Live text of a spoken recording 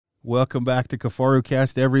Welcome back to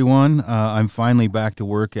KafaruCast, everyone. I'm finally back to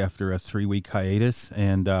work after a 3-week hiatus,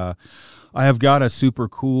 and I have got a super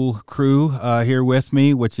cool crew here with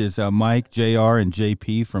me, which is Mike, JR, and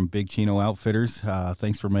JP from Big Chino Outfitters.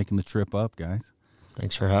 Thanks for making the trip up, guys.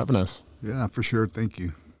 Thanks for having us. Yeah, for sure. Thank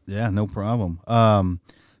you. Yeah, no problem.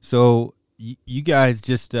 So you guys,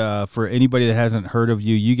 just for anybody that hasn't heard of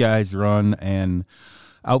you, you guys run an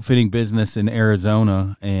outfitting business in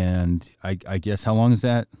Arizona, and I guess how long has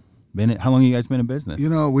that been? How long have you guys been in business? You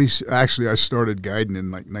know, I started guiding in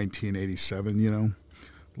like 1987.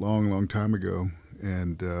 Long time ago,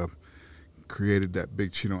 and created that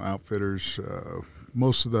Big Chino Outfitters.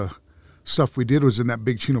 Most of the stuff we did was in that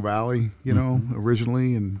Big Chino Valley,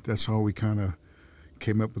 originally, and that's how we kind of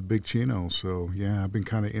came up with Big Chino. So yeah, I've been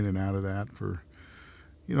kind of in and out of that for,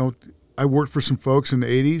 I worked for some folks in the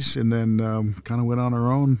 80s, and then kind of went on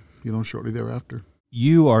our own, shortly thereafter.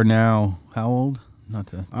 You are now how old? Not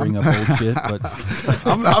to bring up old shit, but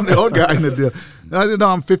I'm the old guy in the deal.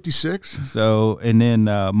 I'm 56. So, and then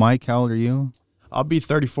Mike, how old are you? I'll be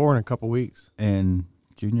 34 in a couple weeks. And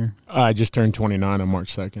Junior? I just turned 29 on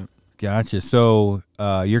March 2nd. Gotcha. So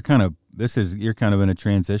you're kind of in a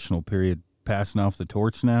transitional period, passing off the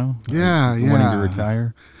torch now. Yeah. Wanting to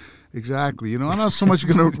retire. Exactly. I'm not so much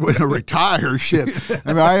going to retire. Shit.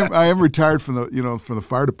 I mean, I am retired from the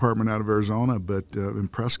fire department out of Arizona, but in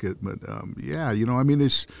Prescott. But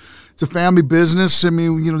it's a family business. I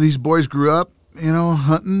mean, these boys grew up,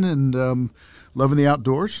 hunting and loving the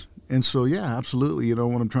outdoors. And so, yeah, absolutely.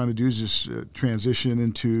 What I'm trying to do is just transition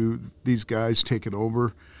into these guys taking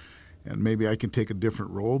over, and maybe I can take a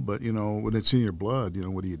different role. But when it's in your blood,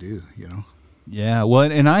 what do you do? Yeah. Well,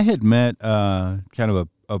 and I had met kind of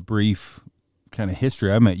a brief kind of history.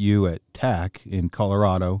 I met you at TAC in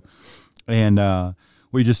Colorado, and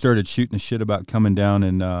we just started shooting the shit about coming down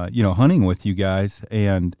and hunting with you guys.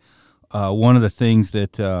 And one of the things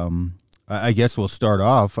that I guess we'll start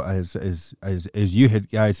off as you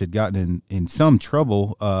guys had gotten in some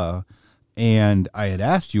trouble, and I had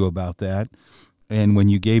asked you about that. And when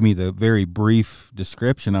you gave me the very brief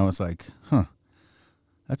description, I was like, huh.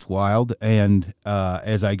 That's wild. And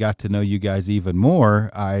as I got to know you guys even more,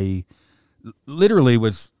 I literally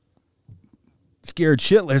was scared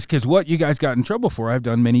shitless because what you guys got in trouble for, I've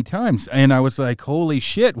done many times. And I was like, holy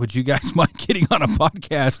shit, would you guys mind getting on a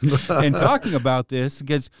podcast and talking about this?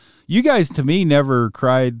 Because you guys, to me, never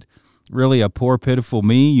cried really a poor, pitiful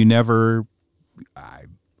me. You never,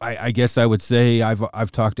 I guess I would say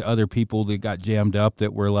I've talked to other people that got jammed up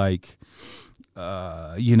that were like,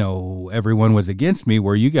 everyone was against me,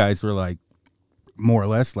 where you guys were like, more or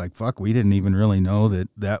less like, fuck, we didn't even really know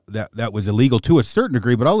that was illegal to a certain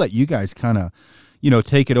degree. But I'll let you guys kind of,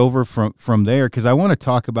 take it over from there, because I want to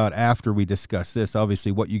talk about, after we discuss this,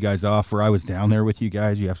 obviously what you guys offer. I was down there with you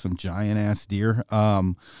guys. You have some giant ass deer,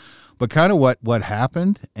 but kind of what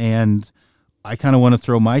happened. And I kind of want to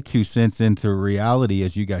throw my 2 cents into reality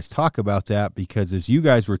as you guys talk about that, because as you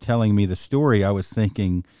guys were telling me the story, I was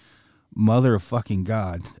thinking, mother of fucking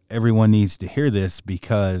God, everyone needs to hear this,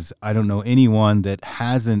 because I don't know anyone that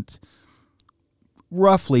hasn't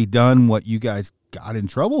roughly done what you guys got in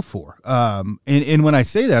trouble for. And when I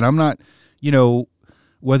say that, I'm not,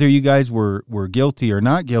 whether you guys were guilty or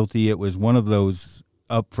not guilty, it was one of those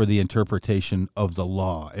up for the interpretation of the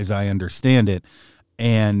law, as I understand it.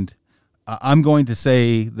 And I'm going to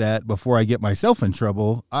say that before I get myself in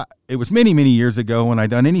trouble, it was many, many years ago when I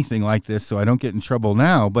done anything like this, so I don't get in trouble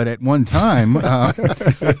now. But at one time,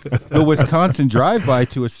 the Wisconsin drive-by,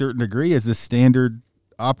 to a certain degree, is a standard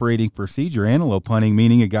operating procedure, antelope hunting,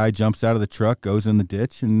 meaning a guy jumps out of the truck, goes in the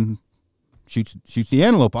ditch, and shoots the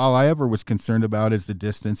antelope. All I ever was concerned about is the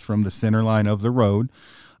distance from the center line of the road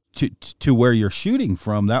to where you're shooting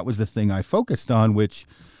from. That was the thing I focused on, which,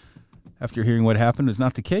 after hearing what happened, is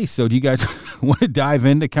not the case. So do you guys want to dive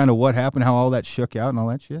into kind of what happened, how all that shook out and all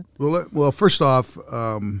that shit? Well, first off,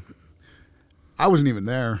 I wasn't even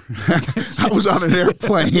there. I was on an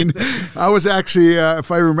airplane. I was actually,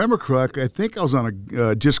 if I remember correct, I think I was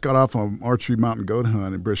on just got off on archery mountain goat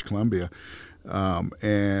hunt in British Columbia.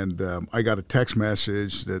 And I got a text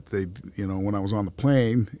message that they, when I was on the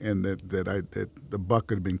plane, and that the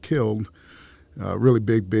buck had been killed. Really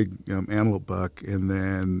big antelope buck, and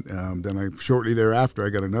then I shortly thereafter I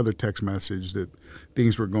got another text message that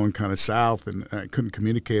things were going kind of south, and I couldn't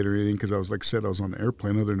communicate or anything because I was, like I said, I was on the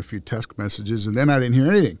airplane, other than a few text messages, and then I didn't hear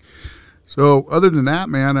anything. So other than that,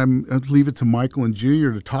 man, I'd leave it to Michael and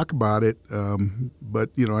Junior to talk about it. But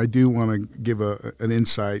I do want to give an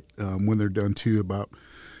insight when they're done too, about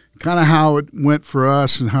kind of how it went for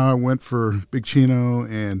us and how it went for Big Chino.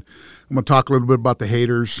 And I'm going to talk a little bit about the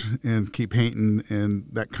haters and keep hating and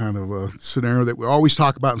that kind of a scenario that we always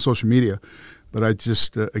talk about in social media. But I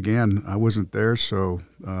just, again, I wasn't there. So,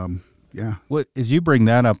 yeah. Well, as you bring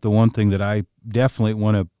that up, the one thing that I definitely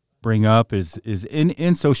want to bring up is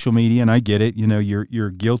in social media, and I get it,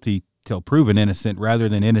 you're guilty till proven innocent rather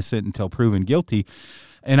than innocent until proven guilty.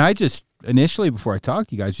 And I just initially, before I talked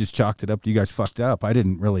to you guys, just chalked it up to you guys fucked up. I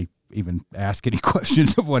didn't really even ask any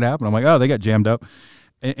questions of what happened. I'm like, oh, they got jammed up.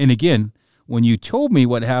 And again, when you told me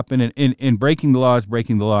what happened in breaking the law is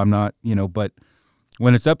breaking the law, I'm not, but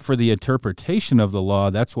when it's up for the interpretation of the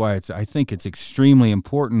law, that's why I think it's extremely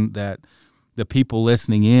important that the people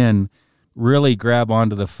listening in really grab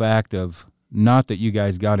onto the fact of not that you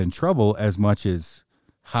guys got in trouble as much as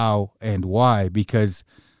how and why, because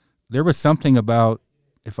there was something about,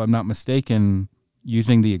 if I'm not mistaken,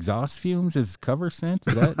 using the exhaust fumes as cover scent.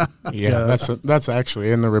 Is that? Yeah, that's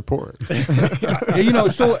actually in the report. So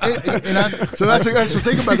that's the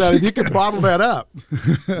thing about that. If you can bottle that up,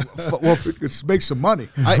 well, make some money.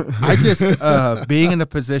 I just being in the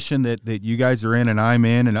position that you guys are in, and I'm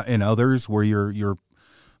in, and others where you're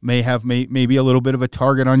may have maybe a little bit of a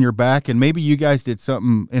target on your back, and maybe you guys did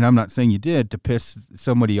something, and I'm not saying you did, to piss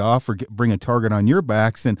somebody off or bring a target on your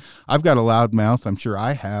backs. And I've got a loud mouth, I'm sure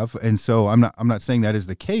I have, and so I'm not saying that is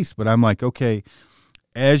the case, but I'm like, okay,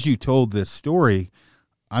 as you told this story,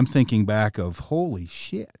 I'm thinking back of, holy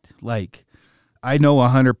shit, like I know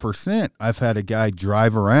 100% I've had a guy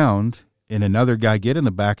drive around and another guy get in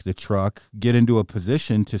the back of the truck, get into a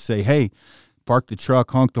position to say, hey, park the truck,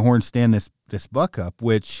 honk the horn, stand this buck up,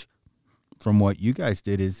 which from what you guys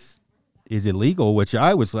did is illegal, which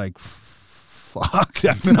I was like, fuck,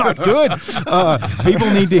 that's not good. People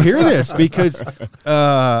need to hear this because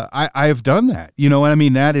I have done that. You know what I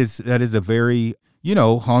mean? That is a very,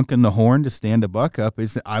 honking the horn to stand a buck up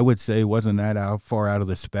is, I would say, wasn't that far out of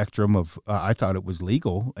the spectrum of, I thought it was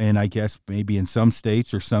legal. And I guess maybe in some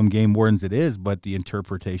states or some game wardens it is, but the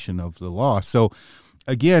interpretation of the law. So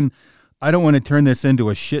again, I don't want to turn this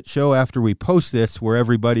into a shit show after we post this where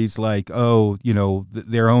everybody's like, oh,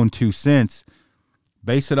 their own 2 cents.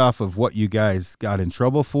 Base it off of what you guys got in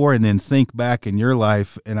trouble for and then think back in your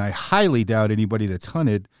life. And I highly doubt anybody that's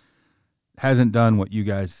hunted hasn't done what you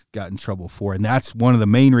guys got in trouble for. And that's one of the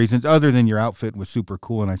main reasons, other than your outfit was super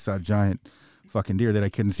cool and I saw a giant fucking deer that I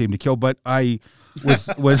couldn't seem to kill. But I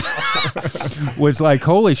was like,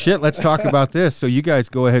 holy shit, let's talk about this. So you guys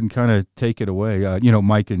go ahead and kind of take it away,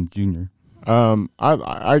 Mike and Junior.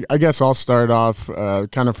 I guess I'll start off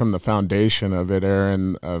kind of from the foundation of it,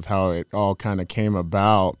 Aaron, of how it all kind of came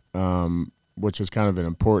about, which is kind of an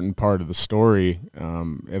important part of the story.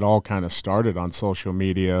 It all kind of started on social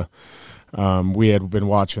media. We had been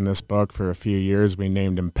watching this buck for a few years. We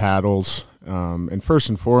named him Paddles. And first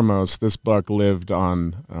and foremost, this buck lived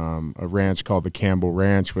on a ranch called the Campbell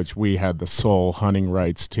Ranch, which we had the sole hunting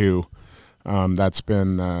rights to. That's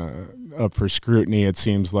been up for scrutiny, it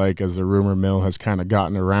seems like, as the rumor mill has kind of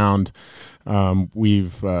gotten around.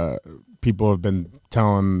 People have been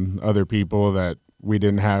telling other people that we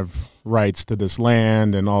didn't have rights to this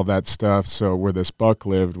land and all that stuff. So where this buck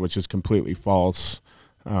lived, which is completely false.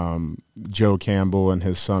 Joe Campbell and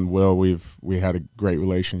his son Will, we had a great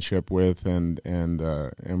relationship with, and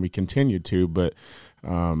we continued to. But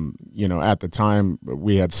at the time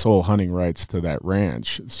we had sole hunting rights to that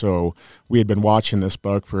ranch, so we had been watching this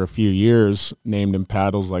buck for a few years. Named him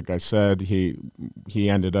Paddles, like I said. He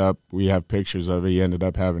ended up. We have pictures of it. He ended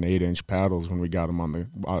up having 8-inch paddles when we got him on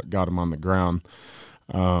the ground.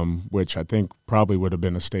 Which I think probably would have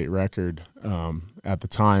been a state record at the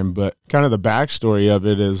time. But kind of the backstory of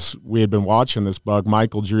it is we had been watching this buck.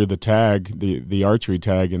 Michael drew the tag, the archery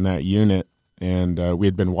tag in that unit, and we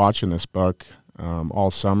had been watching this buck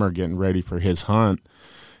all summer getting ready for his hunt.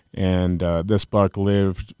 And this buck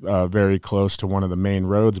lived very close to one of the main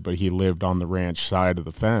roads, but he lived on the ranch side of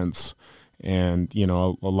the fence. And,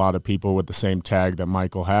 a lot of people with the same tag that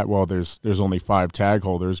Michael had, well, there's only 5 tag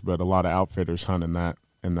holders, but a lot of outfitters hunt in that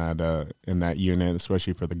unit,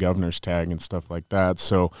 especially for the governor's tag and stuff like that.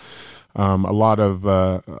 So a lot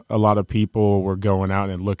of people were going out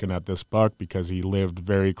and looking at this buck because he lived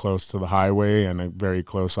very close to the highway and very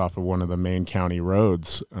close off of one of the main county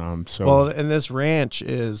roads. And this ranch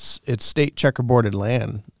it's state checkerboarded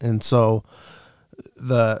land. And so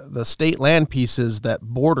the state land pieces that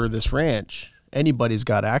border this ranch, anybody's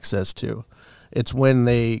got access to. It's when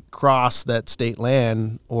they cross that state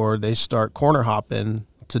land or they start corner hopping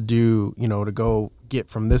to do, to go get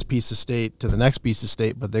from this piece of state to the next piece of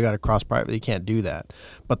state, but they got to cross private. They can't do that.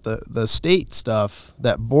 But the state stuff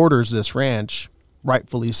that borders this ranch,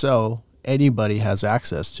 rightfully so, anybody has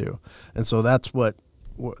access to. And so that's what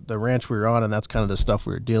the ranch we were on, and that's kind of the stuff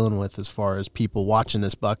we were dealing with as far as people watching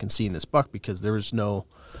this buck and seeing this buck, because there's no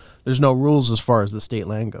rules as far as the state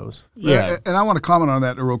land goes. Yeah. And I want to comment on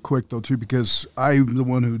that real quick, though, too, because I'm the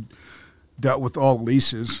one who dealt with all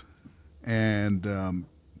leases. And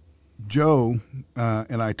Joe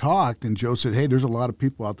and I talked, and Joe said, hey, there's a lot of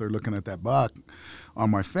people out there looking at that buck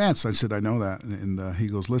on my fence. I said, I know that. And he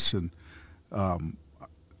goes, listen, I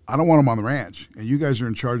don't want him on the ranch, and you guys are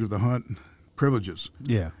in charge of the hunt privileges.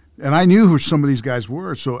 Yeah. And I knew who some of these guys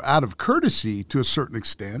were. So out of courtesy, to a certain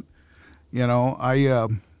extent, I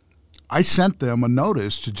sent them a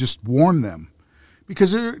notice to just warn them,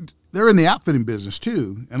 because they're in the outfitting business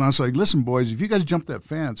too. And I was like, listen, boys, if you guys jump that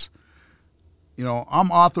fence,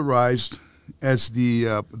 I'm authorized as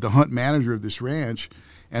the hunt manager of this ranch,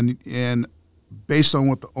 and based on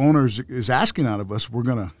what the owner is asking out of us, we're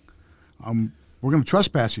gonna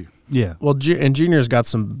trespass you. Yeah. Well, and Junior's got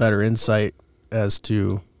some better insight as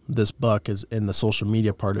to this buck is in the social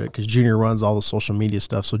media part of it, because Junior runs all the social media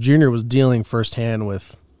stuff. So Junior was dealing firsthand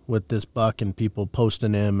with this buck and people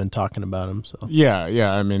posting him and talking about him. So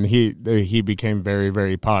Yeah. I mean, he became very,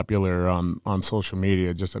 very popular on social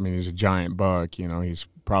media. He's a giant buck. He's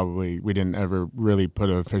probably, we didn't ever really put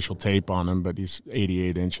an official tape on him, but he's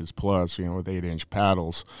 88 inches plus, with 8-inch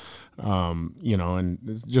paddles. And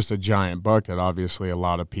it's just a giant buck that obviously a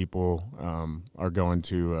lot of people are going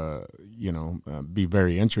to, be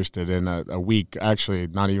very interested in. A week, actually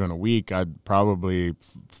not even a week, I'd probably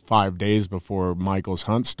 5 days before Michael's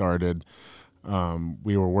hunt started,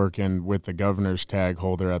 we were working with the governor's tag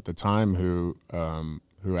holder at the time who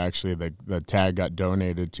actually the tag got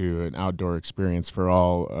donated to an outdoor experience for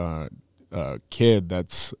all kid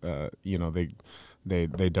that's,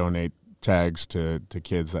 they donate tags to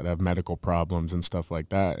kids that have medical problems and stuff like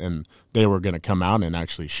that, and they were going to come out and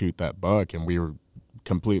actually shoot that buck, and we were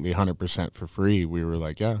completely 100% for free. We were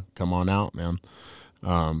like, yeah, come on out, man.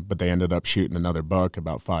 But they ended up shooting another buck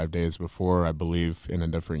about 5 days before, I believe, in a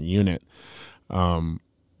different unit.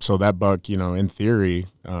 So that buck, in theory,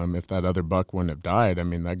 if that other buck wouldn't have died, I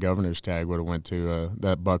mean, that governor's tag would have went to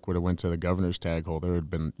that buck would have went to the governor's tag holder. It would have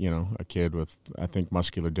been, a kid with, I think,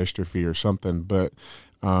 muscular dystrophy or something. But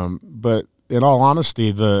in all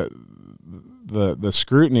honesty, the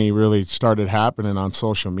scrutiny really started happening on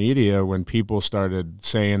social media when people started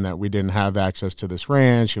saying that we didn't have access to this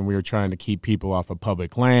ranch and we were trying to keep people off of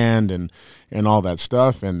public land and all that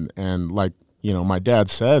stuff. And like, my dad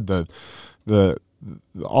said, the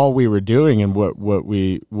all we were doing and what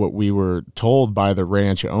we were told by the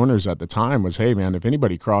ranch owners at the time was, hey man, if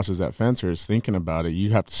anybody crosses that fence or is thinking about it,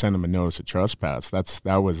 you have to send them a notice of trespass.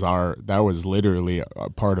 That was literally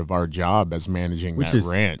a part of our job as managing Which that is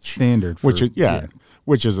ranch. standard.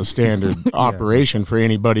 Which is a standard operation for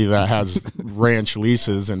anybody that has ranch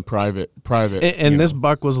leases and private. And this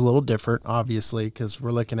buck was a little different, obviously, because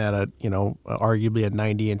we're looking at arguably a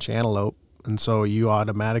 90-inch antelope, and so you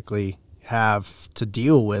automatically have to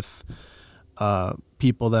deal with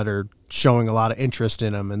people that are showing a lot of interest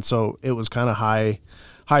in them, and so it was kind of high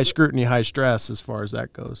scrutiny, high stress as far as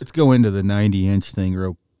that goes. Let's go into the 90-inch thing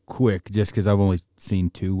real quick, just because I've only seen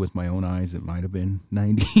two with my own eyes. It might have been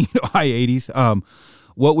 90, high 80s.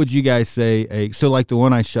 What would you guys say? So like the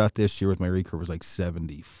one I shot this year with my recurve was like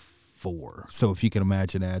 74. So if you can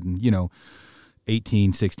imagine adding,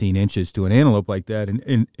 18, 16 inches to an antelope like that,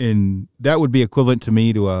 and that would be equivalent to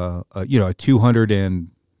me to a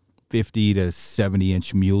 250 to 70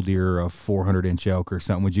 inch mule deer, or a 400-inch elk or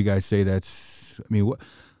something. Would you guys say that's? I mean,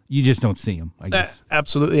 you just don't see them, I guess.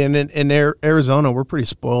 Absolutely, and in Arizona, we're pretty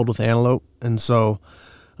spoiled with antelope, and so,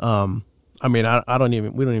 I mean, we don't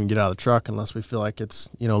even get out of the truck unless we feel like it's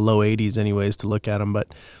low 80s anyways to look at them,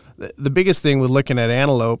 but. The biggest thing with looking at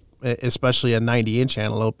antelope, especially a 90-inch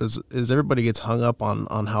antelope, is everybody gets hung up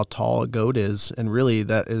on how tall a goat is, and really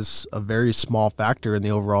that is a very small factor in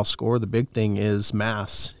the overall score. The big thing is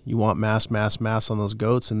mass. You want mass on those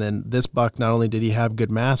goats, and then this buck, not only did he have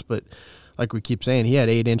good mass, but like we keep saying, he had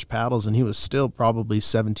 8-inch paddles, and he was still probably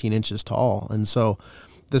 17 inches tall, and so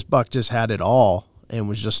this buck just had it all, and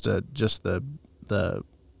was just the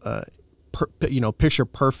picture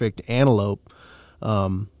perfect antelope.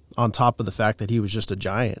 On top of the fact that he was just a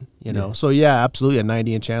giant, Yeah. So yeah, absolutely, a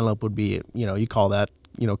 90-inch antelope would be, you call that,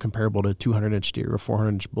 comparable to a 200-inch deer or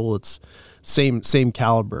 400-inch bull. It's same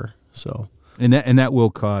caliber. So and that will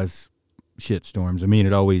cause shit storms. I mean,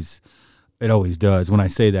 it always does. When I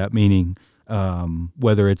say that, meaning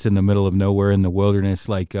whether it's in the middle of nowhere in the wilderness,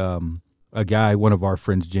 like a guy, one of our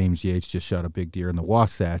friends, James Yates, just shot a big deer in the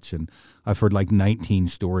Wasatch, and I've heard like 19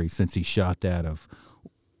 stories since he shot that of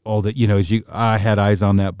all that, I had eyes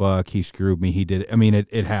on that buck. He screwed me. He did. I mean,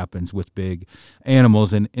 it happens with big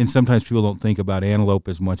animals. And sometimes people don't think about antelope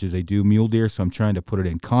as much as they do mule deer. So I'm trying to put it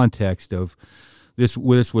in context of this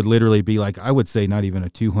would literally be like, I would say not even a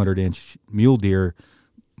 200-inch mule deer,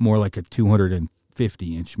 more like a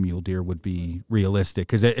 250-inch mule deer would be realistic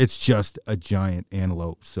because it's just a giant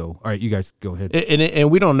antelope. So, all right, you guys go ahead.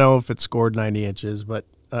 And we don't know if it scored 90 inches, but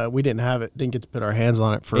we didn't get to put our hands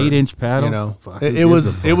on it for 8-inch paddles. Fuck, it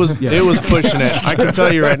was pushing it. I can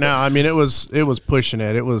tell you right now. I mean, it was pushing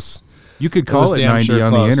it. It was. You could call it 90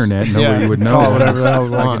 on the internet. Nobody would know. Call whatever the hell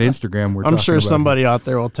we want. Like an Instagram. I'm sure somebody out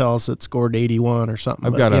there will tell us it scored 81 or something.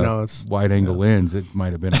 I've got a wide angle lens. It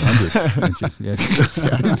might have been 100 inches.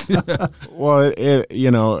 Yeah. Well,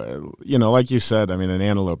 like you said, I mean, an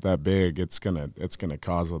antelope that big, it's gonna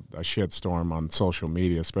cause a shitstorm on social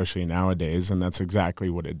media, especially nowadays, and that's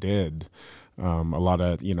exactly what it did. A lot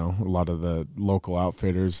of the local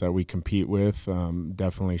outfitters that we compete with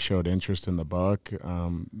definitely showed interest in the buck.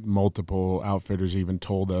 Multiple outfitters even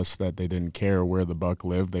told us that they didn't care where the buck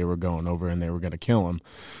lived; they were going over and they were going to kill him.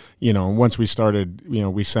 Once we started,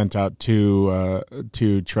 we sent out two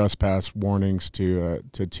trespass warnings to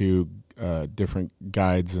two different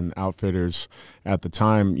guides and outfitters at the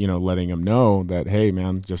time, letting them know that, hey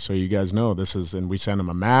man, just so you guys know, this is, and we sent them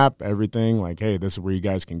a map, everything, like, hey, this is where you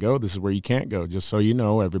guys can go, this is where you can't go, just so you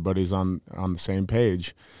know, everybody's on the same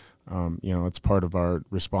page. It's part of our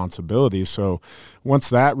responsibility. So once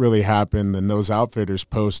that really happened, then those outfitters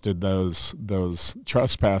posted those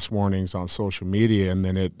trespass warnings on social media, and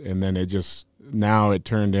then it just, now it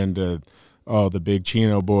turned into, oh, the big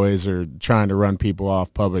Chino boys are trying to run people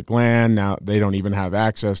off public land. Now they don't even have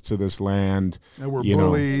access to this land. And we're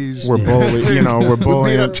bullies. We're bullies. We're bullying.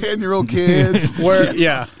 We beat up 10-year-old kids.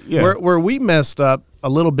 Where we messed up a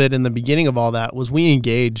little bit in the beginning of all that was we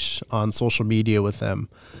engaged on social media with them,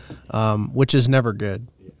 which is never good.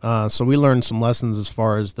 So we learned some lessons as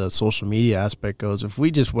far as the social media aspect goes. If we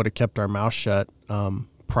just would have kept our mouth shut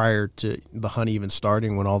prior to the hunt even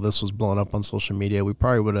starting, when all this was blowing up on social media, we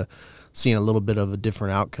probably would have seen a little bit of a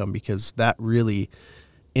different outcome, because that really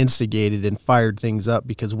instigated and fired things up,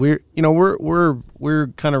 because we're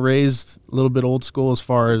kind of raised a little bit old school as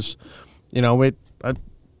far as,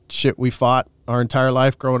 we fought our entire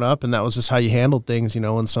life growing up, and that was just how you handled things,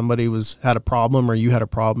 when somebody had a problem or you had a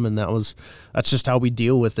problem, and that's just how we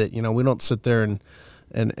deal with it. We don't sit there and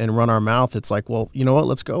run our mouth. It's like, well, you know what,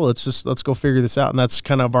 let's go figure this out. And that's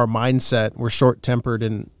kind of our mindset. We're short-tempered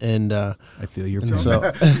and I feel your pain. So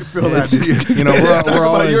you feel that, we're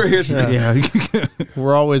always your history. Yeah.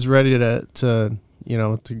 We're always ready to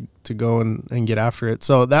go and get after it.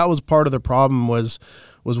 So that was part of the problem, was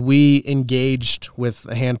we engaged with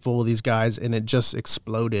a handful of these guys, and it just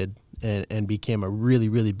exploded and became a really,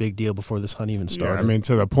 really big deal before this hunt even started. Yeah, I mean,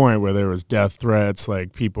 to the point where there was death threats,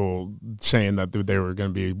 like people saying that they were going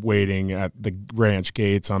to be waiting at the ranch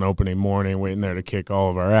gates on opening morning, waiting there to kick all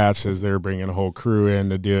of our asses. They were bringing a whole crew in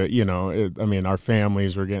to do it. Our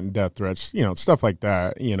families were getting death threats, stuff like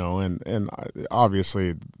that, and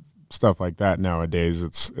obviously stuff like that nowadays,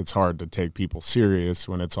 it's hard to take people serious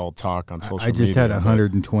when it's all talk on social media. I just had a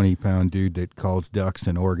 120-pound dude that calls ducks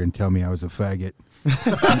in Oregon tell me I was a faggot.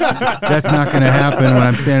 That's not going to happen when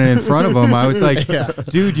I'm standing in front of him. I was like,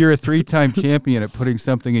 dude, you're a 3-time champion at putting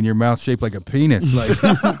something in your mouth shaped like a penis. Like,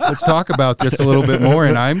 let's talk about this a little bit more.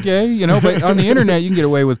 And I'm gay, but on the internet, you can get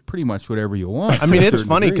away with pretty much whatever you want. I mean, it's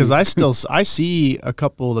funny because I see a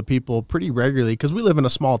couple of the people pretty regularly, because we live in a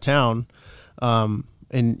small town.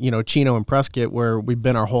 And Chino and Prescott, where we've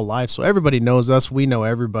been our whole life, so everybody knows us. We know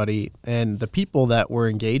everybody, and the people that were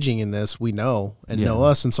engaging in this, we know and know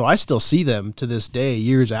us. And so I still see them to this day,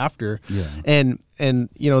 years after. Yeah. And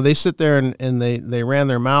they sit there and they ran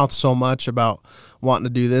their mouth so much about wanting to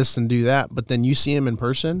do this and do that, but then you see them in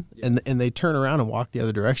person, and they turn around and walk the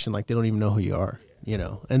other direction like they don't even know who you are.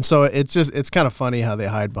 And so it's kind of funny how they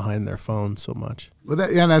hide behind their phone so much. Well,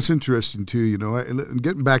 that's interesting too.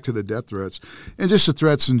 Getting back to the death threats and just the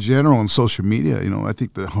threats in general on social media. I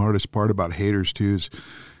think the hardest part about haters too is,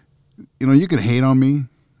 you can hate on me,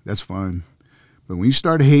 that's fine, but when you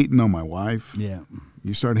start hating on my wife,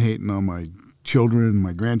 you start hating on my children,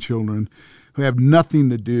 my grandchildren, who have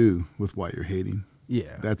nothing to do with why you're hating.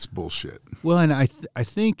 Yeah, that's bullshit. Well, and I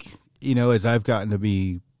think as I've gotten to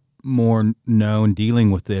be more known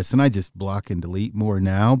dealing with this, and I just block and delete more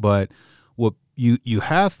now, but what you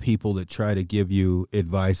have people that try to give you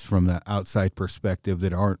advice from the outside perspective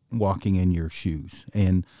that aren't walking in your shoes,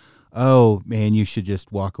 and oh man, you should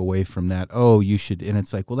just walk away from that, oh you should, and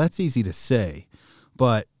it's like, well, that's easy to say,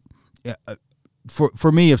 but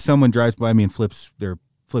for me, if someone drives by me and flips their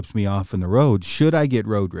flips me off in the road. Should I get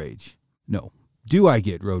road rage? No. Do I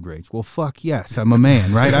get road rage? Well, fuck yes. I'm a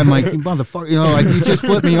man, right? I'm like, motherfucker, like you just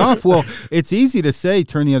flipped me off. Well, it's easy to say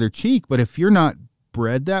turn the other cheek, but if you're not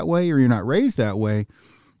bred that way or you're not raised that way,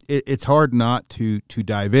 it's hard not to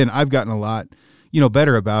dive in. I've gotten a lot,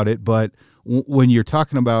 better about it, but when you're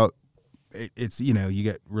talking about it's, you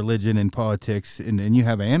get religion and politics and you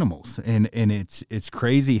have animals and it's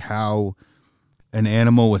crazy how an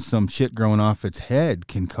animal with some shit growing off its head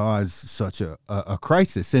can cause such a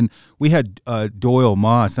crisis. And we had Doyle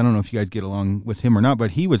Moss. I don't know if you guys get along with him or not,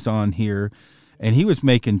 but he was on here and he was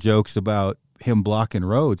making jokes about him blocking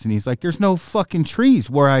roads. And he's like, there's no fucking trees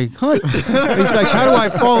where I hunt. He's like, how do I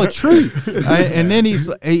fall a tree? And then he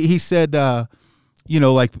said,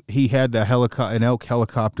 like he had an elk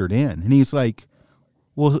helicoptered in. And he's like,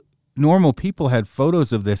 well, normal people had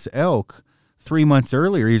photos of this elk 3 months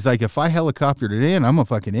earlier. He's like, if I helicoptered it in, I'm a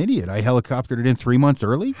fucking idiot. I helicoptered it in 3 months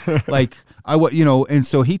early. And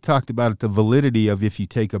so he talked about the validity of if you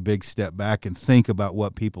take a big step back and think about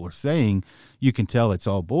what people are saying, you can tell it's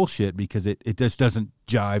all bullshit because it just doesn't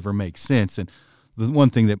jive or make sense. And the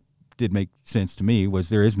one thing that did make sense to me was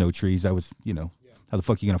there is no trees. I was, how the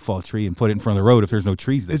fuck are you going to fall a tree and put it in front of the road if there's no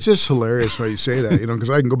trees there? It's just hilarious why you say that, because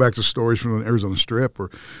I can go back to stories from the Arizona Strip where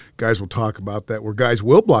guys will talk about that, where guys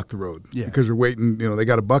will block the road because they're waiting, they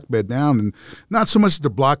got a buck bed down, and not so much that they're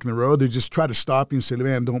blocking the road, they just try to stop you and say,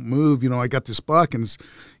 man, don't move, I got this buck, and it's,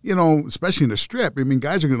 especially in the Strip,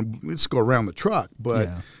 guys are going to, let's go around the truck, but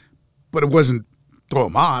it wasn't Doyle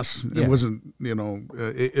Moss. It wasn't,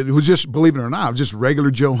 it was just, believe it or not, it was just regular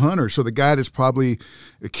Joe Hunter. So the guy that's probably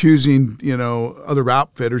accusing, other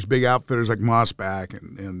outfitters, big outfitters like Mossback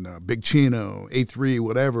and Big Chino, A3,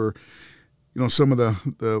 whatever, some of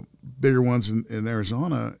the bigger ones in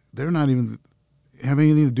Arizona, they're not even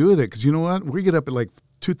having anything to do with it. Because you know what? We get up at like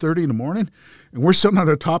 2:30 in the morning, and we're sitting on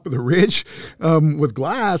the top of the ridge with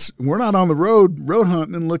glass. And we're not on the road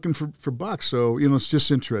hunting and looking for bucks. So, it's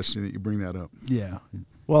just interesting that you bring that up. Yeah.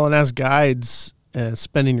 Well, and as guides,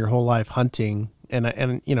 spending your whole life hunting, and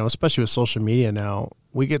especially with social media now,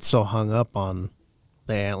 we get so hung up on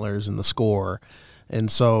the antlers and the score.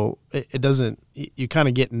 And so it doesn't – you kind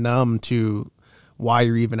of get numb to why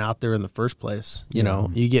you're even out there in the first place.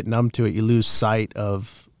 You get numb to it. You lose sight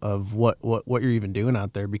of what you're even doing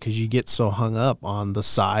out there because you get so hung up on the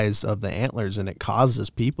size of the antlers, and it causes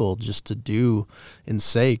people just to do and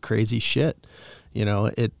say crazy shit.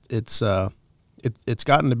 It's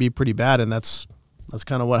gotten to be pretty bad, and that's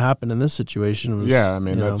kind of what happened in this situation.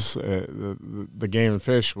 That's the Game and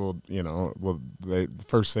Fish the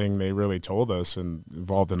first thing they really told us and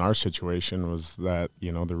involved in our situation was that,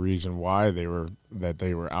 the reason why they were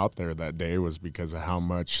out there that day was because of how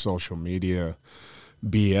much social media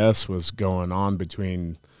BS was going on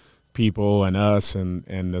between people and us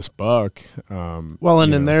and this buck.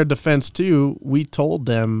 In their defense too, we told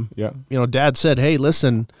them, Dad said, hey,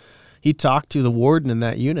 listen, he talked to the warden in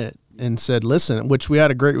that unit and said, listen, which we had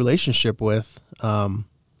a great relationship with,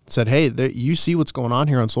 said, hey, you see what's going on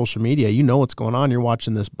here on social media. You know what's going on. You're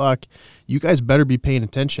watching this buck. You guys better be paying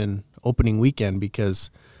attention opening weekend because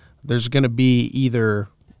there's going to be either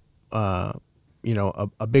a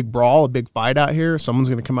big brawl, a big fight out here. Someone's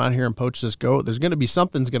going to come out here and poach this goat. There's going to be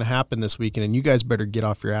something's going to happen this weekend, and you guys better get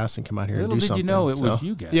off your ass and come out here and do something. Little did you know it was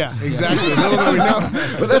you guys. Yeah, exactly. Little did we know.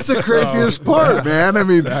 But that's the craziest part, man.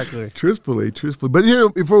 Exactly. Truthfully. But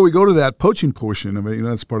before we go to that poaching portion,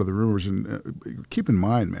 that's part of the rumors. And keep in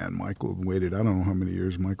mind, man, Michael waited, I don't know how many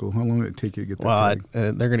years, Michael. How long did it take you to get that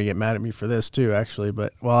tag? They're going to get mad at me for this too, actually.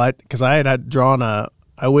 But because I had drawn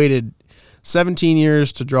I waited 17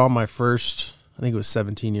 years to draw my first. I think it was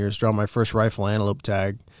 17 years, draw my first rifle antelope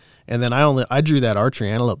tag. And then I drew that archery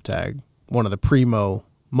antelope tag. One of the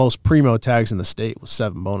most primo tags in the state was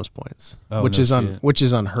 7 bonus points, which is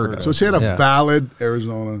unheard of. So she had a valid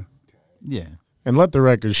Arizona. Yeah. And let the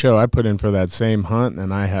record show, I put in for that same hunt,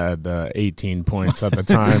 and I had 18 points at the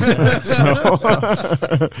time.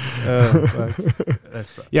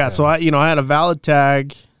 So I had a valid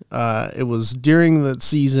tag. It was during the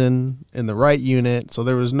season in the right unit, so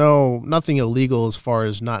there was nothing illegal as far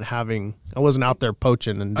as not having. I wasn't out there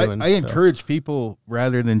poaching and doing. I encourage people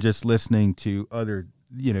rather than just listening to other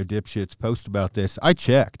dipshits post about this. I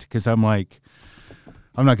checked because I'm like,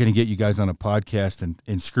 I'm not going to get you guys on a podcast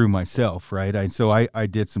and screw myself, right? So I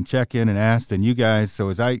did some check-in and asked, and you guys. So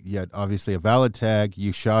you had obviously a valid tag.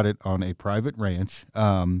 You shot it on a private ranch,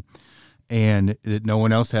 and that no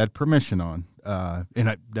one else had permission on.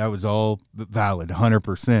 That was all valid,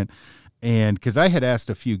 100%. And because I had asked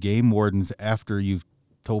a few game wardens after you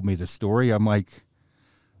told me the story, I'm like,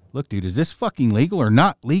 look, dude, is this fucking legal or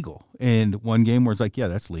not legal? And one game warden's like, yeah,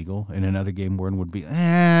 that's legal. And another game warden would be,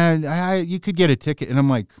 you could get a ticket. And I'm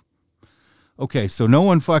like, okay, so no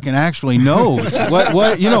one fucking actually knows what,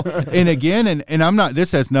 and again, and I'm not,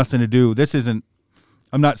 this has nothing to do,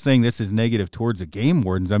 I'm not saying this is negative towards the game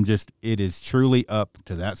wardens. It is truly up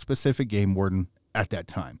to that specific game warden at that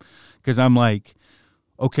time. Because I'm like,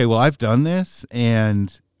 okay, well, I've done this,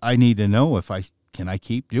 and I need to know if can I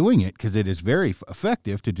keep doing it, because it is very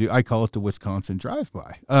effective to do. I call it the Wisconsin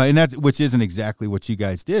drive-by, which isn't exactly what you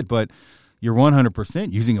guys did, but you're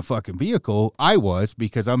 100% using a fucking vehicle. I was,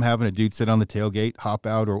 because I'm having a dude sit on the tailgate, hop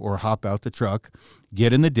out or hop out the truck,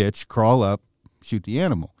 get in the ditch, crawl up, shoot the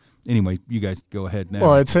animal. Anyway, you guys go ahead now.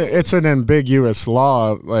 Well, it's an ambiguous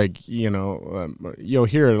law. Like, you'll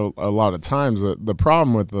hear it a lot of times. The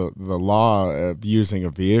problem with the law of using a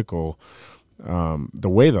vehicle, the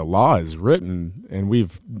way the law is written, and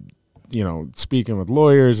we've, speaking with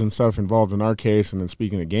lawyers and stuff involved in our case, and then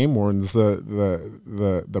speaking to game wardens,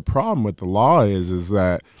 the problem with the law is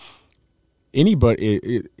that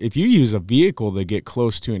anybody, if you use a vehicle to get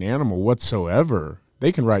close to an animal whatsoever,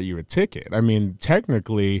 they can write you a ticket. I mean,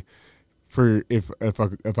 technically, if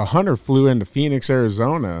a hunter flew into Phoenix,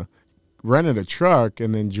 Arizona, rented a truck,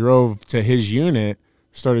 and then drove to his unit,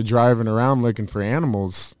 started driving around looking for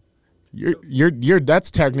animals, that's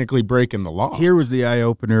technically breaking the law. Here was the eye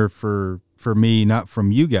opener for me, not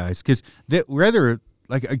from you guys, because rather,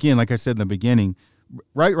 like I said in the beginning,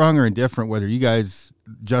 right, wrong, or indifferent, whether you guys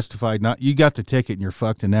justified not, you got the ticket and you're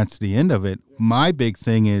fucked, and that's the end of it. My big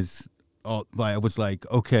thing is, I was like,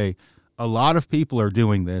 okay, a lot of people are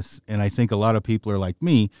doing this, and I think a lot of people are like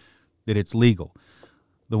me, that it's legal.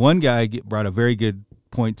 The one guy brought a very good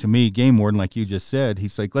point to me, game warden, like you just said.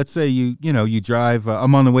 He's like, let's say you drive,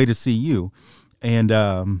 I'm on the way to see you, and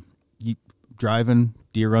you driving,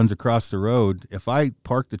 deer runs across the road. If I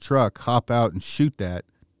park the truck, hop out, and shoot that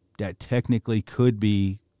technically could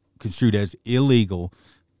be construed as illegal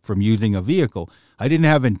from using a vehicle. I didn't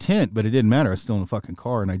have intent, but it didn't matter. I was still in the fucking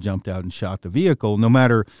car, and I jumped out and shot the vehicle. No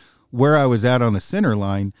matter where I was at on the center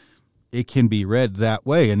line, it can be read that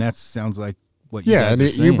way, and that sounds like what you guys are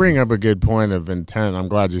saying. You bring up a good point of intent. I'm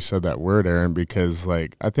glad you said that word, Aaron, because I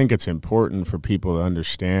think it's important for people to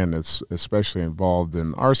understand, especially involved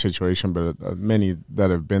in our situation, but many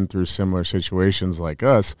that have been through similar situations like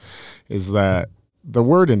us, is that the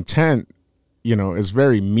word intent, is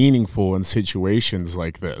very meaningful in situations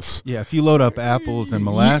like this. Yeah, if you load up apples and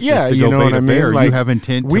molasses to go bait a bear, you have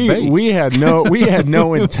intent to bait. We had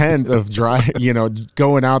no intent of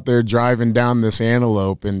going out there driving down this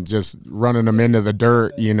antelope and just running them into the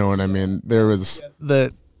dirt. You know what I mean? There was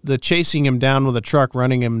the chasing him down with a truck,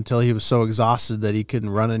 running him until he was so exhausted that he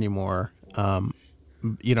couldn't run anymore.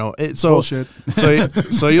 Bullshit.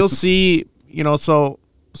 So you'll see. So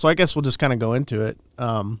I guess we'll just kind of go into it.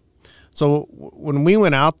 So when we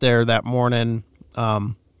went out there that morning,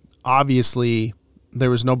 obviously there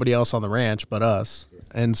was nobody else on the ranch but us.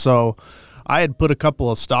 And so I had put a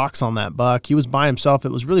couple of stocks on that buck. He was by himself.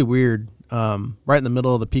 It was really weird, right in the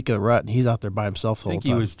middle of the peak of the rut, and he's out there by himself the whole time.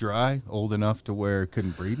 Think he was dry, old enough to where it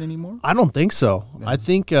couldn't breathe anymore? I don't think so. Yeah. I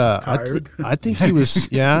think I think he was,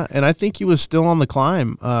 and I think he was still on the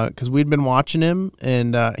climb because we'd been watching him,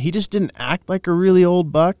 and he just didn't act like a really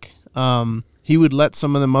old buck. He would let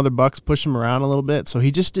some of them other bucks push him around a little bit, so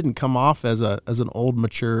he just didn't come off as an old,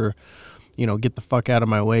 mature, get the fuck out of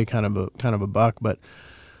my way kind of a buck. But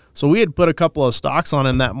so we had put a couple of stocks on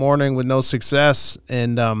him that morning with no success,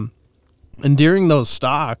 and during those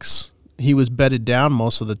stocks, he was bedded down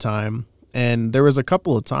most of the time, and there was a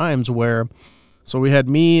couple of times where, so we had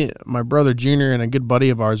me, my brother Junior, and a good buddy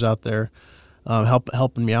of ours out there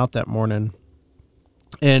helping me out that morning,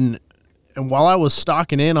 and while I was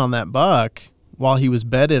stalking in on that buck, while he was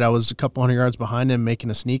bedded, I was a couple hundred yards behind him making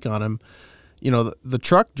a sneak on him. The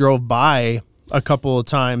truck drove by a couple of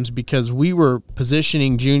times because we were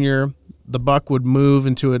positioning Junior. The buck would move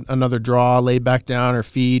into another draw, lay back down, or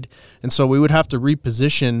feed. And so we would have to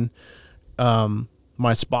reposition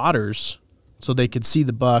my spotters so they could see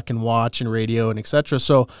the buck and watch and radio and et cetera.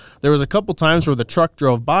 So there was a couple times where the truck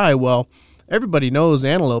drove by. Well, everybody knows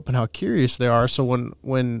antelope and how curious they are. So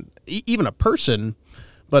when even a person,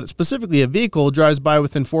 but specifically a vehicle, drives by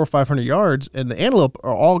within 400 or 500 yards, and the antelope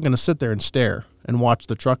are all going to sit there and stare and watch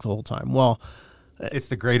the truck the whole time. Well, it's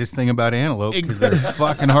the greatest thing about antelope because they're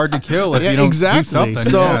fucking hard to kill if you don't do something.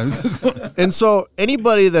 So, and so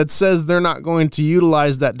anybody that says they're not going to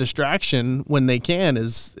utilize that distraction when they can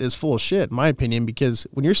is full of shit, in my opinion, because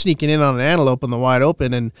when you're sneaking in on an antelope in the wide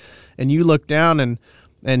open and you look down and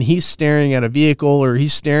and he's staring at a vehicle or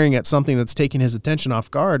he's staring at something that's taking his attention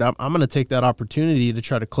off guard, I'm going to take that opportunity to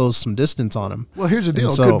try to close some distance on him. Well, here's the deal.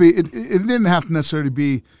 So, it could be. It didn't have to necessarily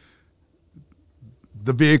be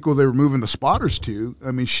the vehicle they were moving the spotters to.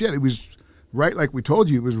 I mean, shit, it was right like we told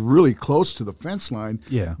you. It was really close to the fence line.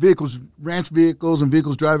 Yeah. Vehicles, ranch vehicles, and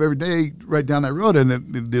vehicles drive every day right down that road, and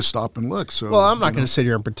they just stop and look. So, well, I'm not going to sit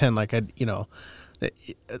here and pretend like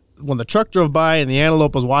when the truck drove by and the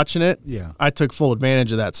antelope was watching it, Yeah. I took full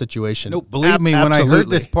advantage of that situation. No, believe me, when I heard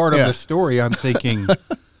Absolutely. this part of Yeah. the story, I'm thinking,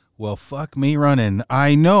 well, fuck me running.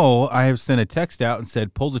 I know I have sent a text out and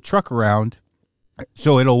said, pull the truck around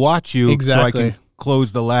so it'll watch you so I Exactly. can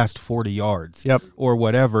close the last 40 yards Yep. or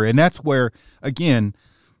whatever. And that's where, again,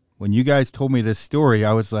 when you guys told me this story,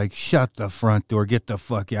 I was like, shut the front door, get the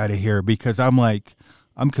fuck out of here, because I'm like,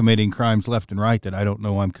 I'm committing crimes left and right that I don't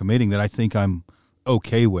know I'm committing, that I think I'm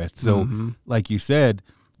okay with. So like you said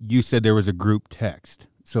there was a group text.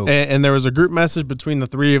 So And there was a group message between the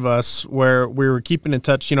three of us where we were keeping in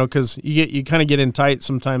touch, because you kind of get in tight.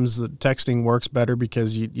 Sometimes the texting works better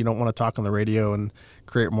because you don't want to talk on the radio and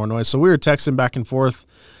create more noise. So we were texting back and forth,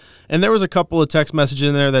 and there was a couple of text messages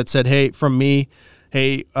in there that said, hey, from me,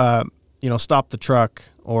 hey, stop the truck,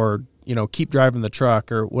 or, keep driving the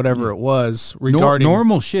truck, or whatever it was regarding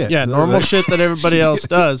normal shit. Yeah, normal shit that everybody else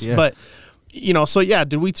does. Yeah. But, so yeah,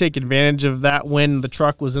 did we take advantage of that when the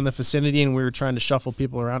truck was in the vicinity and we were trying to shuffle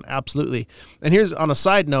people around? Absolutely. And here's, on a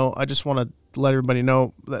side note, I just want to let everybody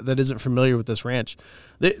know that isn't familiar with this ranch.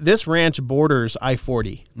 This ranch borders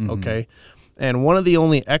I-40, okay? And one of the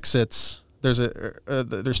only exits,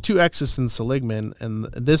 there's two exits in Seligman, and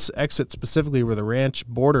this exit specifically where the ranch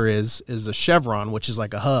border is a Chevron, which is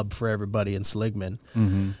like a hub for everybody in Seligman.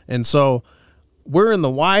 And so we're in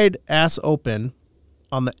the wide ass open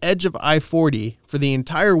on the edge of I-40 for the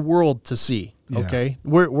entire world to see. Okay,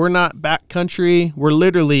 we're not backcountry.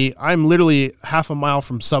 I'm literally half a mile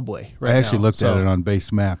from Subway right now. I actually looked at So- it on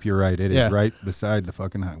base map. You're right. It Yeah. is right beside the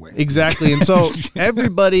fucking highway. Exactly. And so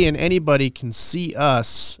everybody and anybody can see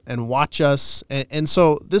us and watch us. And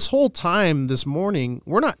so this whole time this morning,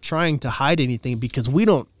 we're not trying to hide anything because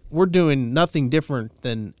we're doing nothing different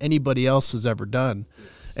than anybody else has ever done.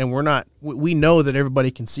 And we know that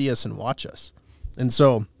everybody can see us and watch us. And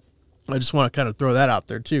so I just want to kind of throw that out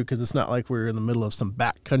there too, because it's not like we're in the middle of some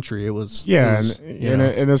back country. It was, and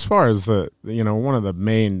as far as one of the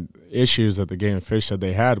main issues that the Game and Fish said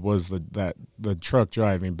they had was the truck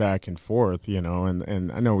driving back and forth,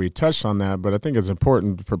 and I know we touched on that, but I think it's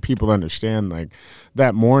important for people to understand, like,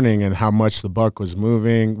 that morning and how much the buck was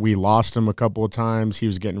moving. We lost him a couple of times. He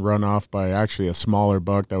was getting run off by actually a smaller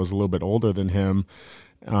buck that was a little bit older than him.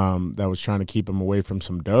 That was trying to keep him away from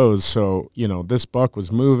some does. So, this buck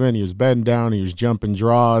was moving. He was bedding down. He was jumping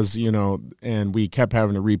draws, and we kept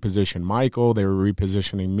having to reposition Michael. They were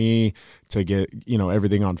repositioning me to get,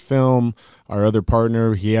 everything on film. Our other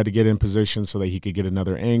partner, he had to get in position so that he could get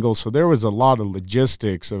another angle. So there was a lot of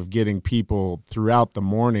logistics of getting people throughout the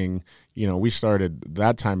morning. We started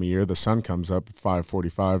that time of year. The sun comes up at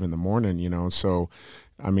 5:45 in the morning, so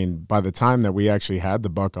I mean, by the time that we actually had the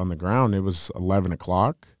buck on the ground, it was 11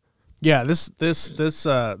 o'clock. Yeah, this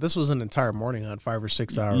was an entire morning on 5 or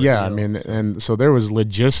 6 hours. Yeah, I mean, and so there was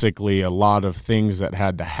logistically a lot of things that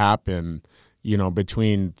had to happen,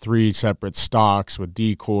 between three separate stalks with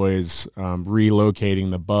decoys,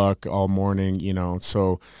 relocating the buck all morning,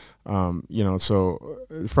 so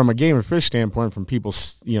from a Game and Fish standpoint, from people,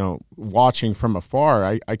 watching from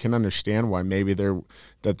afar, I can understand why maybe they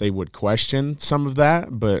would question some of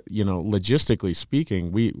that. But, logistically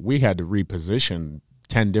speaking, we had to reposition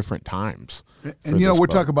 10 different times. And we're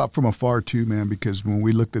talking about from afar too, man, because when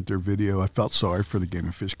we looked at their video, I felt sorry for the Game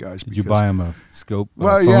and Fish guys. Did you buy them a scope?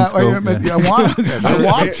 Well, phone scope?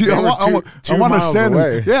 I want to send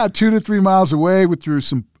them. Yeah, 2 to 3 miles away through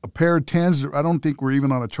a pair of 10s. I don't think we're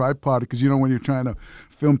even on a tripod because when you're trying to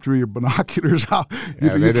film through your binoculars, you can't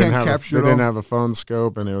capture it. They didn't have a phone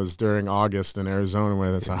scope, and it was during August in Arizona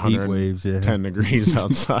when it's 110 degrees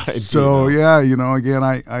outside. So again,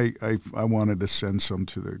 I wanted to send some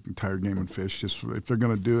to the entire Game and Fish. Just if they're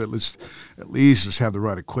going to do it, let's at least just have the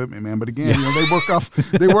right equipment, man. But again,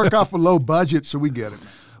 they work off a low budget, so we get it,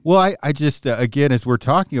 man. Well, I just again, as we're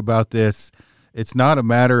talking about this, it's not a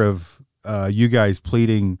matter of you guys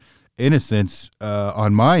pleading innocence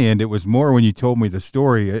on my end. It was more when you told me the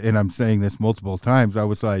story, and I'm saying this multiple times, I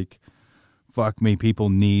was like, fuck me, people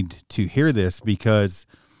need to hear this because,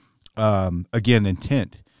 again,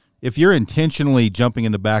 intent. If you're intentionally jumping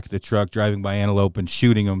in the back of the truck, driving by antelope and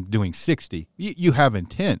shooting them, doing 60, you have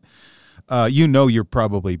intent. You're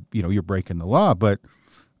probably, you're breaking the law, but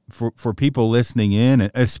for people listening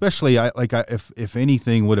in, especially if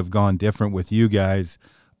anything would have gone different with you guys,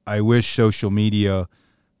 I wish social media.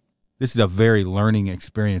 This is a very learning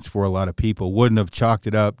experience for a lot of people. Wouldn't have chalked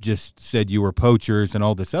it up, just said you were poachers and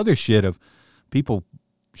all this other shit. Of people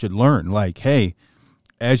should learn, like, hey,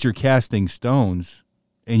 as you're casting stones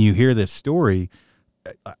and you hear this story,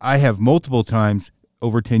 I have multiple times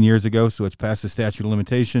over 10 years ago, so it's past the statute of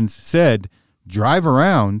limitations, said, drive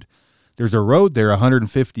around. There's a road there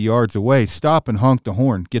 150 yards away. Stop and honk the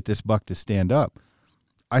horn. Get this buck to stand up.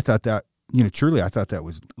 I thought that, truly, I thought that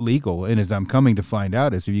was legal. And as I'm coming to find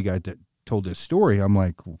out, as you guys that told this story, I'm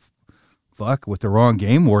like, fuck, with the wrong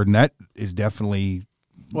game warden, that is definitely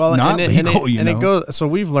not legal. It goes. So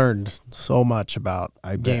we've learned so much about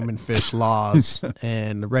game and fish laws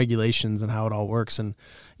and the regulations and how it all works. And,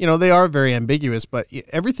 they are very ambiguous, but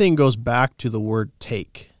everything goes back to the word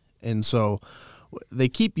take. And so they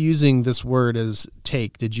keep using this word as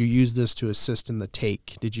take. Did you use this to assist in the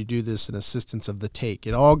take? Did you do this in assistance of the take?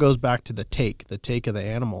 It all goes back to the take of the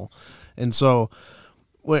animal. And so,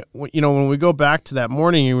 when we go back to that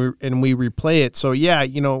morning and we replay it, so yeah,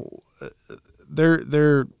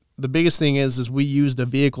 the biggest thing is we used a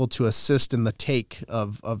vehicle to assist in the take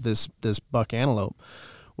of this buck antelope.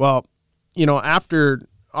 Well, after,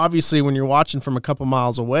 obviously, when you're watching from a couple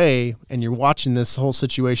miles away and you're watching this whole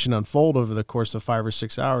situation unfold over the course of 5 or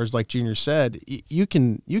 6 hours, like Junior said, you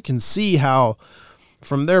can see how,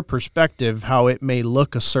 from their perspective, how it may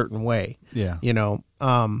look a certain way. Yeah.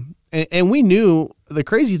 And we knew, the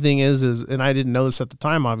crazy thing is, and I didn't know this at the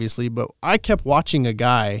time, obviously, but I kept watching a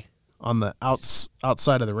guy on the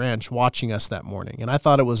outside of the ranch watching us that morning, and I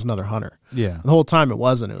thought it was another hunter. Yeah. The whole time it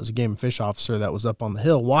wasn't. It was a game and fish officer that was up on the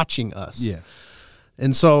hill watching us. Yeah.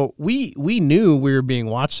 And so we knew we were being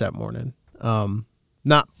watched that morning,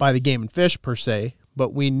 not by the game and fish per se,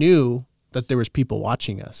 but we knew that there was people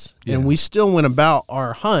watching us. Yeah. And we still went about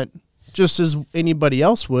our hunt just as anybody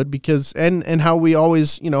else would, because and how we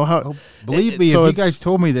always, how. Believe me, so if you guys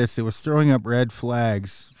told me this, it was throwing up red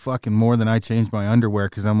flags fucking more than I changed my underwear,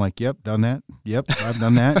 because I'm like, yep, done that. Yep, I've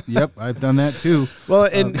done that. Yep, I've done that too. Well,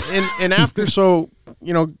 and after, so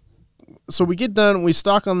we get done, we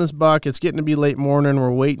stalk on this buck. It's getting to be late morning.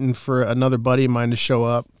 We're waiting for another buddy of mine to show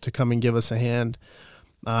up to come and give us a hand.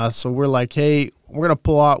 So we're like, hey, we're going to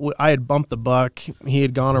pull out. I had bumped the buck. He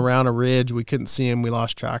had gone around a ridge. We couldn't see him. We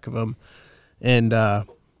lost track of him. And we're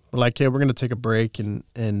like, hey, we're going to take a break and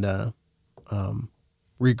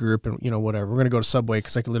regroup and, whatever. We're going to go to Subway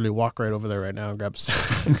because I can literally walk right over there right now and grab a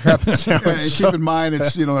sandwich. Yeah, keep in mind,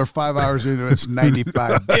 it's, they're 5 hours into it. It's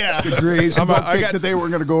 95 degrees. Today we're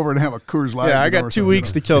going to go over and have a Coors Light. Yeah, I got 2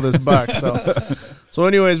 weeks to kill this buck. So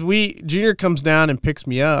anyways, Junior comes down and picks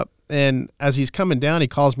me up. And as he's coming down, he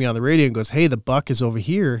calls me on the radio and goes, hey, the buck is over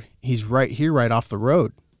here. He's right here, right off the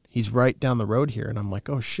road. He's right down the road here. And I'm like,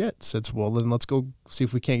 oh, shit. Says, well, then let's go see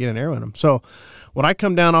if we can't get an arrow in him. So when I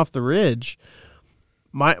come down off the ridge,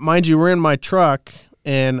 mind you, we're in my truck,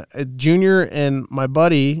 and Junior and my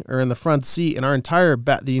buddy are in the front seat, and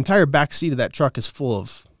the entire back seat of that truck is full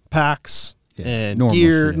of packs and normal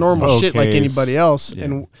gear, normal shit like anybody else.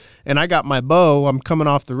 Yeah. And I got my bow. I'm coming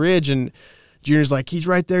off the ridge, and Junior's like, he's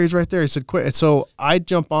right there. He said, quit. So I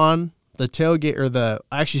jump on the tailgate,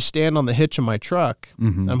 I actually stand on the hitch of my truck.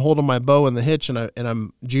 Mm-hmm. I'm holding my bow in the hitch,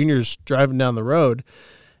 and Junior's driving down the road,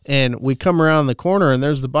 and we come around the corner, and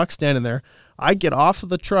there's the buck standing there. I get off of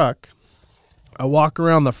the truck. I walk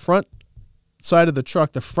around the front side of the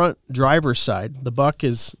truck, the front driver's side. The buck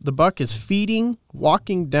is feeding,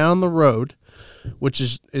 walking down the road, which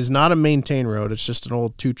is not a maintained road. It's just an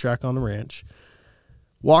old 2-track on the ranch.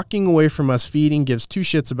 Walking away from us, feeding, gives 2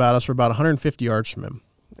 shits about us. We're about 150 yards from him.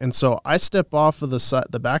 And so I step off of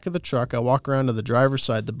the back of the truck. I walk around to the driver's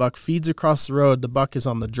side. The buck feeds across the road. The buck is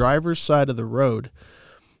on the driver's side of the road.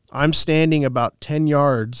 I'm standing about 10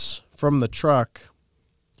 yards from the truck,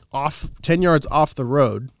 10 yards off the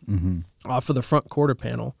road, off of the front quarter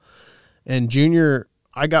panel. And Junior,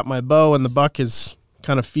 I got my bow, and the buck is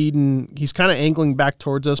kind of feeding. He's kind of angling back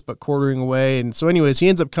towards us, but quartering away. And so anyways, he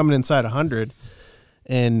ends up coming inside 100.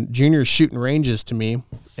 And Junior's shooting ranges to me,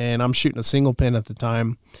 and I'm shooting a single pin at the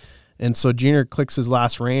time. And so Junior clicks his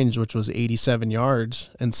last range, which was 87 yards.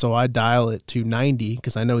 And so I dial it to 90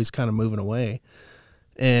 because I know he's kind of moving away.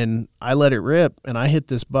 And I let it rip, and I hit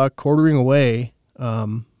this buck quartering away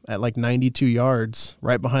at like 92 yards,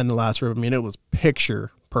 right behind the last rib. I mean, it was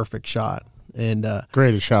picture perfect shot. And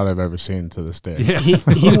greatest shot I've ever seen to this day. Yeah.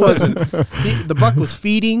 He wasn't. The buck was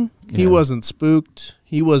feeding. Yeah. He wasn't spooked.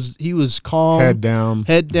 He was calm.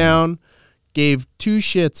 Head down. Gave 2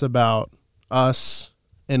 shits about us,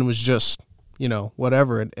 and was just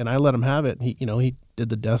whatever. And I let him have it. He did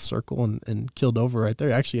the death circle and killed over right there.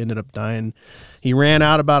 He actually ended up dying. He ran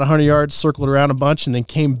out about 100 yards, circled around a bunch, and then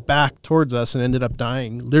came back towards us and ended up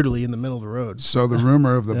dying literally in the middle of the road. So the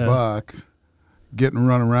rumor of the buck getting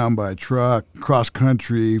run around by a truck, cross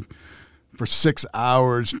country for 6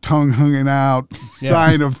 hours, tongue hanging out,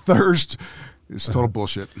 dying of thirst, is total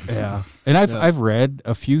bullshit. Yeah. And I've read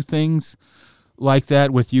a few things like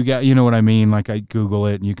that with you guys, you know what I mean? Like I Google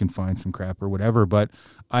it and you can find some crap or whatever. But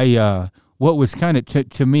what was kind of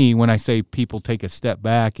to me when I say people take a step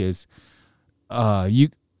back is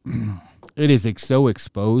it is so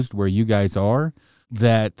exposed where you guys are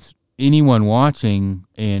that anyone watching,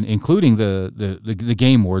 and including the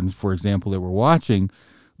game wardens, for example, that were watching,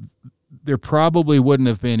 there probably wouldn't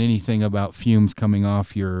have been anything about fumes coming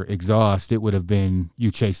off your exhaust. It would have been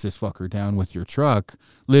you chased this fucker down with your truck,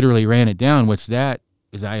 literally ran it down, which that,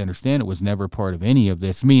 as I understand it, was never part of any of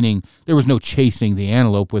this, meaning there was no chasing the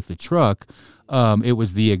antelope with the truck. It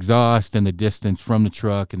was the exhaust and the distance from the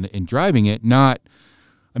truck and driving it, not,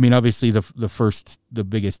 I mean, obviously the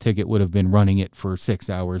biggest ticket would have been running it for 6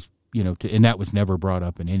 hours, and that was never brought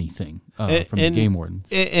up in anything from the game warden.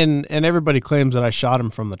 And everybody claims that I shot him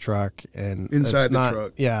from the truck. And inside the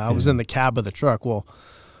truck. Yeah, I was in the cab of the truck. Well,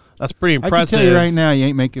 that's pretty impressive. I can tell you right now, you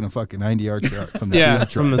ain't making a fucking 90-yard shot from the truck.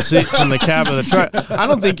 from the cab of the truck. I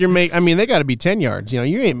don't think you're making. I mean, they got to be 10 yards. You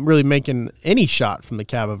ain't really making any shot from the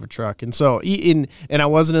cab of a truck. And so, and I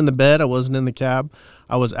wasn't in the bed. I wasn't in the cab.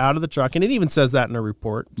 I was out of the truck, and it even says that in a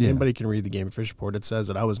report. Yeah. Anybody can read the Game and Fish report. It says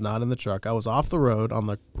that I was not in the truck. I was off the road on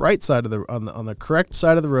the right side of on the correct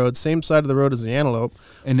side of the road, same side of the road as the antelope,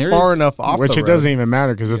 and far enough off the road. Which it doesn't even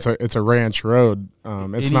matter because it's a ranch road.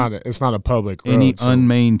 It's not a public road. Any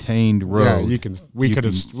unmaintained road. Yeah, we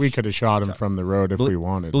could have shot him from the road if we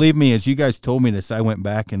wanted. Believe me, as you guys told me this, I went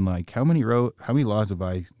back and like how many laws have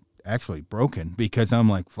I actually broken? Because I'm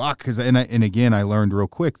like fuck. And again, I learned real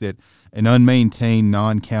quick that an unmaintained,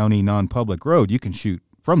 non-county, non-public road, you can shoot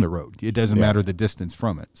from the road. It doesn't matter the distance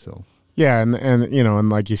from it. So yeah, and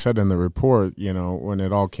like you said in the report, when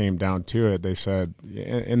it all came down to it, they said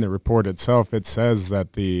in the report itself, it says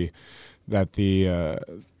that the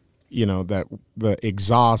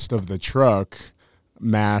exhaust of the truck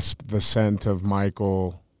masked the scent of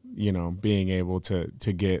Michael, being able to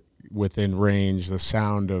get within range. The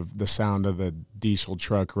sound of the diesel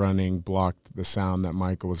truck running blocked the sound that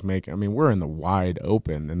Michael was making. I mean, we're in the wide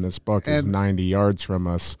open, and this buck is 90 yards from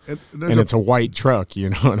us, and it's a white truck. You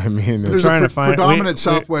know what I mean? There's trying to find predominant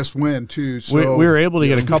southwest wind too. So we were able to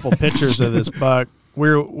get a couple pictures of this buck.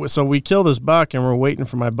 So we killed this buck, and we're waiting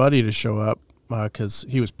for my buddy to show up because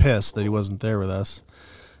he was pissed that he wasn't there with us.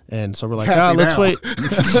 And so we're like, let's wait.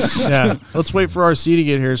 Yeah, let's wait for RC to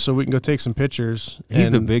get here so we can go take some pictures.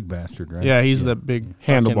 He's the big bastard, right? Yeah, he's the big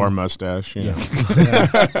handlebar mustache. Yeah.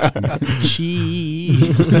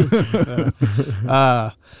 Cheese.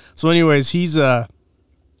 So anyways, he's so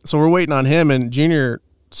we're waiting on him, and Junior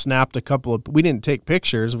snapped a couple of. We didn't take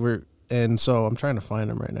pictures. And so I'm trying to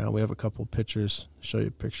find him right now. We have a couple of pictures. Show you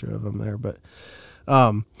a picture of him there, but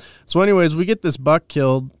so anyways, we get this buck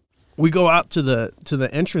killed. We go out to the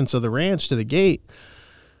entrance of the ranch, to the gate,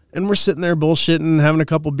 and we're sitting there bullshitting, having a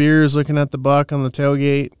couple beers, looking at the buck on the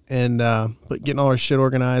tailgate, and getting all our shit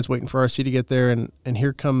organized, waiting for RC to get there, and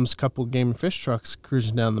here comes a couple Game and Fish trucks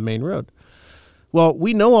cruising down the main road. Well,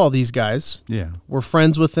 we know all these guys. Yeah. We're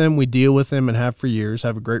friends with them. We deal with them and have for years,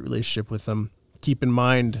 have a great relationship with them. Keep in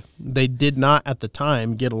mind, they did not at the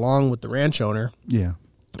time get along with the ranch owner. Yeah.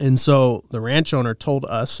 And so the ranch owner told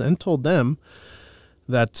us and told them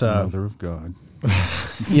that Mother of God.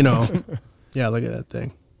 Yeah, look at that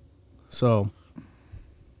thing. So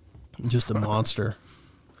just a monster.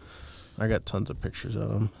 I got tons of pictures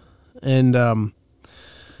of him. And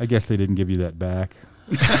I guess they didn't give you that back.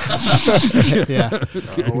 Yeah.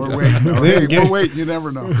 We're waiting. Okay, we're waiting. You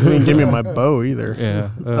never know. They didn't give me my bow either.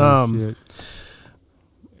 Yeah. Shit.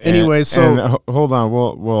 Anyway, so hold on.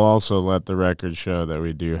 We'll also let the record show that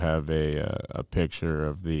we do have a picture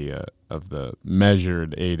of the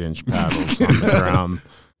measured 8-inch paddles on the ground.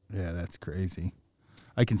 Yeah, that's crazy.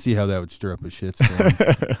 I can see how that would stir up a shitstorm.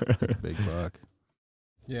 That's a big buck.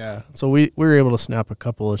 Yeah. So we were able to snap a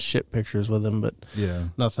couple of shit pictures with him, but yeah,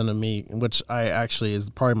 nothing to me. Which I actually is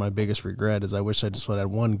probably my biggest regret is I wish I just would have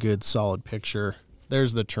had one good solid picture.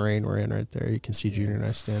 There's the terrain we're in right there. You can see Junior and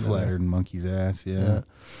I standing there. Flattered monkey's ass, yeah.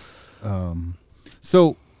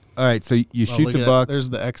 So, all right, so you shoot the buck. There's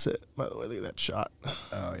the exit. By the way, look at that shot.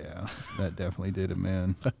 Oh, yeah. That definitely did it,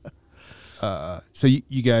 man. So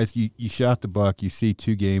you guys, you shot the buck. You see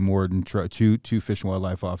two game warden, two Fish and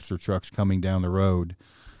Wildlife officer trucks coming down the road.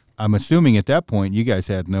 I'm assuming at that point you guys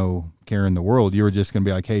had no care in the world. You were just going to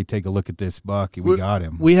be like, hey, take a look at this buck. We got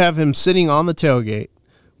him. We have him sitting on the tailgate.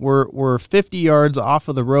 We're 50 yards off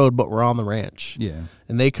of the road, but we're on the ranch. Yeah.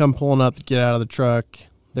 And they come pulling up to get out of the truck.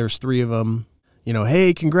 There's 3 of them. You know,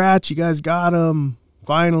 hey, congrats, you guys got him.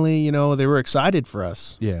 Finally, you know, they were excited for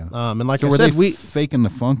us. Yeah. And like so I were said, they faking the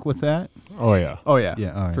funk with that? Oh yeah. Oh yeah.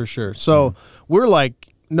 Yeah, all right. For sure. So we're like,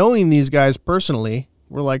 knowing these guys personally,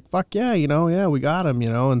 we're like, fuck yeah, you know, yeah, we got him, you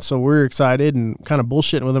know. And so we're excited and kind of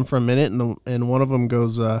bullshitting with them for a minute. And one of them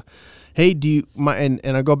goes, hey, do you, and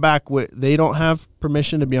I go back, they don't have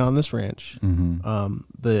permission to be on this ranch. Mm-hmm.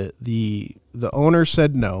 The owner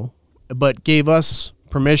said no, but gave us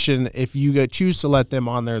permission if you choose to let them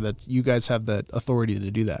on there, that you guys have the authority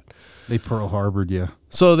to do that. They Pearl Harbored you.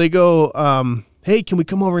 So they go, hey, can we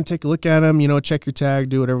come over and take a look at him? You know, check your tag,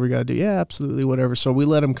 do whatever we got to do. Yeah, absolutely, whatever. So we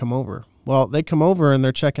let them come over. Well, they come over and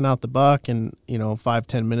they're checking out the buck, and, you know,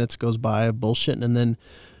 5-10 minutes goes by of bullshitting, and then,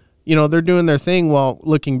 you know, they're doing their thing while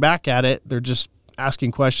looking back at it. They're just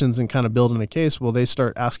asking questions and kind of building a case. Well, they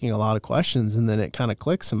start asking a lot of questions, and then it kind of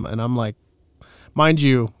clicks. And I'm like, mind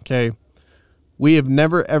you, okay, we have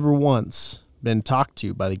never, ever once been talked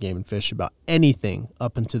to by the Game and Fish about anything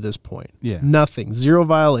up until this point. Yeah. Nothing. 0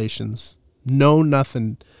 violations. No,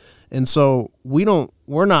 nothing. And so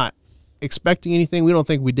we're not expecting anything. We don't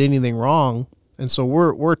think we did anything wrong. And so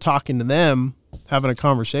we're talking to them, having a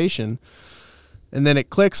conversation. And then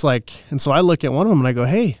it clicks, like, and so I look at one of them and I go,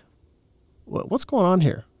 hey, what's going on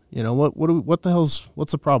here? You know,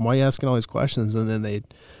 what's the problem? Why are you asking all these questions? And then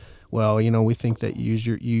well, you know, we think that you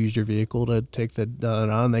used your vehicle to take the,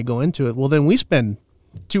 and they go into it. Well, then we spend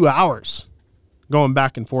 2 hours going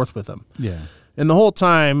back and forth with them. Yeah. And the whole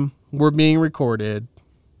time we're being recorded,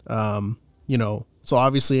 you know, so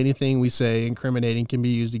obviously anything we say incriminating can be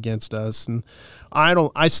used against us. And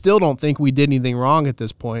I still don't think we did anything wrong at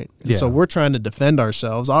this point. And so we're trying to defend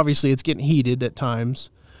ourselves. Obviously it's getting heated at times.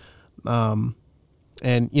 And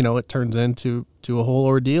you know, it turns into a whole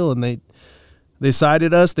ordeal, and they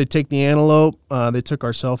cited us. They take the antelope. They took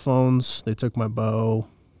our cell phones. They took my bow.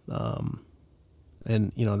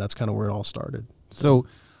 And you know, that's kind of where it all started. So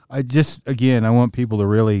I want people to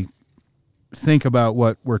really think about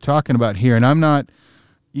what we're talking about here. And I'm not,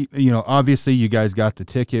 you know, obviously you guys got the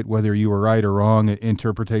ticket, whether you were right or wrong,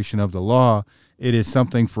 interpretation of the law. It is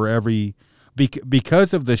something for every,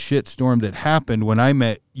 because of the shitstorm that happened when I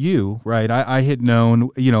met you, right? I had known,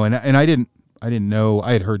 you know, and I didn't know.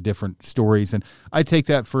 I had heard different stories, and I take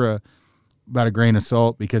that for about a grain of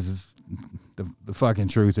salt, because the fucking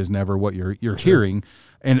truth is never what you're hearing.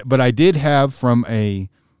 But I did have from a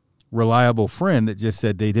reliable friend that just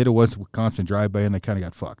said they did a Wisconsin drive-by and they kind of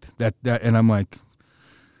got fucked. And I'm like,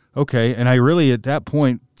 okay. And I really at that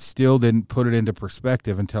point still didn't put it into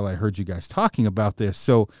perspective until I heard you guys talking about this.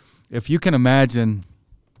 So if you can imagine,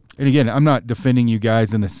 and again, I'm not defending you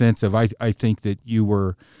guys in the sense of I think that you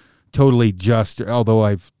were totally just, although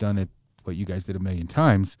I've done it what you guys did a million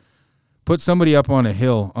times. Put somebody up on a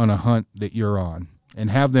hill on a hunt that you're on and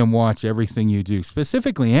have them watch everything you do,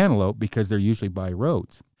 specifically antelope, because they're usually by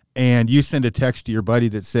roads. And you send a text to your buddy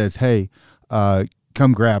that says, hey,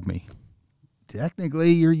 come grab me.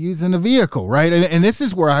 Technically, you're using a vehicle, right? And this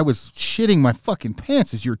is where I was shitting my fucking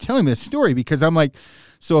pants as you're telling me this story, because I'm like,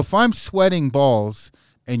 so if I'm sweating balls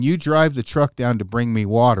and you drive the truck down to bring me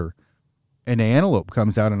water and the antelope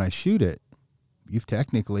comes out and I shoot it,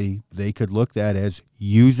 they could look that as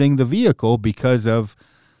using the vehicle because of,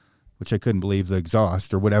 which I couldn't believe, the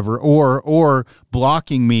exhaust or whatever, or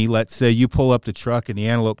blocking me. Let's say you pull up the truck and the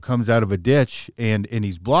antelope comes out of a ditch and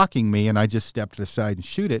he's blocking me and I just step to the side and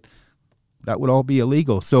shoot it. That would all be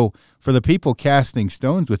illegal. So for the people casting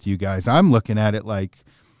stones with you guys, I'm looking at it like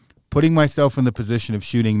putting myself in the position of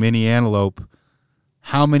shooting mini antelope.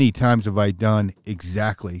 How many times have I done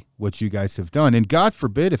exactly what you guys have done? And God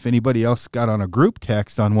forbid if anybody else got on a group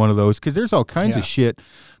text on one of those, because there's all kinds of shit,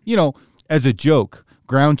 you know, as a joke,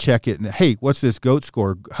 ground check it. And, hey, what's this goat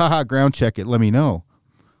score? Haha, ground check it. Let me know.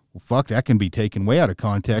 Well, fuck, that can be taken way out of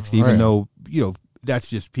context, even though, you know, that's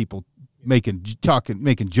just people making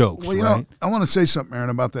jokes. Well, you right? know, I want to say something, Aaron,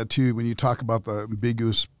 about that too. When you talk about the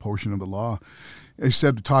ambiguous portion of the law, I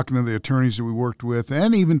said, talking to the attorneys that we worked with,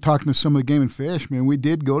 and even talking to some of the Game and Fish, man, we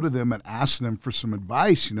did go to them and ask them for some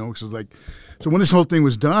advice. You know, because so when this whole thing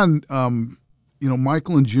was done, you know,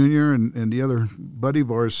 Michael and Junior and the other buddy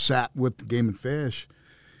of ours sat with the Game and Fish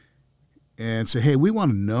and said, hey, we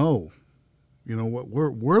want to know, you know,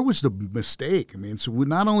 where was the mistake? I mean, so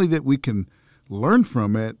not only that we can learn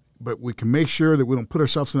from it, but we can make sure that we don't put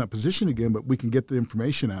ourselves in that position again, but we can get the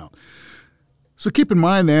information out. So keep in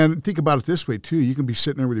mind, man, think about it this way, too. You can be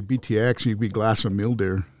sitting there with your BTX and you can be glassing a mule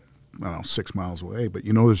deer, I don't know, 6 miles away, but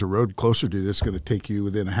you know there's a road closer to you that's going to take you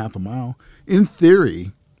within a half a mile. In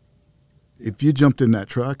theory, if you jumped in that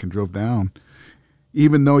truck and drove down,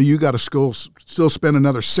 even though you got to still spend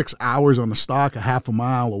another 6 hours on the stock a half a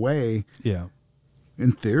mile away, Yeah.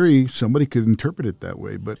 in theory, somebody could interpret it that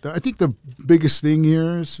way. But I think the biggest thing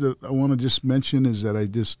here is that I want to just mention is that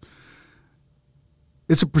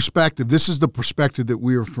it's a perspective. This is the perspective that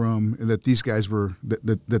we are from, and that these guys were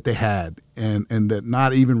that they had, and that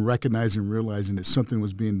not even recognizing, realizing that something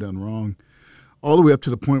was being done wrong, all the way up to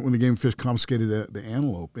the point when the Game and Fish confiscated the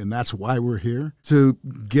antelope, and that's why we're here to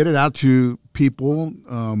get it out to people.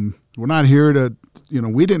 We're not here to,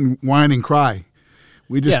 we didn't whine and cry.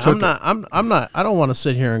 We just took I'm not. I don't want to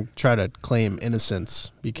sit here and try to claim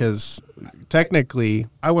innocence because technically,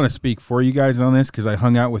 I want to speak for you guys on this because I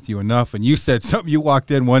hung out with you enough, and you said something. You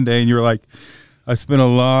walked in one day and you were like, I spent a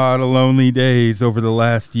lot of lonely days over the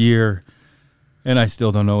last year, and I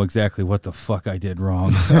still don't know exactly what the fuck I did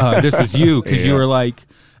wrong. This was you because you were like,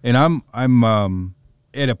 and I'm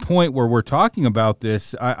at a point where we're talking about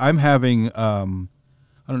this. I'm having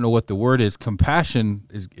I don't know what the word is. Compassion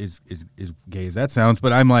is gay as that sounds,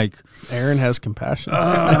 but I'm like, Aaron has compassion.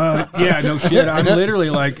 yeah, no shit. I'm literally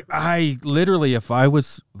like, if I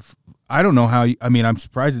was, I don't know how. I'm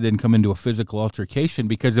surprised it didn't come into a physical altercation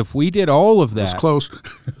because if we did all of that, it was close.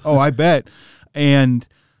 oh, I bet. And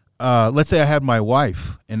let's say I had my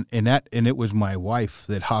wife, and it was my wife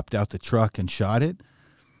that hopped out the truck and shot it.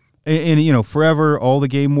 And forever, all the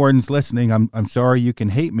game wardens listening, I'm sorry, you can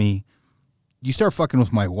hate me. You start fucking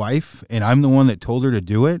with my wife, and I'm the one that told her to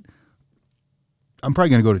do it, I'm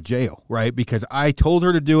probably going to go to jail, right? Because I told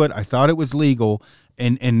her to do it. I thought it was legal,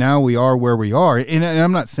 and now we are where we are. And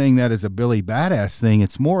I'm not saying that as a Billy Badass thing.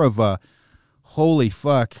 It's more of a, holy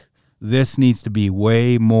fuck, this needs to be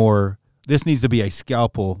way more. This needs to be a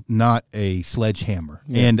scalpel, not a sledgehammer.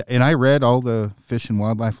 Yeah. And I read all the fish and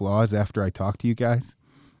wildlife laws after I talked to you guys.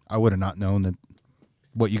 I would have not known that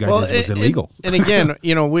what you guys did was illegal. And again,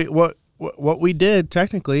 what we did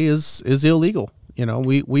technically is illegal.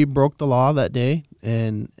 We broke the law that day,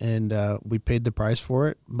 and we paid the price for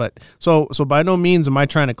it. But so by no means am I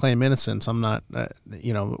trying to claim innocence. I'm not.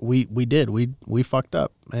 We fucked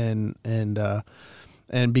up, and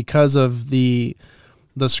because of the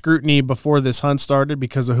scrutiny before this hunt started,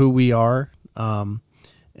 because of who we are,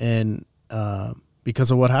 and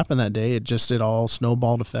because of what happened that day, it all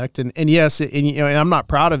snowballed effect. And yes, and I'm not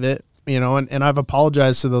proud of it. And I've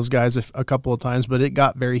apologized to those guys a couple of times, but it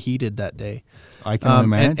got very heated that day. I can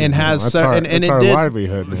imagine. And has our did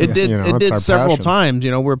livelihood. Man. It did several passion. times.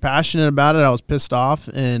 We're passionate about it. I was pissed off,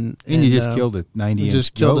 and you just killed a 90-inch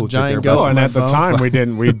just killed a giant goat. goat. And at the time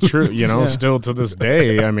still to this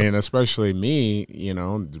day, especially me,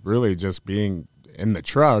 really just being in the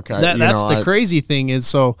truck. That's the crazy thing is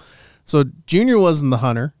so Junior wasn't the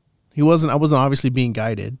hunter. I wasn't obviously being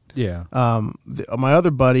guided. Yeah. My other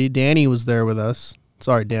buddy, Danny, was there with us.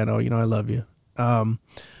 Sorry, Dano, I love you.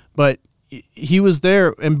 But he was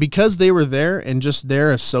there, and because they were there and just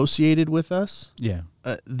they're associated with us, yeah,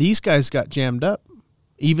 these guys got jammed up,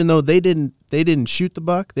 even though they didn't shoot the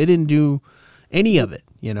buck, they didn't do any of it.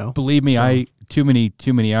 Believe me, I too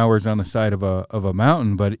many hours on the side of a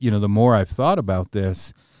mountain. But the more I've thought about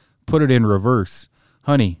this, put it in reverse,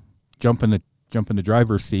 honey, jump in the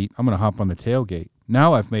driver's seat. I'm going to hop on the tailgate.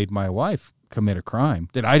 Now I've made my wife commit a crime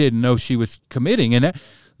that I didn't know she was committing, and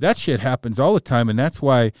that shit happens all the time, and that's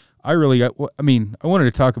why. I wanted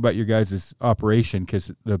to talk about your guys' operation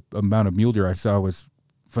because the amount of mule deer I saw was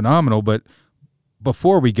phenomenal. But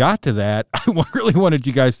before we got to that, I really wanted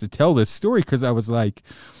you guys to tell this story because I was like,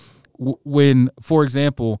 when, for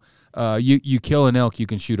example, you kill an elk, you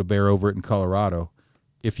can shoot a bear over it in Colorado.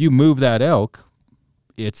 If you move that elk,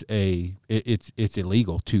 it's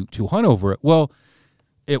illegal to hunt over it. Well,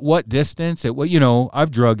 at what distance?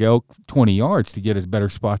 I've drug elk 20 yards to get a better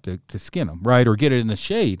spot to skin them, right, or get it in the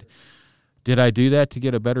shade. Did I do that to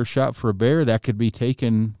get a better shot for a bear? That could be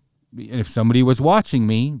taken. And if somebody was watching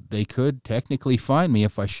me, they could technically find me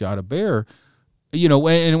if I shot a bear.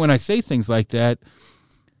 And when I say things like that,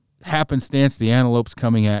 happenstance, the antelope's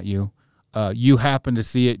coming at you. You happen to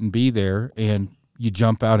see it and be there, and you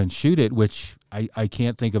jump out and shoot it, which I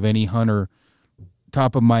can't think of any hunter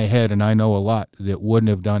top of my head, and I know a lot that wouldn't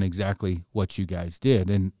have done exactly what you guys did.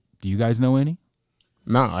 And do you guys know any?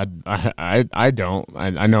 No, I don't.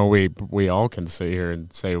 I know we all can sit here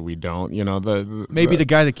and say we don't. You know, maybe the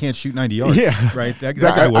guy that can't shoot 90 yards. Yeah. Right. That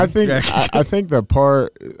guy would. I think the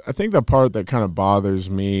part that kind of bothers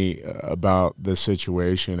me about this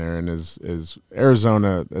situation, Aaron, is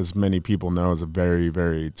Arizona, as many people know, is a very,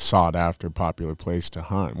 very sought after, popular place to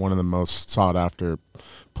hunt. One of the most sought after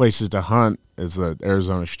places to hunt is the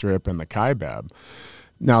Arizona Strip and the Kaibab.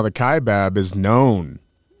 Now, the Kaibab is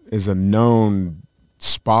a known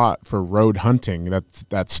spot for road hunting,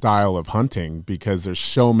 that style of hunting, because there's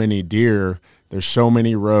so many deer, there's so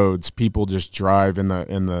many roads. People just drive in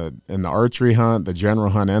the archery hunt, the general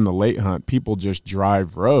hunt, and the late hunt. People just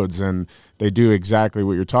drive roads, and they do exactly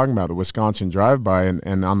what you're talking about, the Wisconsin drive-by.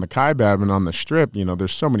 And on the Kaibab and on the Strip, you know,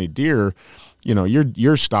 there's so many deer. You know,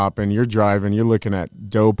 you're stopping, you're driving, you're looking at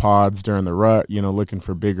doe pods during the rut, you know, looking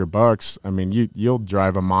for bigger bucks. I mean, you'll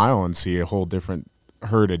drive a mile and see a whole different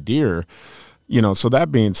herd of deer. You know, so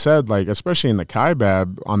that being said, like, especially in the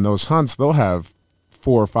Kaibab, on those hunts, they'll have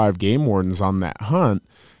 4 or 5 game wardens on that hunt,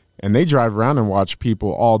 and they drive around and watch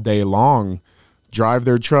people all day long drive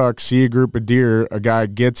their truck, see a group of deer, a guy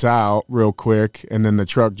gets out real quick, and then the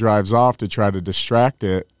truck drives off to try to distract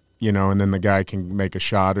it, you know, and then the guy can make a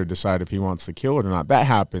shot or decide if he wants to kill it or not. That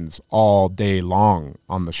happens all day long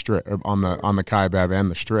on the Strip, or on the Kaibab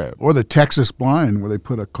and the Strip. Or the Texas blind, where they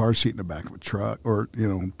put a car seat in the back of a truck, or, you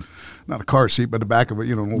know, not a car seat, but the back of a,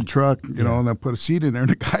 an old truck, you know, and they'll put a seat in there,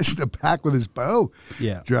 and the guy's in the back with his bow,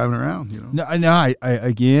 driving around, you know. No,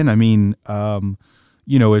 I mean,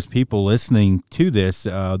 you know, as people listening to this,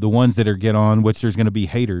 the ones that are get on, which there's going to be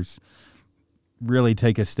haters, really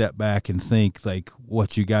take a step back and think like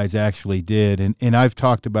what you guys actually did. And I've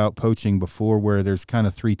talked about poaching before, where there's kind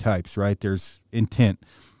of 3 types, right? There's intent.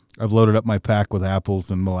 I've loaded up my pack with apples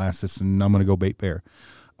and molasses, and I'm going to go bait bear.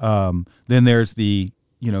 Then there's the,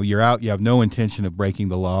 you know, you're out, you have no intention of breaking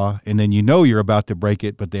the law, and then you know you're about to break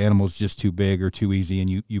it, but the animal's just too big or too easy,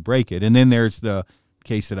 and you break it. And then there's the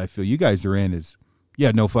case that I feel you guys are in is you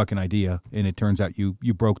had no fucking idea, and it turns out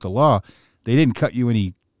you broke the law. They didn't cut you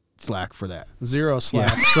any slack for that. 0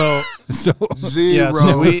 slack. Yeah. So 0. Yeah,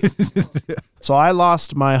 so I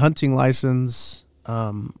lost my hunting license,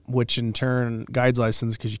 which in turn guide's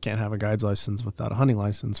license, because you can't have a guide's license without a hunting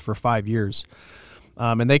license, for 5 years.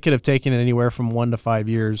 And they could have taken it anywhere from 1 to 5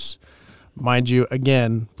 years. Mind you,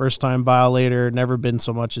 again, first time violator, never been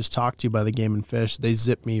so much as talked to by the Game and Fish. They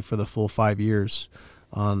zipped me for the full 5 years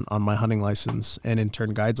on my hunting license and in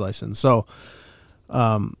turn guide's license. So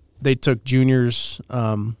they took Junior's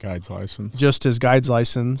guide's license, just his guide's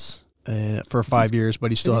license for 5 years,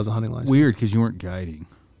 but he still has a hunting license. Weird, because you weren't guiding.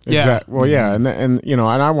 Exactly. Well, yeah, and you know,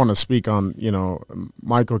 and I want to speak on, you know,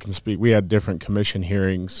 Michael can speak. We had different commission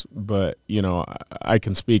hearings, but you know, I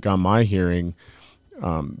can speak on my hearing.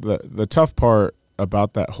 The tough part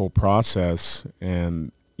about that whole process,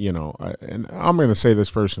 and you know, and I'm going to say this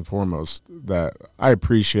first and foremost, that I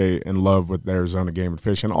appreciate and love what the Arizona Game and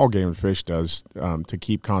Fish and all Game and Fish does to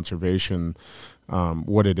keep conservation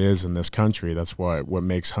what it is in this country. That's what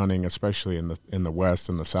makes hunting, especially in the West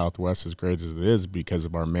and the Southwest, as great as it is, because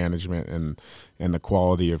of our management and the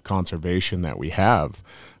quality of conservation that we have.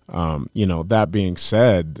 You know, that being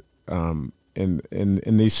said,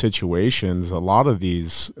 in these situations, a lot of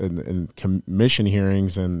these in commission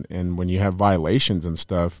hearings and when you have violations and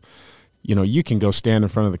stuff, you know, you can go stand in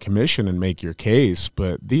front of the commission and make your case,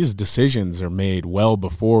 but these decisions are made well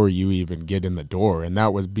before you even get in the door, and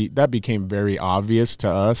that became very obvious to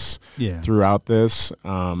us throughout this.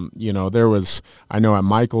 You know, I know at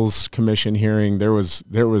Michael's commission hearing, there was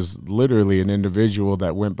literally an individual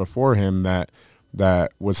that went before him that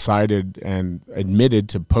was cited and admitted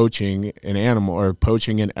to poaching an animal or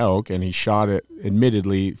poaching an elk, and he shot it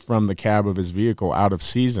admittedly from the cab of his vehicle out of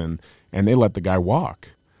season, and they let the guy walk.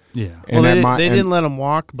 Yeah. Well, they didn't let him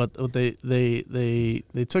walk, but they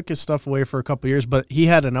took his stuff away for a couple of years, but he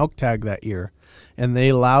had an elk tag that year, and they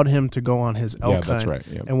allowed him to go on his elk hunt. That's right.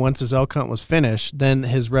 Yep. And once his elk hunt was finished, then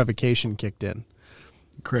his revocation kicked in.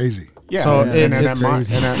 Crazy. Yeah, so and it's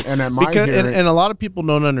crazy. And at my hearing, and a lot of people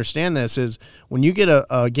don't understand this is when you get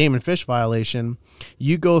a Game and Fish violation,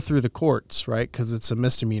 you go through the courts, right? Because it's a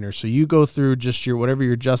misdemeanor. So you go through just whatever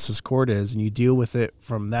your justice court is, and you deal with it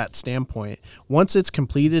from that standpoint. Once it's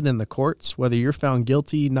completed in the courts, whether you're found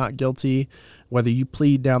guilty, not guilty, whether you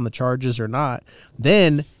plead down the charges or not,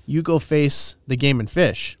 then you go face the Game and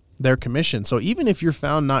Fish, their commission. So even if you're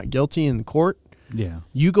found not guilty in court,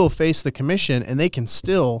 you go face the commission, and they can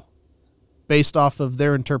still, based off of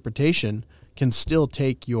their interpretation, can still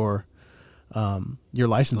take your your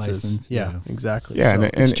licenses. License, yeah, yeah. exactly. Yeah, so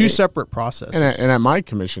and it's two separate processes. And at my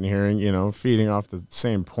commission hearing, feeding off the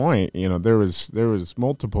same point, there was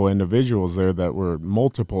multiple individuals there that were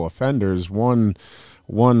multiple offenders. One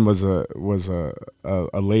was a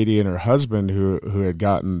lady and her husband who had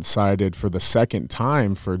gotten cited for the second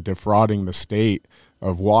time for defrauding the state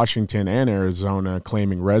of Washington and Arizona,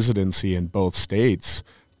 claiming residency in both states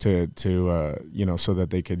to so that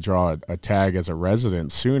they could draw a tag as a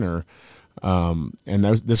resident sooner. And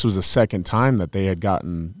this was the second time that they had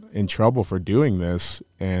gotten in trouble for doing this,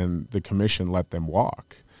 and the commission let them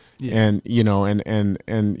walk. Yeah. And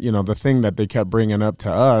the thing that they kept bringing up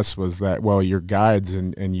to us was that, well, you're guides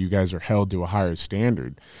and you guys are held to a higher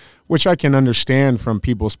standard, which I can understand from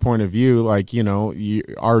people's point of view. Like,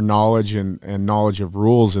 our knowledge and knowledge of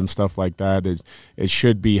rules and stuff like that it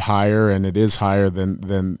should be higher, and it is higher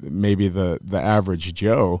than maybe the average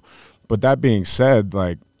Joe. But that being said,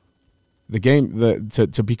 like,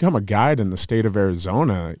 to become a guide in the state of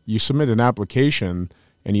Arizona, you submit an application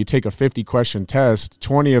and you take a 50-question test.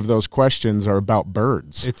 20 of those questions are about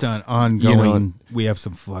birds. It's an ongoing. We have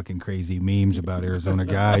some fucking crazy memes about Arizona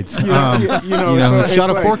guides. Shot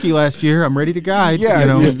a Forky last year. I'm ready to guide. Yeah,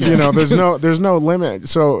 there's no limit.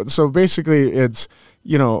 So basically, it's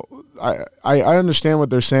I understand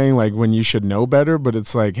what they're saying, like when you should know better, but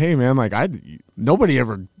it's like, hey man, like nobody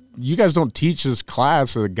ever. You guys don't teach this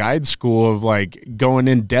class at a guide school of like going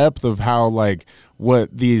in depth of how like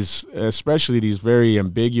what these, especially these very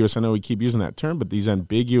ambiguous, I know we keep using that term, but these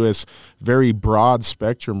ambiguous, very broad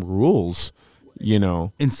spectrum rules,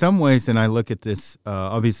 In some ways, and I look at this,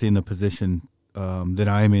 obviously in the position that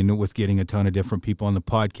I'm in with getting a ton of different people on the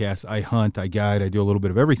podcast, I hunt, I guide, I do a little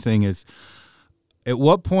bit of everything, is at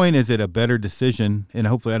what point is it a better decision, and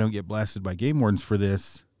hopefully I don't get blasted by game wardens for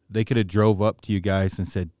this, they could have drove up to you guys and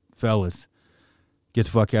said, fellas, get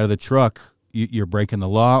the fuck out of the truck. You're breaking the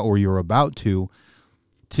law, or you're about to.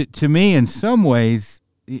 To me, in some ways,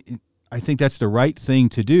 I think that's the right thing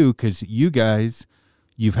to do, because you guys,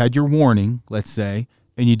 you've had your warning, let's say,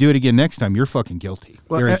 and you do it again next time, you're fucking guilty.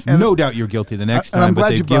 Well, there is no doubt you're guilty the next time, but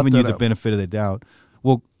they've given you the benefit of the doubt.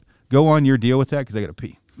 Well, go on your deal with that, because I got to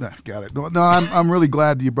pee. Got it. No, I'm really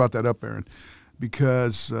glad you brought that up, Aaron,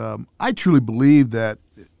 because I truly believe that,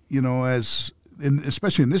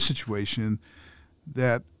 especially in this situation,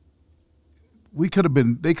 that they could have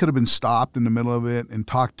been stopped in the middle of it and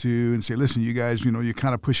talked to and say, listen, you guys, you're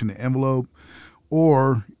kind of pushing the envelope,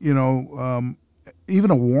 or, even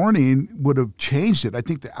a warning would have changed it. I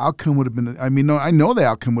think the outcome would have been, I know the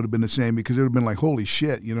outcome would have been the same, because it would have been like, holy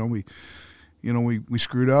shit, we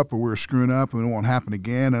screwed up, or we're screwing up, and it won't happen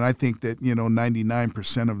again. And I think that,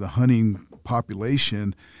 99% of the hunting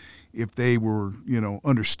population, if they were,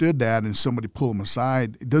 understood that and somebody pulled them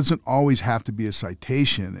aside, it doesn't always have to be a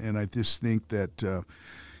citation. And I just think that,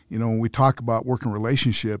 when we talk about working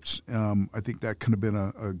relationships, I think that could have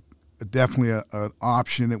been definitely an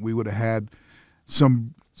option that we would have had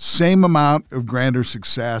some same amount of grander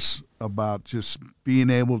success about just being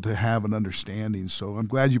able to have an understanding. So I'm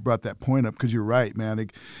glad you brought that point up, because you're right, man.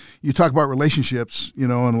 You talk about relationships,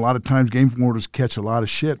 and a lot of times game wardens catch a lot of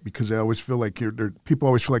shit because they always feel like people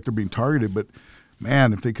always feel like they're being targeted. But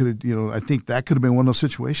man, if they could have, I think that could have been one of those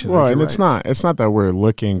situations. Well, and it's not that we're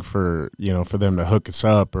looking for, for them to hook us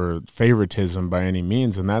up or favoritism by any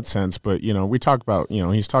means in that sense. But, we talk about,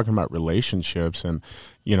 he's talking about relationships, and,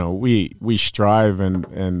 we strive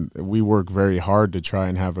and we work very hard to try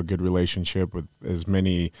and have a good relationship with as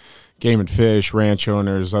many game and fish, ranch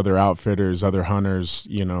owners, other outfitters, other hunters,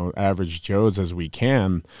 average Joes as we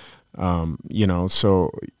can.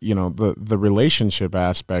 So the relationship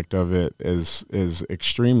aspect of it is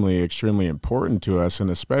extremely, extremely important to us,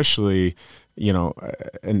 and especially,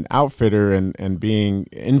 an outfitter and being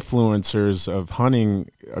influencers of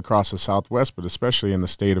hunting across the Southwest, but especially in the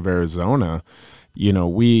state of Arizona,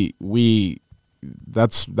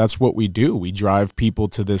 that's what we do. We drive people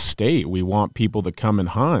to this state. We want people to come and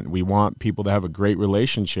hunt. We want people to have a great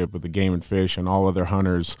relationship with the game and fish and all other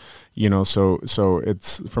hunters, so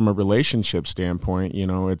it's from a relationship standpoint,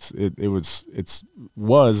 it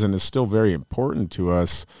was and is still very important to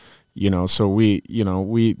us, so we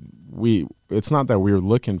it's not that we were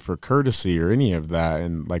looking for courtesy or any of that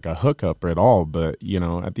and like a hookup at all, but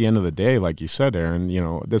at the end of the day, like you said, Aaron,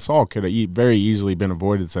 this all could have very easily been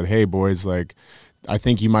avoided. Said, hey boys, like, I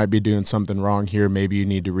think you might be doing something wrong here. Maybe you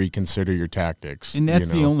need to reconsider your tactics. And that's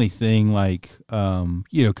the only thing, like,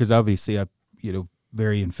 because obviously I,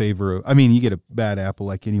 very in favor of, you get a bad apple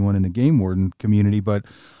like anyone in the game warden community, but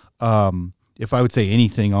if I would say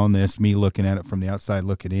anything on this, me looking at it from the outside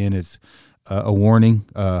looking in, is a warning.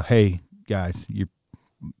 Hey guys,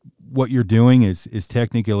 what you're doing is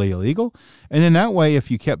technically illegal. And then that way, if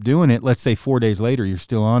you kept doing it, let's say 4 days later, you're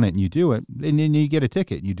still on it and you do it, and then you get a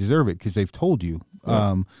ticket. You deserve it because they've told you.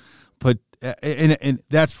 Yeah. But and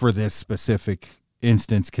that's for this specific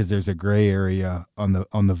instance because there's a gray area on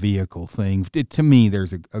the vehicle thing. To me,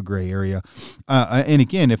 there's a gray area. And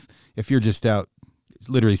again, if you're just out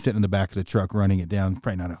literally sitting in the back of the truck running it down,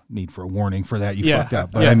 probably not a need for a warning for that. You fucked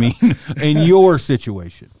up. But I mean, in your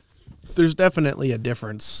situation, there's definitely a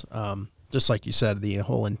difference. Just like you said, the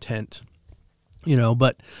whole intent,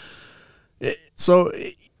 but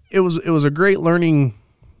it was a great learning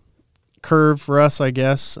curve for us, I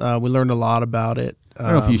guess. We learned a lot about it. I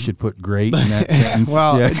don't know if you should put great in that sentence.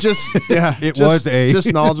 Well,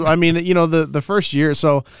 just knowledgeable. I mean, the first year.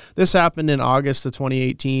 So this happened in August of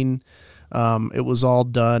 2018. It was all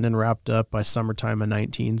done and wrapped up by summertime of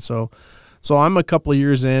 19. So I'm a couple of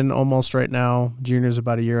years in almost right now. Junior's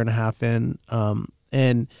about a year and a half in.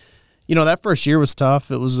 And that first year was tough.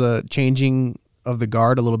 It was a changing of the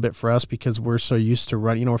guard a little bit for us because we're so used to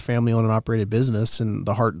running, we're family owned and operated business and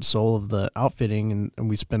the heart and soul of the outfitting. And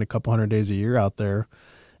we spend a couple hundred days a year out there.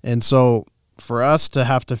 And so for us to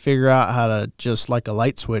have to figure out how to just like a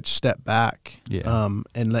light switch, step back. Yeah.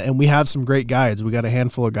 And we have some great guides. We got a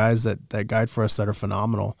handful of guys that guide for us that are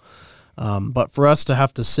phenomenal. But for us to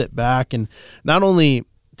have to sit back and not only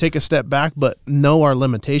take a step back, but know our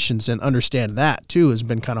limitations and understand that too has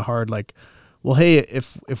been kind of hard. Like, well, hey,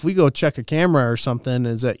 if we go check a camera or something,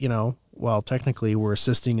 is that, well, technically we're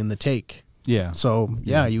assisting in the take. Yeah. So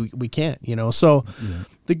we can't, so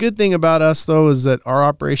the good thing about us though, is that our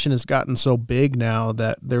operation has gotten so big now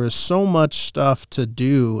that there is so much stuff to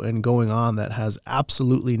do and going on that has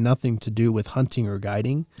absolutely nothing to do with hunting or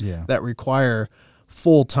guiding that require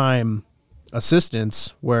full-time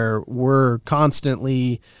assistance where we're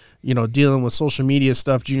constantly, dealing with social media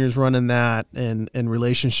stuff. Junior's running that and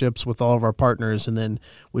relationships with all of our partners. And then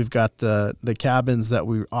we've got the cabins that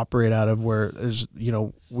we operate out of where there's,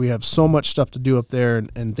 we have so much stuff to do up there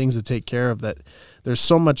and things to take care of that there's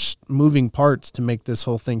so much moving parts to make this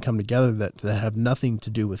whole thing come together that have nothing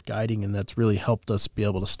to do with guiding. And that's really helped us be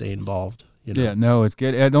able to stay involved. Yeah, no, it's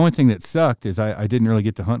good. The only thing that sucked is I didn't really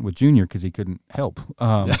get to hunt with Junior because he couldn't help,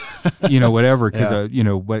 whatever, because,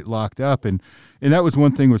 what locked up. And that was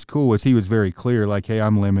one thing was cool was he was very clear, like, hey,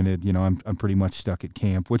 I'm limited. I'm pretty much stuck at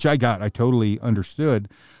camp, which I totally understood.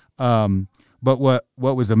 But what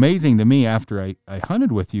was amazing to me after I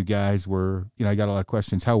hunted with you guys were, I got a lot of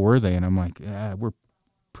questions. How were they? And I'm like, we're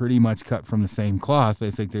pretty much cut from the same cloth. They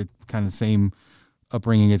think they're kind of the same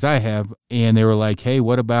upbringing as I have, and they were like, hey,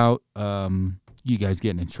 what about you guys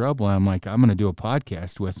getting in trouble? And I'm like, I'm going to do a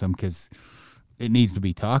podcast with them because it needs to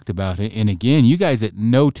be talked about. And again, you guys at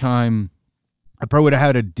no time, I probably would have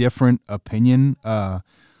had a different opinion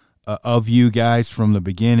of you guys from the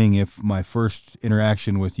beginning if my first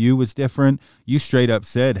interaction with you was different. You straight up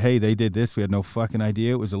said, hey, they did this. We had no fucking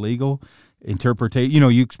idea it was illegal.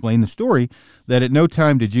 You explained the story that at no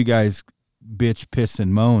time did you guys bitch, piss,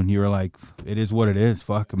 and moan. You were like, it is what it is.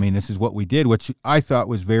 Fuck. I mean, this is what we did, which I thought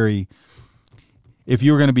was very, if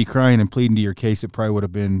you were going to be crying and pleading to your case, it probably would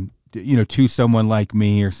have been, to someone like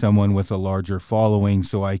me or someone with a larger following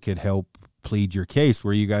so I could help plead your case,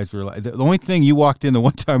 where you guys were like, the only thing you walked in the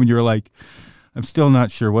one time and you were like, I'm still not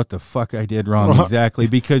sure what the fuck I did wrong exactly,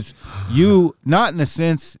 because you, not in the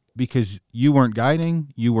sense because you weren't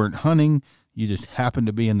guiding, you weren't hunting, you just happened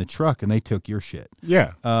to be in the truck and they took your shit.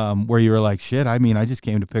 Yeah. Where you were like, shit, I mean, I just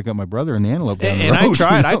came to pick up my brother in the antelope down the road. I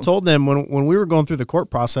tried. I told them when we were going through the court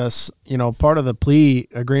process, part of the plea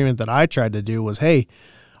agreement that I tried to do was, hey,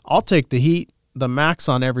 I'll take the heat, the max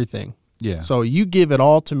on everything. Yeah. So you give it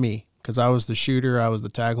all to me because I was the shooter, I was the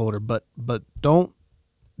tag holder, but don't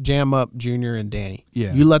jam up Junior and Danny.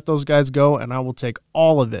 Yeah. You let those guys go and I will take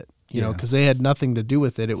all of it, because they had nothing to do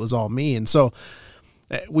with it. It was all me. And so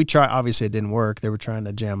we try. Obviously, it didn't work. They were trying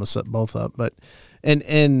to jam us up both up, but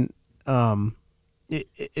it's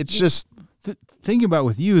just thinking about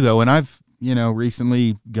with you though. And I've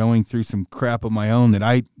recently going through some crap of my own that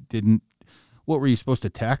I didn't. What were you supposed to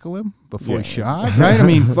tackle him before he shot? Right? I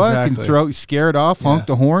mean, fucking scare it off, honk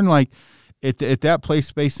the horn, like at that place,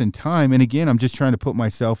 space, and time. And again, I'm just trying to put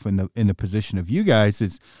myself in the position of you guys.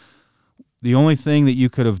 Is the only thing that you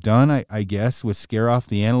could have done, I guess, was scare off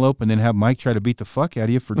the antelope and then have Mike try to beat the fuck out of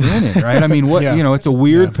you for doing it, right? I mean, what it's a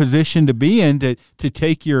weird position to be in to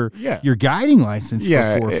take your guiding license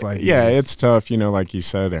for 4 or 5 years. Yeah, it's tough, like you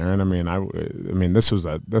said, Aaron. I mean, this was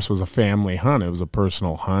a family hunt. It was a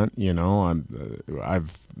personal hunt.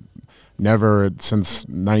 I've never since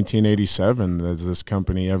 1987 has this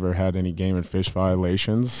company ever had any game and fish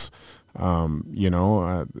violations.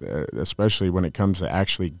 Especially when it comes to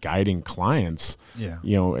actually guiding clients. Yeah.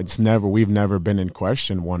 We've never been in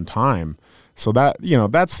question one time. So that,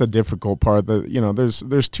 that's the difficult part.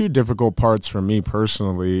 There's two difficult parts for me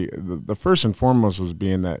personally. The first and foremost was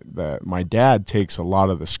being that my dad takes a lot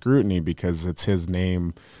of the scrutiny because it's his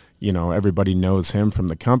name. Everybody knows him from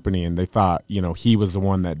the company, and they thought, he was the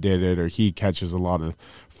one that did it, or he catches a lot of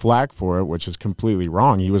flack for it, which is completely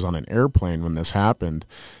wrong. He was on an airplane when this happened.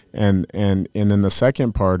 And then the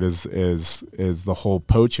second part is the whole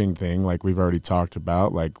poaching thing, like we've already talked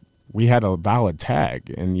about. Like, we had a valid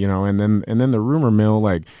tag, and then the rumor mill,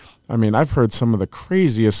 like, I mean, I've heard some of the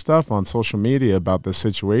craziest stuff on social media about this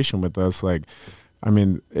situation with us. Like, I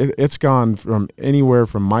mean, it's gone from anywhere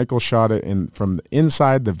from Michael shot it from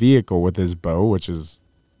inside the vehicle with his bow, which is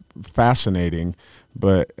fascinating,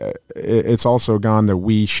 but it's also gone that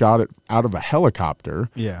we shot it out of a helicopter.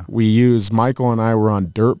 Yeah. Michael and I were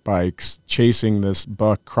on dirt bikes chasing this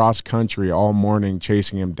buck cross country all morning,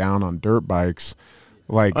 chasing him down on dirt bikes.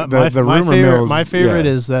 Like the rumor mills. My favorite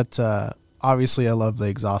is that obviously I love the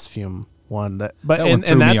exhaust fume one. That's in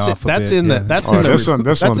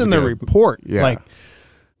the report. Yeah. Like,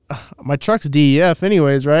 my truck's DEF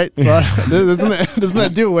anyways, right? So doesn't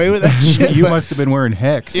that do away with that shit? You must have been wearing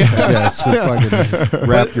Hex. Yeah. To fucking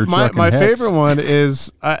wrap your truck in my Hex. favorite one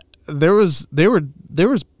is there was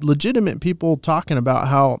legitimate people talking about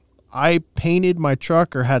how I painted my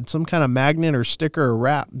truck or had some kind of magnet or sticker or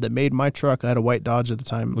wrap that made my truck. I had a white Dodge at the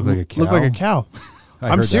time. Look like a cow. Look like a cow.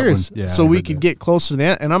 I'm serious. Yeah, so we could get closer to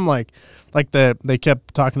that, and I'm like they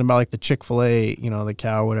kept talking about like the Chick-fil-A, the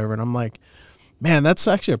cow, whatever, and I'm like, man, that's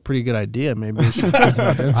actually a pretty good idea. Maybe we should think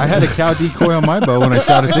about that. I had a cow decoy on my bow when I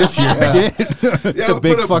shot it this year. I did. It's a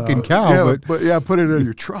big fucking cow. But put it in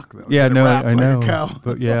your truck though. Yeah, no, I know. Like a cow.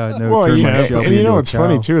 But yeah, no. Well, turn my Shelby into a what's cow.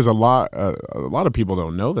 funny too is a lot of people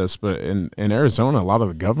don't know this, but in Arizona, a lot of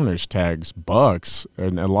the governor's tags bucks,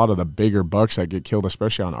 and a lot of the bigger bucks that get killed,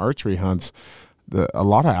 especially on archery hunts, a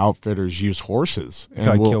lot of outfitters use horses. And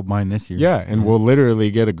So I killed mine this year. Yeah, and we'll literally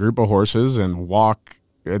get a group of horses and walk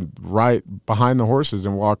right behind the horses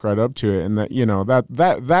and walk right up to it, and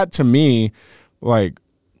that to me, like,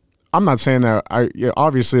 I'm not saying that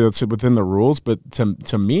obviously that's within the rules, but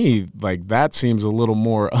to me, like, that seems a little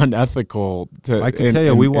more unethical. I can tell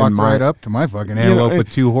you, we walked right up to my fucking antelope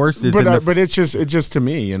with two horses. But it's just to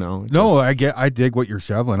me, No, I dig what you're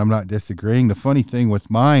shoveling. I'm not disagreeing. The funny thing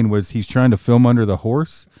with mine was he's trying to film under the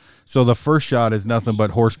horse. So the first shot is nothing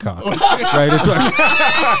but horse cock, right? It's like,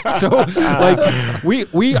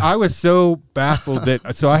 I was so baffled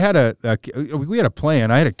that, so I had we had a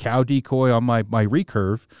plan. I had a cow decoy on my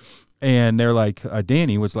recurve, and they're like,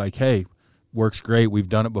 Danny was like, hey, works great. We've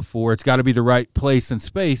done it before. It's got to be the right place and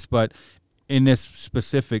space, but in this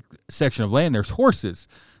specific section of land, there's horses.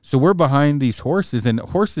 So we're behind these horses, and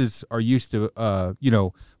horses are used to,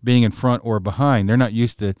 being in front or behind. They're not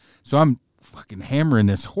used to, so I'm fucking hammering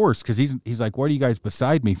this horse because he's like, what are you guys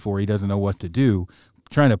beside me for? He doesn't know what to do.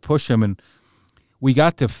 Trying to push him, and we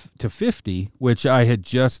got to 50, which I had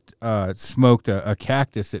just smoked a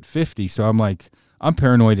cactus at 50. So I'm like, I'm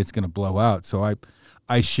paranoid it's going to blow out. So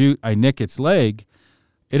I shoot, I nick its leg.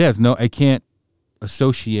 I can't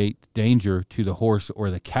associate danger to the horse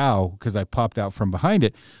or the cow because I popped out from behind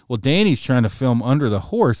it. Well, Danny's trying to film under the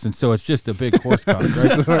horse, and so it's just a big horse cock,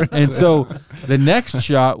 right? And so the next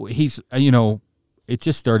shot, it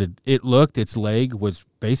just started, its leg was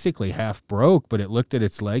basically half broke, but it looked at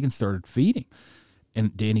its leg and started feeding.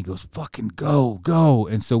 And Danny goes, fucking go.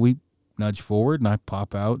 And so we nudge forward, and I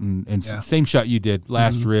pop out, and same shot you did,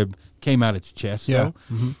 last rib came out its chest, though.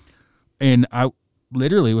 Mm-hmm. And I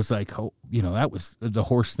literally was like, that was the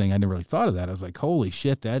horse thing. I never really thought of that. I was like, holy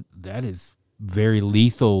shit, that is very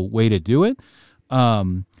lethal way to do it.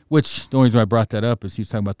 Which the only reason I brought that up is he was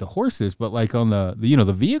talking about the horses, but like on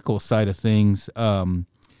the vehicle side of things,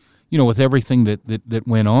 with everything that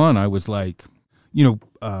went on, I was like,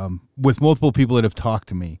 with multiple people that have talked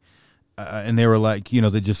to me, and they were like,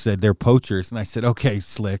 they just said they're poachers. And I said, okay,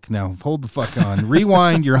 Slick, now hold the fuck on.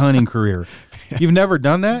 Rewind your hunting career. You've never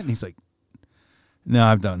done that? And he's like, no,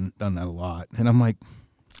 I've done that a lot. And I'm like,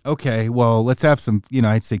 okay, well, let's have some,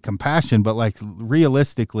 I'd say compassion, but like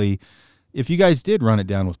realistically, if you guys did run it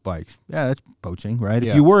down with bikes, that's poaching, right?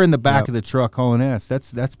 Yeah. If you were in the back of the truck hauling ass,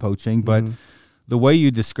 that's poaching. But the way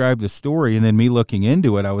you described the story and then me looking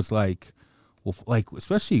into it, I was like, well, like,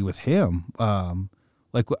 especially with him,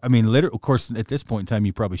 literally, of course, at this point in time,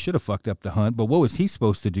 you probably should have fucked up the hunt, but what was he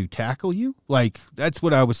supposed to do? Tackle you? Like, that's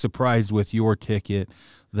what I was surprised with your ticket,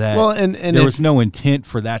 that and there was no intent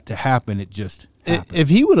for that to happen. It just happened. If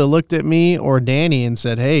he would have looked at me or Danny and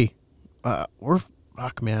said, hey, we're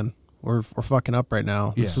we're fucking up right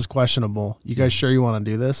now. This Yeah. is questionable. You guys sure you want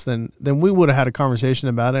to do this? Then we would have had a conversation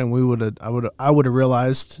about it, and I would have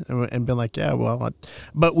realized and been like, yeah, well,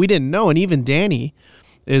 but we didn't know. And even Danny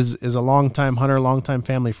is a longtime hunter, longtime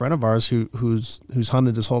family friend of ours who's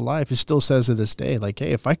hunted his whole life. He still says to this day, like,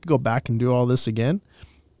 hey, if I could go back and do all this again,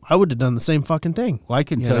 I would have done the same fucking thing. Well, I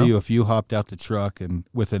can tell you, if you hopped out the truck and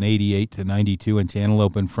with an 88 to 92 inch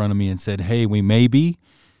antelope in front of me and said, hey, we may be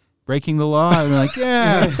breaking the law, I'm like,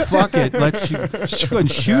 yeah, fuck it. Let's go and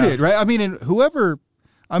shoot it, right? I mean, and whoever,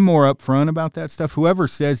 I'm more upfront about that stuff. Whoever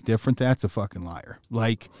says different, that's a fucking liar.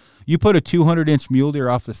 Like, you put a 200-inch mule deer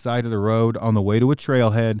off the side of the road on the way to a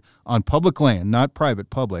trailhead on public land, not private,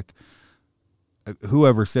 public.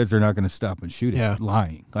 Whoever says they're not going to stop and shoot it is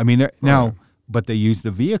lying. I mean, now... But they use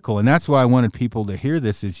the vehicle, and that's why I wanted people to hear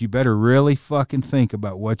this, is you better really fucking think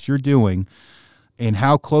about what you're doing and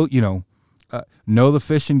how close, know the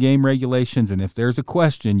Fish and Game regulations, and if there's a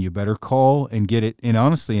question, you better call and get it. And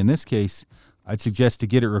honestly, in this case, I'd suggest to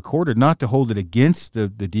get it recorded, not to hold it against the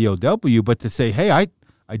DOW, but to say, hey,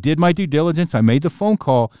 I did my due diligence, I made the phone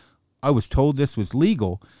call, I was told this was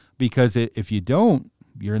legal, because if you don't,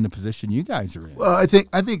 you're in the position you guys are in. Well, I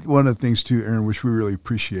think one of the things too, Aaron, which we really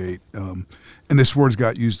appreciate, and this word's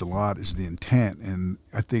got used a lot, is the intent. And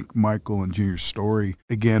I think Michael and Junior's story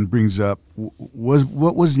again brings up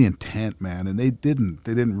what was the intent, man? And they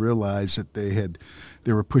didn't realize that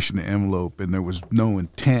they were pushing the envelope, and there was no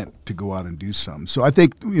intent to go out and do something. So I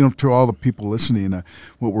think, to all the people listening,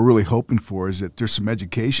 what we're really hoping for is that there's some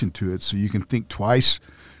education to it, so you can think twice,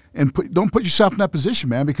 and don't put yourself in that position,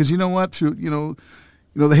 man. Because you know what,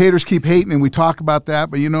 the haters keep hating, and we talk about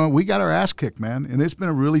that, but we got our ass kicked, man, and it's been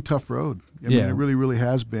a really tough road. I mean, it really, really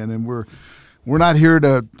has been, and we're not here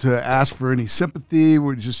to ask for any sympathy.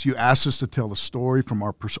 We're just, you asked us to tell the story from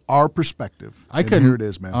our perspective. I couldn't, here it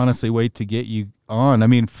is, man. Honestly, wait to get you on. I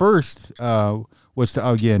mean, first was to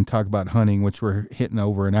again talk about hunting, which we're hitting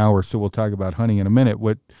over an hour, so we'll talk about hunting in a minute.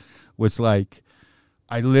 What was like,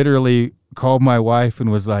 I literally called my wife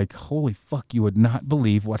and was like, "Holy fuck, you would not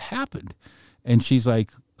believe what happened." And she's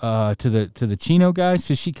like, to the Chino guys,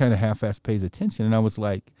 so she kind of half-assed pays attention. And I was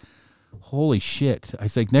like, holy shit. I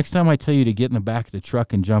was like, next time I tell you to get in the back of the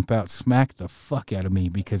truck and jump out, smack the fuck out of me,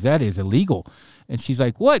 because that is illegal. And she's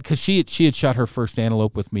like, what? Because she had shot her first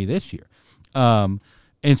antelope with me this year. And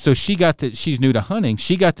so she's new to hunting.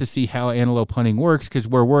 She got to see how antelope hunting works, because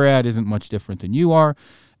where we're at isn't much different than you are.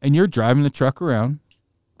 And you're driving the truck around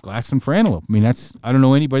glassing for antelope. I mean, I don't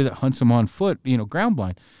know anybody that hunts them on foot, ground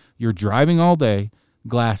blind. You're driving all day,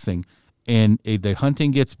 glassing, and the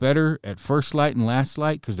hunting gets better at first light and last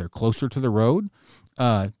light because they're closer to the road.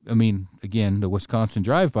 I mean, again, the Wisconsin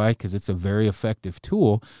drive-by, because it's a very effective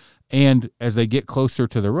tool. And as they get closer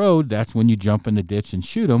to the road, that's when you jump in the ditch and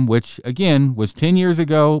shoot them, which, again, was 10 years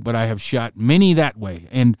ago, but I have shot many that way.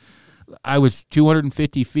 And I was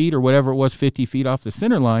 250 feet or whatever it was, 50 feet off the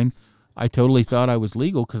center line. I totally thought I was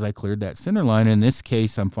legal because I cleared that center line. In this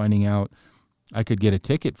case, I'm finding out I could get a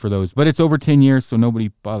ticket for those, but it's over 10 years, so nobody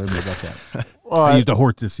bothered me about that. Well, I used a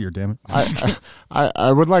Hort this year, damn it. I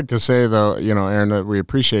would like to say, though, Aaron, that we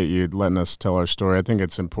appreciate you letting us tell our story. I think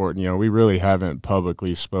it's important. We really haven't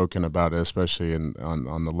publicly spoken about it, especially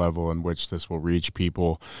on the level in which this will reach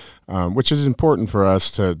people, which is important for us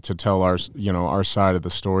to tell our side of the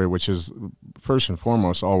story, which is first and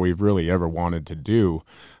foremost all we've really ever wanted to do.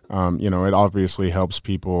 It obviously helps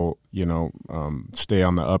people, stay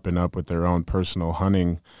on the up and up with their own personal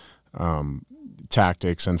hunting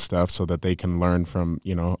tactics and stuff, so that they can learn from,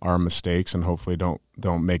 our mistakes and hopefully don't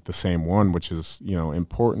make the same one, which is,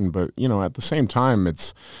 important. But, at the same time,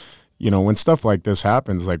 it's, when stuff like this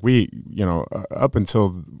happens, like we, up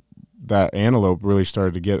until that antelope really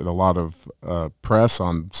started to get a lot of press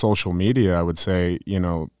on social media, I would say,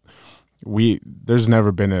 there's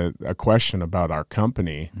never been a question about our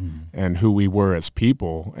company and who we were as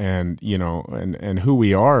people, and and who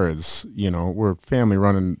we are as we're family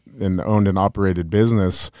run and owned and operated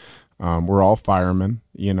business. We're all firemen.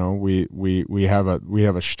 We have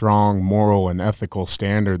a strong moral and ethical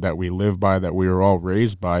standard that we live by, that we were all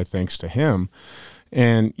raised by, thanks to him.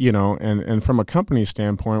 And and from a company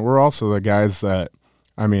standpoint, we're also the guys that,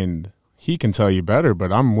 he can tell you better,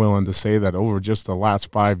 but I'm willing to say that over just the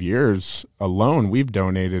last 5 years alone, we've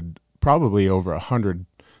donated probably over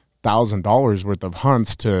 $100,000 worth of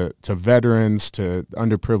hunts to veterans, to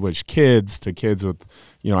underprivileged kids, to kids with,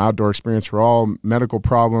 outdoor experience for all, medical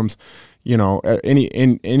problems,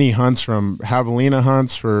 any hunts, from javelina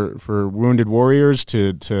hunts for wounded warriors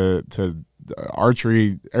to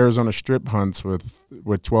archery Arizona strip hunts with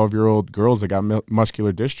 12-year-old girls that got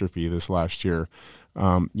muscular dystrophy this last year.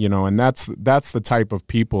 You know, and that's the type of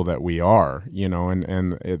people that we are, you know,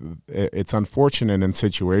 and it's unfortunate in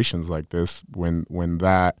situations like this when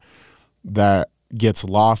that gets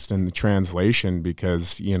lost in the translation,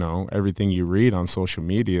 because, you know, everything you read on social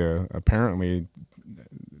media apparently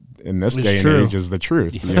in this day and age is the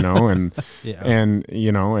truth, you know, and and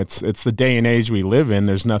you know, it's the day and age we live in.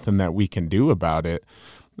 There's nothing that we can do about it.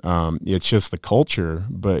 It's just the culture.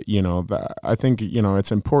 But, you know, I think, you know,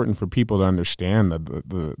 it's important for people to understand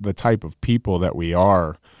that the type of people that we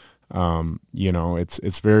are. You know,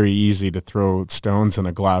 it's very easy to throw stones in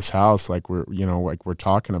a glass house like we're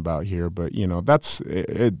talking about here. But, you know, that's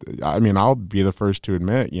it. I mean, I'll be the first to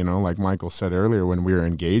admit, you know, like Michael said earlier, when we were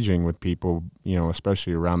engaging with people, you know,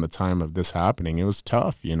 especially around the time of this happening, it was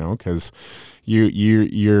tough, you know, because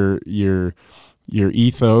your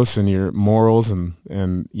ethos and your morals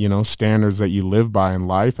and you know, standards that you live by in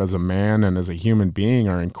life as a man and as a human being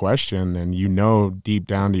are in question, and you know deep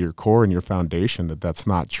down to your core and your foundation that that's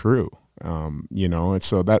not true. You know, and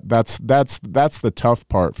so that's the tough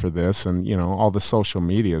part for this, and, you know, all the social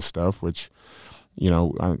media stuff, which, you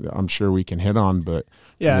know, I'm sure we can hit on, but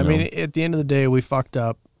yeah, I mean, at the end of the day, we fucked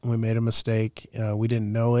up, we made a mistake, we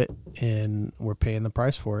didn't know it, and we're paying the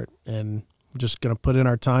price for it, and just going to put in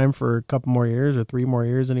our time for a couple more years or 3 more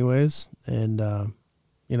years anyways. And,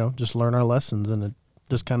 you know, just learn our lessons, and it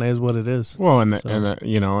just kind of is what it is. Well,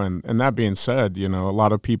 you know, and that being said, you know, a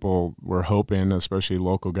lot of people were hoping, especially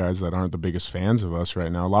local guys that aren't the biggest fans of us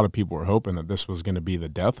right now, a lot of people were hoping that this was going to be the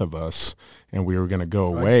death of us and we were going to go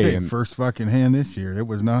away. And first fucking hand this year, it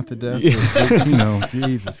was not the death of, you know,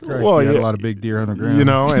 Jesus Christ. Well, had a lot of big deer on the ground. You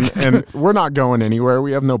know, and we're not going anywhere.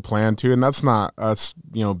 We have no plan to, and that's not us,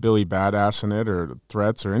 you know, Billy Badassing it or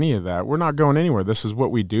threats or any of that. We're not going anywhere. This is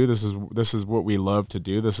what we do. This is what we love to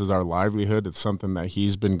do. This is our livelihood. It's something that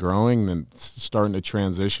he's been growing and starting to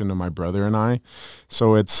transition to my brother and I.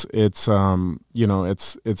 So it's you know,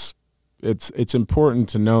 it's important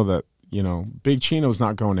to know that, you know, Big Chino's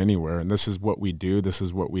not going anywhere, and this is what we do. This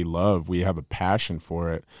is what we love. We have a passion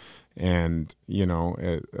for it. And, you know,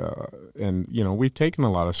 we've taken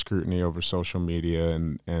a lot of scrutiny over social media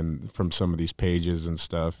and from some of these pages and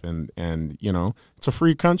stuff. And, you know, it's a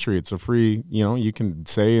free country. It's a free, you know, you can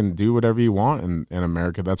say and do whatever you want in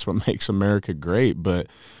America. That's what makes America great. But,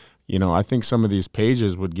 you know, I think some of these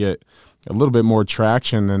pages would get a little bit more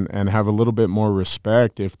traction and have a little bit more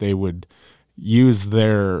respect if they would use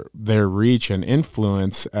their reach and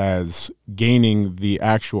influence as gaining the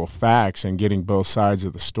actual facts and getting both sides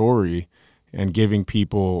of the story and giving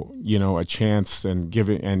people, you know, a chance and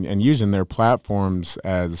giving and using their platforms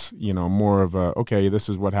as, you know, more of a, okay, this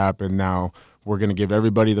is what happened. Now we're going to give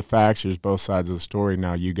everybody the facts. Here's both sides of the story.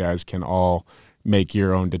 Now you guys can all make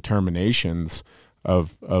your own determinations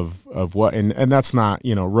of what, and that's not,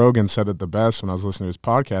 you know, Rogan said it the best when I was listening to his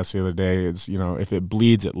podcast the other day. It's, you know, if it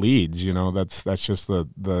bleeds, it leads. You know, that's just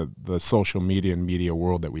the social media and media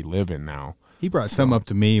world that we live in now. He brought some up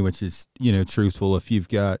to me, which is, you know, truthful. If you've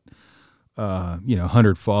got, you know,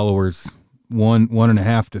 100 followers,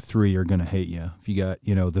 1.5 to 3 are going to hate you. If you got,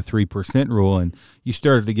 you know, the 3% rule, and you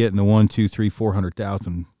started to get in the 1, 2, 3,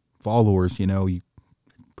 400,000 followers, you know,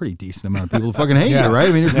 pretty decent amount of people fucking hate you, right?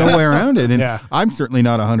 I mean, there's no way around it. And I'm certainly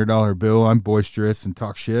not a $100 bill. I'm boisterous and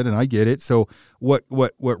talk shit, and I get it. So what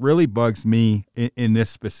really bugs me in this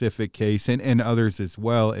specific case, and others as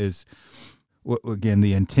well, is again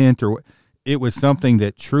the intent, or it was something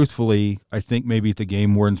that truthfully I think maybe the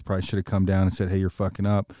game wardens probably should have come down and said, hey, you're fucking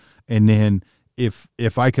up. And then if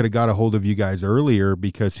I could have got a hold of you guys earlier,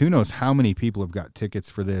 because who knows how many people have got tickets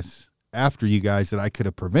for this after you guys that I could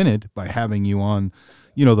have prevented by having you on,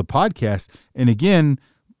 you know, the podcast. And again,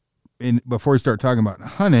 before we start talking about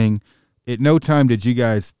hunting, at no time did you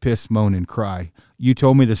guys piss, moan, and cry. You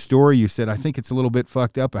told me the story. You said, I think it's a little bit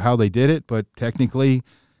fucked up of how they did it, but technically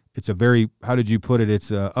it's a very, how did you put it?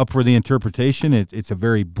 It's up for the interpretation. It's a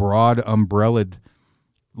very broad umbrellaed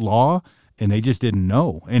law, and they just didn't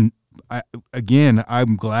know. And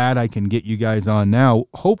I'm glad I can get you guys on now.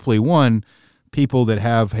 Hopefully, people that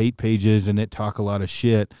have hate pages and that talk a lot of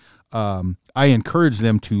shit, I encourage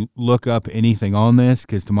them to look up anything on this,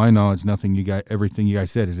 because to my knowledge, everything you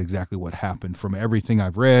guys said is exactly what happened from everything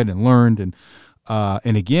I've read and learned. And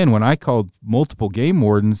again, when I called multiple game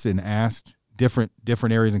wardens and asked different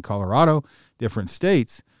areas in Colorado, different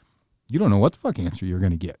states, you don't know what the fuck answer you're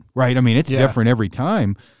going to get, right? I mean, it's different every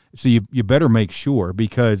time. So you better make sure,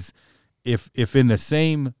 because if in the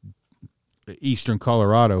same eastern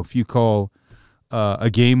Colorado, if you call a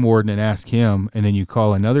game warden and ask him, and then you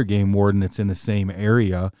call another game warden that's in the same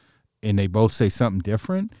area, and they both say something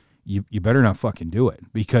different, you better not fucking do it,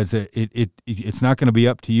 because it's not going to be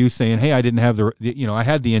up to you saying, hey, I didn't have I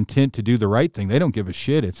had the intent to do the right thing. They don't give a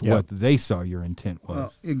shit. It's what they saw your intent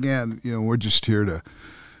was. Well, again, we're just here to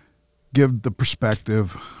give the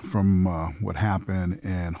perspective from what happened,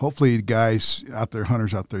 and hopefully, guys out there,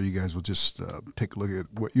 hunters out there, you guys will just take a look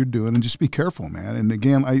at what you're doing and just be careful, man. And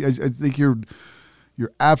again, I think you're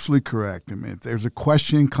absolutely correct. I mean, if there's a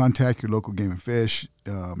question, contact your local Game and Fish,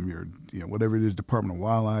 your whatever it is, Department of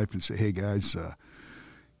Wildlife, and say, hey guys,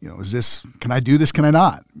 is this? Can I do this? Can I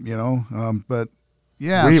not? But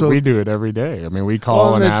yeah, we do it every day. I mean, we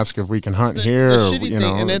call and ask if we can hunt here. The shitty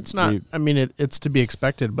thing, and it's not. It's to be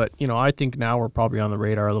expected, but I think now we're probably on the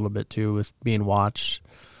radar a little bit too, with being watched,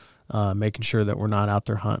 making sure that we're not out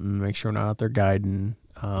there hunting, make sure we're not out there guiding.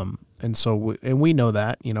 And so, we know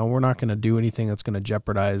that, we're not going to do anything that's going to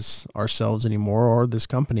jeopardize ourselves anymore, or this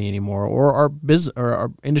company anymore, or our business or our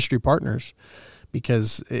industry partners,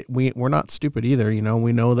 because we're not stupid either.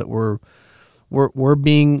 We know that we're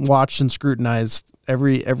being watched and scrutinized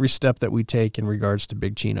every step that we take in regards to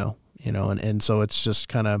Big Chino, and so it's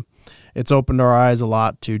just it's opened our eyes a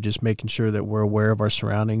lot to just making sure that we're aware of our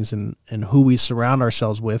surroundings and who we surround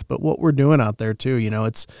ourselves with, but what we're doing out there too.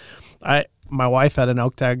 My wife had an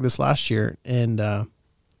elk tag this last year, and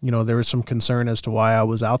there was some concern as to why I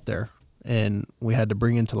was out there, and we had to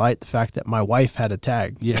bring into light the fact that my wife had a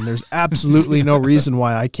tag, and there's absolutely no reason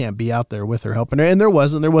why I can't be out there with her helping her, and there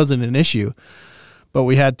wasn't an issue, but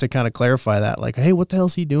we had to kind of clarify that, like, hey, what the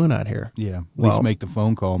hell's he doing out here? Yeah, at least make the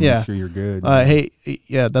phone call, make sure you're good. Hey,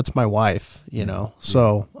 that's my wife,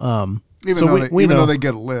 so. Even though they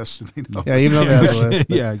get a list. Yeah, even though they have a list.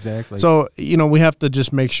 Yeah, exactly. So, we have to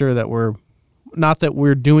just make sure that not that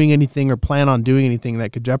we're doing anything or plan on doing anything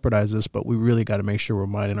that could jeopardize this, but we really got to make sure we're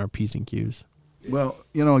minding our P's and Q's. Well,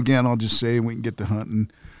 again, I'll just say, we can get to hunting.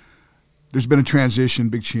 There's been a transition,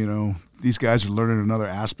 Big Chino. These guys are learning another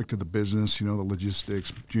aspect of the business, the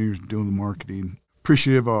logistics. Junior's doing the marketing.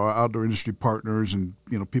 Appreciative of our outdoor industry partners and,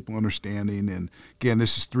 people understanding. And again,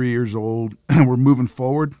 this is 3 years old. We're moving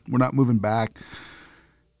forward. We're not moving back.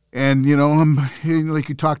 And, like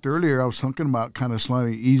you talked earlier, I was thinking about kind of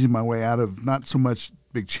slightly easing my way out of not so much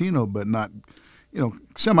Big Chino, but not,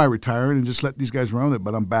 semi-retiring and just let these guys run with it.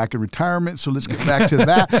 But I'm back in retirement, so let's get back to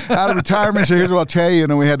that. Out of retirement, so here's what I'll tell you.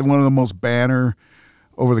 We had one of the most banner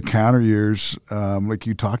over-the-counter years, like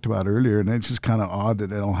you talked about earlier, and it's just kind of odd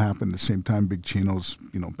that it all happened at the same time Big Chino's,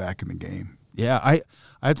 back in the game. Yeah,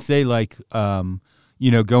 I'd say, like, going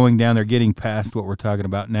down there, getting past what we're talking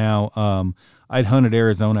about now, I'd hunted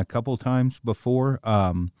Arizona a couple times before,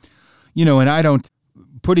 and I don't,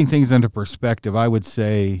 putting things into perspective, I would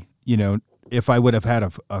say, if I would have had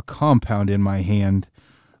a compound in my hand,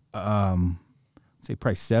 say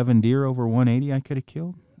probably 7 deer over 180 I could have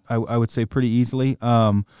killed. I would say pretty easily.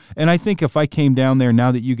 And I think if I came down there,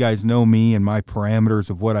 now that you guys know me and my parameters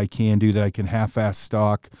of what I can do, that I can half-ass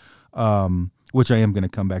stalk, which I am going to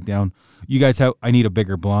come back down. You guys I need a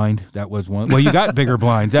bigger blind. That was one. Well, you got bigger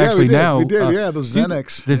blinds actually now. We did, those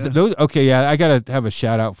Xenex. Those, okay, I got to have a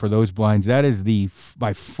shout out for those blinds. That is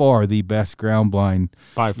by far the best ground blind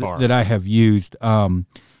by far that I have used. And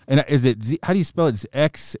is it how do you spell it?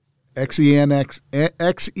 It's Xenex.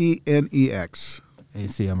 Xenex. You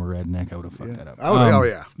see, I'm a redneck. I would have fucked that up. Oh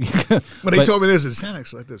yeah. But he told me this is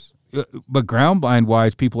Xenex like this. But ground blind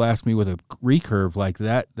wise, people ask me with a recurve like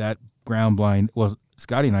that ground blind. Well,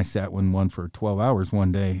 Scotty and I sat one for 12 hours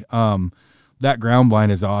one day. That ground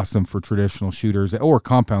blind is awesome for traditional shooters or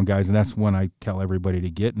compound guys, and that's one I tell everybody to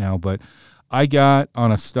get now. But I got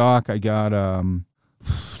on a stock,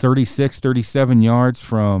 36, 37 yards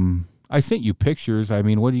from. I sent you pictures. I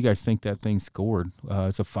mean, what do you guys think that thing scored?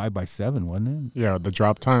 It's a 5x7, wasn't it? Yeah, the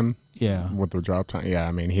drop time. Yeah. With the drop time. Yeah,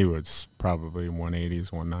 I mean, he was probably 180s,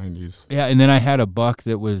 190s. Yeah, and then I had a buck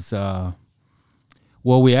that was, I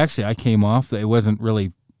came off. It wasn't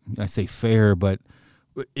really, I say fair, but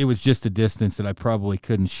it was just a distance that I probably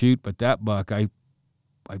couldn't shoot. But that buck, I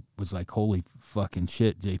was like, holy fucking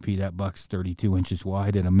shit, JP, that buck's 32 inches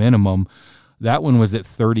wide at a minimum. That one was at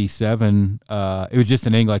 37. It was just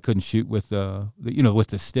an angle I couldn't shoot with with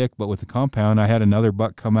the stick, but with the compound. I had another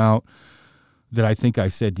buck come out that I think I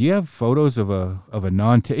said, "Do you have photos of a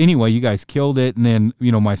anyway?" You guys killed it, and then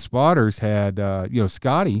my spotters had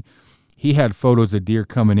Scotty. He had photos of deer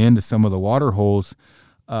coming into some of the water holes.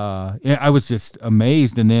 I was just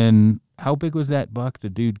amazed. And then how big was that buck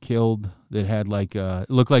the dude killed that had it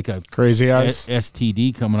looked like a crazy eyes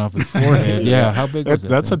STD coming off his forehead? Yeah, how big was that?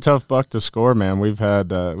 That's a tough buck to score, man. We've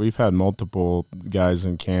had multiple guys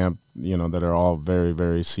in camp, that are all very,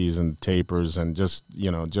 very seasoned tapers, and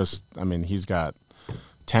I mean, he's got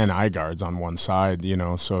 10 eye guards on one side,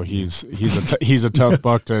 so he's a tough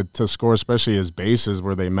buck to score, especially his bases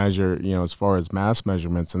where they measure, as far as mass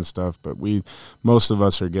measurements and stuff. But most of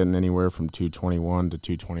us are getting anywhere from 221 to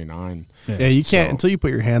 229. Yeah, you can't until you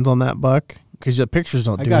put your hands on that buck, because the pictures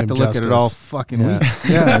don't do him justice. I got to look at it all fucking week.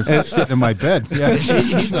 Yeah, I was sitting in my bed. Yeah,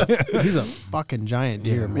 he's a fucking giant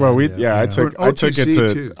deer, man. Well, I took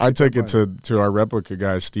it to to our replica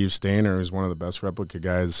guy, Steve Stainer, who's one of the best replica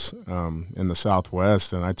guys in the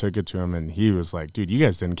Southwest, and I took it to him, and he was like, "Dude, you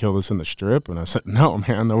guys didn't kill this in the strip?" And I said, "No,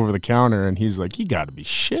 man, over the counter." And he's like, "You got to be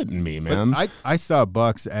shitting me, man." But I saw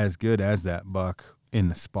bucks as good as that buck in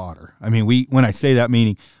the spotter. I mean, when I say that,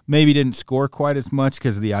 meaning maybe didn't score quite as much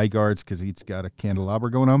because of the eye guards, because he's got a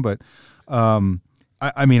candelabra going on, but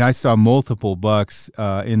I mean, I saw multiple bucks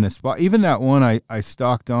in the spot. Even that one I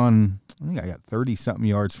stalked on, I think I got 30-something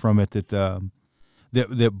yards from it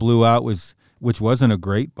that blew out, which wasn't a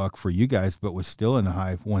great buck for you guys, but was still in the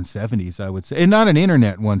high 170s, I would say. And not an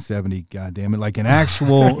internet 170, goddammit, like an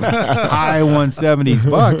actual high 170s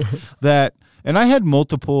buck. And I had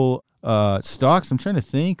multiple stocks. I'm trying to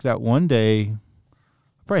think. That one day, I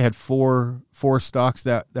probably had four stocks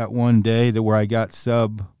that one day where I got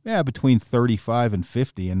between 35 and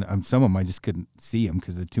 50, and some of them I just couldn't see them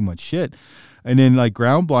because they're too much shit. And then like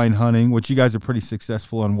ground blind hunting, which you guys are pretty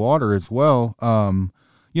successful on water as well.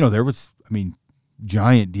 There was,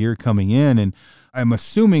 giant deer coming in, and I'm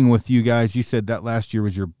assuming with you guys, you said that last year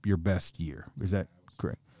was your best year. Is that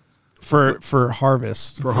correct? For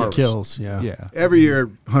harvest, for kills, yeah. Every year,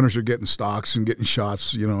 hunters are getting stocks and getting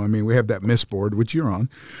shots. We have that miss board, which you're on.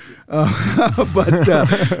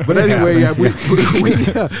 But anyway,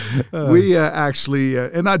 we actually,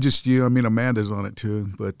 and not just you. Amanda's on it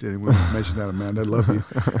too. But anyway, mention that, Amanda. I love you.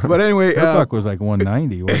 But anyway, that buck was like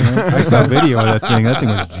 190, wasn't it? I saw a video of that thing. That thing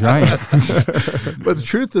was giant. But the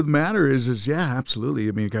truth of the matter is yeah, absolutely.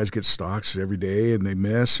 You guys get stocks every day and they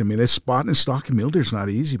miss. It's spotting and stalking mule deer is not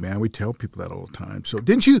easy, man. We tell people that all the time. So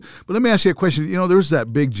didn't you? But let me ask you a question. There was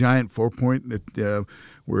that big giant 4-point that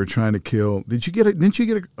we were trying to kill. Didn't you get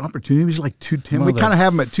an opportunity? It was like 210. We kind of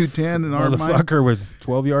have him at 210 in our mind. The fucker was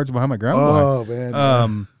 12 yards behind my ground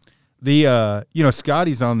blind. Man.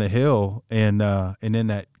 Scotty's on the hill, and then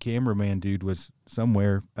that cameraman dude was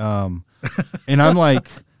somewhere, and I'm like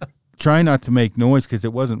trying not to make noise because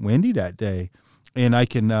it wasn't windy that day, and I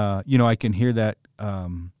can hear that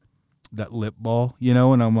lip ball,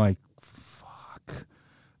 and I'm like, fuck,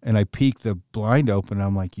 and I peek the blind open, and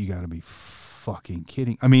I'm like, you got to be fucking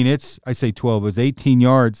kidding. I say 12, it was 18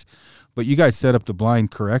 yards, but you guys set up the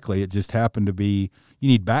blind correctly. It just happened to be, you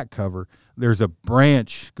need back cover. There's a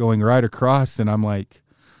branch going right across, and I'm like,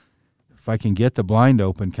 if I can get the blind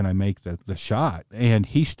open, can I make the shot? And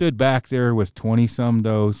he stood back there with 20-some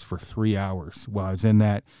does for 3 hours while I was in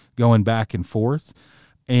that, going back and forth.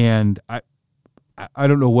 And I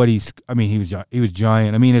don't know what he was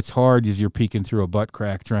giant. It's hard as you're peeking through a butt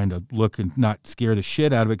crack trying to look and not scare the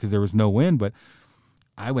shit out of it because there was no wind, but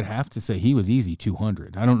I would have to say he was easy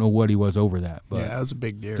 200. I don't know what he was over that, but that was a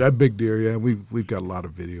big deer. That big deer, yeah. We've got a lot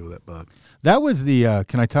of video of that buck. That was the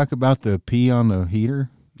can I talk about the pee on the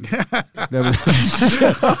heater? That was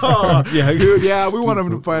yeah, we want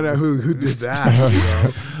them to find out who did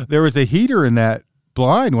that. There was a heater in that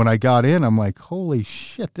blind when I got in. I'm like, holy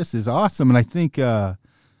shit, this is awesome. And I think did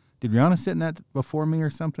Rihanna sit in that before me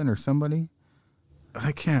or something, or somebody?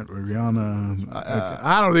 I can't. Rihanna.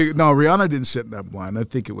 I don't think. No, Rihanna didn't sit in that blind. I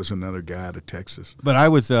think it was another guy out of Texas. But I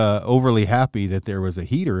was overly happy that there was a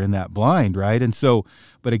heater in that blind, right? And so,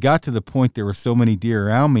 but it got to the point there were so many deer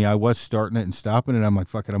around me. I was starting it and stopping it. I'm like,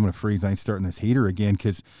 fuck it, I'm going to freeze. I ain't starting this heater again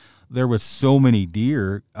because there was so many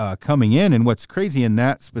deer coming in. And what's crazy in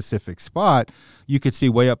that specific spot, you could see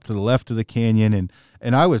way up to the left of the canyon,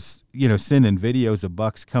 and I was sending videos of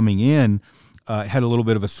bucks coming in. Had a little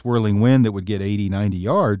bit of a swirling wind that would get 80, 90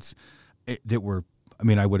 yards I would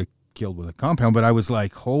have killed with a compound, but I was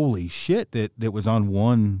like, holy shit, that was on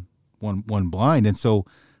one blind. And so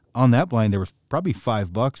on that blind, there was probably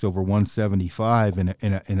 5 bucks over 175 and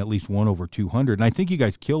at least one over 200. And I think you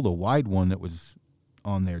guys killed a wide one that was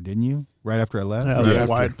on there, didn't you? Right after I left? Yeah, it was a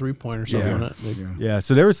wide 3-point or something. Yeah. Yeah,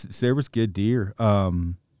 so there was good deer.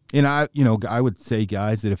 And I would say,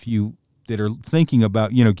 guys, that if you that are thinking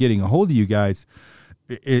about, getting a hold of you guys,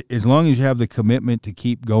 as long as you have the commitment to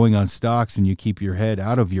keep going on stocks and you keep your head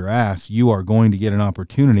out of your ass, you are going to get an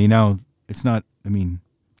opportunity. Now, it's not,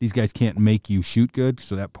 these guys can't make you shoot good,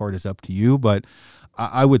 so that part is up to you, but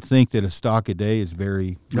I would think that a stock a day is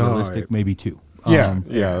very realistic, maybe 2.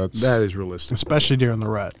 That is realistic. Especially during the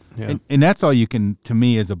rut. Yeah. And that's all you can, to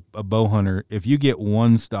me, as a bow hunter, if you get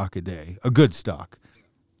 1 stock a day, a good stock,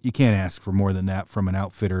 you can't ask for more than that from an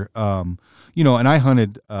outfitter. You know, and I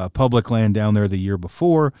hunted public land down there the year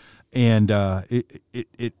before, and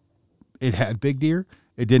it had big deer.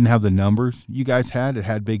 It didn't have the numbers you guys had. It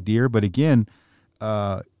had big deer, but again,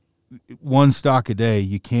 one stock a day,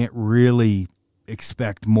 you can't really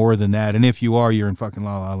expect more than that. And if you are, you're in fucking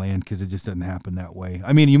la la land, because it just doesn't happen that way.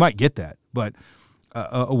 I mean, you might get that, but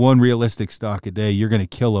one realistic stock a day, you're going to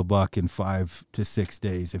kill a buck in 5 to 6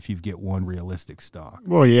 days if you get one realistic stock.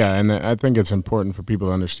 Well, yeah, and I think it's important for people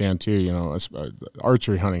to understand too. You know,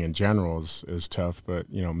 archery hunting in general is tough, but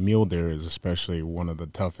you know, mule deer is especially one of the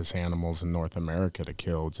toughest animals in North America to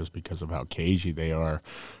kill, just because of how cagey they are.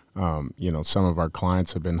 You know, some of our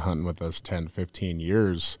clients have been hunting with us 10, 15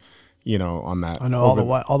 years. You know, on that. I know all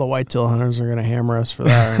the whitetail hunters are going to hammer us for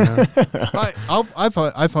that right now.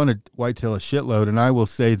 I've hunted whitetail a shitload, and I will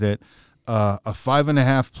say that a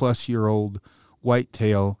 5.5+ year old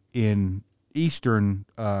whitetail in eastern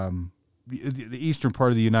the eastern part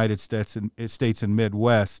of the United States and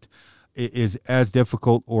Midwest is as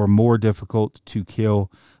difficult or more difficult to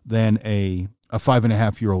kill than a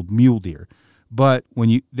 5.5 year old mule deer. But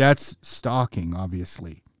that's stalking,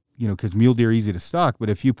 obviously. You know, because mule deer are easy to stalk, but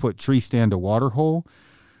if you put tree stand to water hole,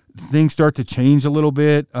 things start to change a little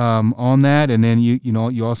bit on that. And then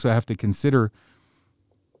you also have to consider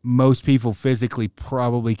most people physically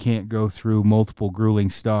probably can't go through multiple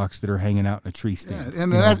grueling stalks that are hanging out in a tree stand.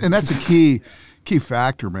 Yeah, and that's a key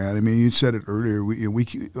factor, man. I mean, you said it earlier.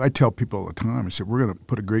 I tell people all the time. I said, we're going to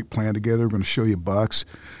put a great plan together. We're going to show you bucks,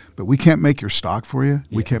 but we can't make your stock for you.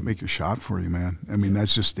 Yeah. We can't make your shot for you, man. I mean,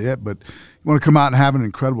 that's just it. But you want to come out and have an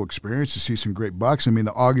incredible experience to see some great bucks. I mean,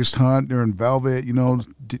 the August hunt, they're in velvet. You know,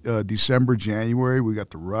 December, January, we got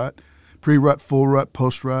the rut, pre-rut, full rut,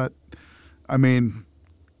 post-rut. I mean.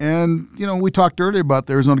 And, you know, we talked earlier about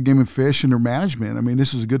the Arizona Game and Fish and their management. I mean,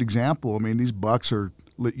 this is a good example. I mean, these bucks are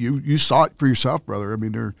you saw it for yourself, brother. I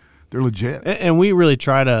mean, they're legit. And we really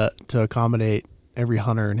try to accommodate every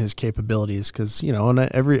hunter and his capabilities, because, you know, and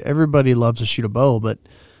everybody loves to shoot a bow, but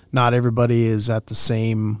not everybody is at the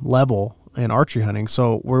same level in archery hunting.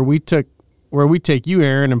 So where we take you,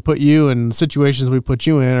 Aaron, and put you in the situations we put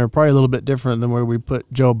you in are probably a little bit different than where we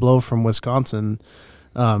put Joe Blow from Wisconsin.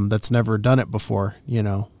 That's never done it before, you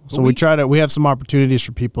know. So we have some opportunities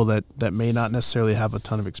for people that may not necessarily have a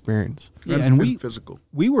ton of experience. Yeah, and physical.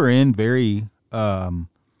 We were in very, I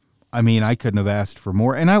mean, I couldn't have asked for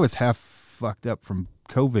more, and I was half fucked up from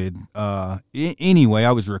COVID. Anyway,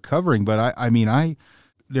 I was recovering, but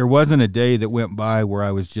there wasn't a day that went by where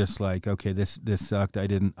I was just like, okay, this sucked. I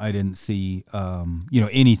didn't see,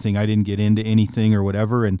 anything. I didn't get into anything or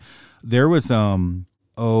whatever. And there was,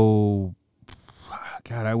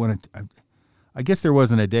 I guess there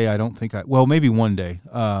wasn't a day maybe one day,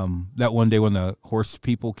 that one day when the horse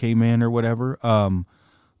people came in or whatever. I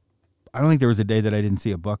don't think there was a day that I didn't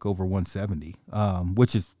see a buck over 170,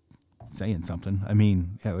 which is saying something. I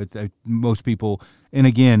mean, most people, and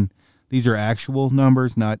again, these are actual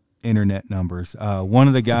numbers, not internet numbers. One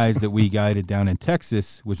of the guys that we guided down in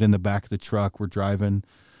Texas was in the back of the truck. We're driving.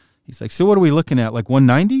 He's like, so what are we looking at, like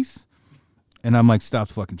 190s? And I'm like, stop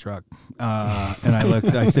the fucking truck. And I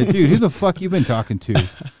looked, I said, dude, who the fuck you been talking to?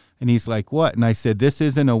 And he's like, what? And I said, this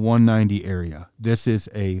isn't a 190 area. This is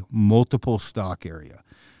a multiple stock area.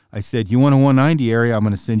 I said, you want a 190 area? I'm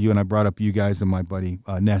going to send you. And I brought up you guys and my buddy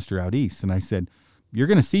Nestor out east. And I said, you're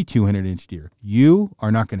going to see 200-inch deer. You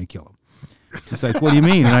are not going to kill them. He's like, what do you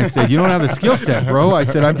mean? And I said, you don't have the skill set, bro. I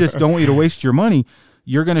said, I just don't want you to waste your money.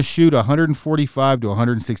 You're going to shoot 145 to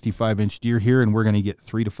 165-inch deer here, and we're going to get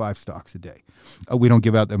 3 to 5 stocks a day. We don't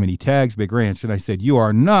give out that many tags, big ranch. And I said, you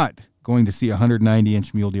are not going to see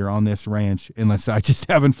 190-inch mule deer on this ranch unless I just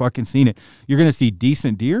haven't fucking seen it. You're going to see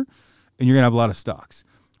decent deer, and you're going to have a lot of stocks.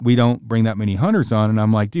 We don't bring that many hunters on. And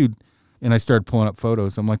I'm like, dude, and I started pulling up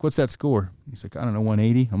photos. I'm like, what's that score? He's like, I don't know,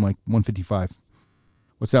 180. I'm like, 155.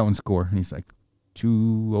 What's that one score? And he's like,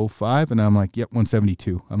 205, and I'm like, yep,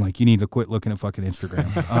 172. I'm like, you need to quit looking at fucking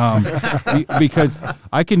Instagram, because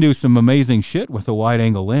I can do some amazing shit with a wide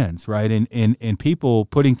angle lens, right? And people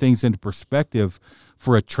putting things into perspective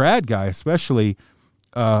for a trad guy, especially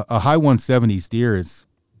a high 170s deer is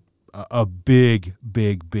a big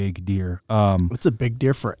deer. It's a big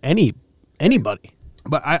deer for anybody.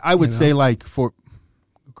 But I would say, like, of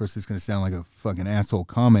course, it's going to sound like a fucking asshole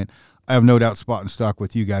comment. I have no doubt spot and stock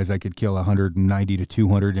with you guys. I could kill 190 to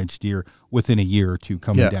 200-inch deer within a year or two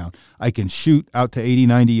coming down. I can shoot out to 80,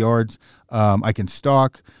 90 yards. I can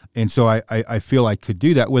stalk. And so I feel I could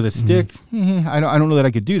do that with a stick. I don't know that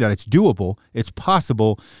I could do that. It's doable. It's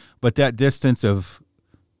possible. But that distance of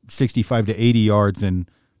 65 to 80 yards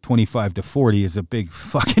and 25 to 40 is a big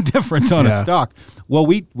fucking difference on a stock. Well,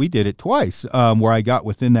 we did it twice, where I got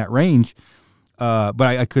within that range, but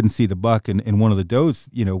I couldn't see the buck, and one of the does,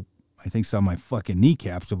 I think saw my fucking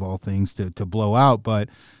kneecaps of all things to blow out, but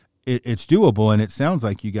it's doable, and it sounds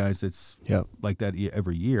like you guys, it's like that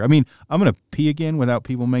every year. I mean, I'm going to pee again without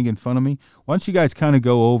people making fun of me. Why don't you guys kind of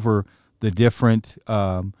go over the different,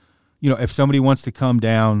 if somebody wants to come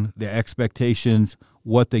down, the expectations,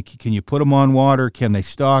 can you put them on water? Can they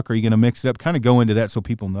stock? Are you going to mix it up? Kind of go into that so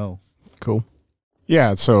people know. Cool.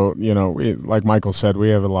 Yeah, so, like Michael said, we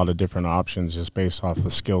have a lot of different options just based off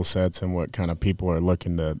of skill sets and what kind of people are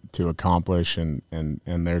looking to accomplish and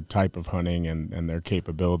their type of hunting and their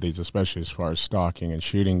capabilities, especially as far as stalking and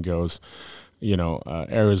shooting goes.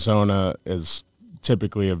 Arizona is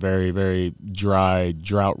typically a very, very dry,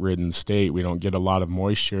 drought-ridden state. We don't get a lot of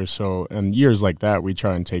moisture. So in years like that, we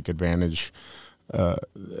try and take advantage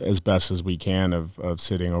as best as we can of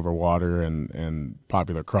sitting over water and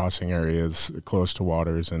popular crossing areas close to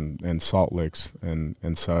waters and salt licks and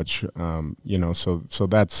such. So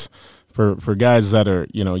that's for guys that are,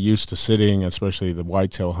 used to sitting, especially the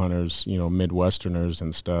whitetail hunters, Midwesterners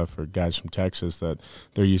and stuff, or guys from Texas that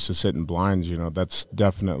they're used to sitting blinds, that's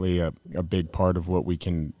definitely a big part of what we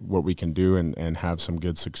can do and have some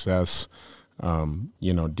good success,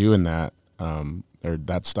 doing that. Or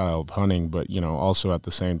that style of hunting, but also at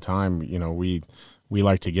the same time, we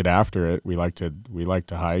like to get after it. We like to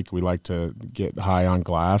hike. We like to get high on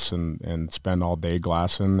glass and spend all day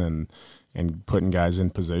glassing and putting guys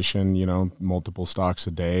in position. Multiple stalks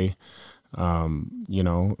a day.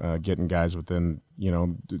 Getting guys within.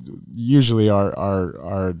 Usually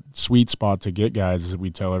our sweet spot to get guys,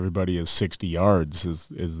 we tell everybody, is 60 yards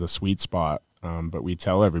is the sweet spot. But we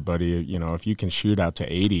tell everybody, if you can shoot out to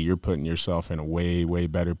 80, you're putting yourself in a way, way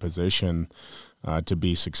better position to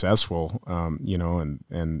be successful,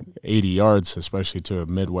 and 80 yards, especially to a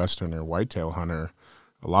Midwestern or whitetail hunter.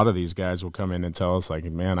 A lot of these guys will come in and tell us, like,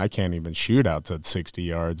 man, I can't even shoot out to 60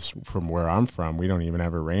 yards from where I'm from. We don't even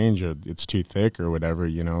have a range, or it's too thick or whatever,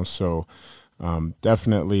 So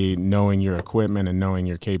definitely knowing your equipment and knowing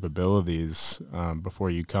your capabilities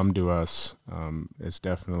before you come to us is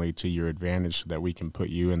definitely to your advantage, so that we can put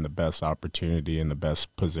you in the best opportunity and the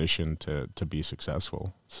best position to be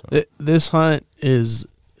successful. So this hunt is,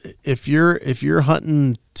 if you're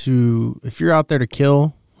out there to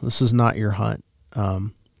kill, this is not your hunt.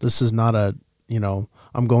 This is not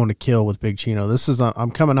I'm going to kill with Big Chino. This is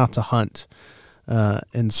I'm coming out to hunt,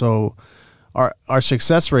 and so. Our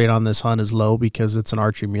success rate on this hunt is low because it's an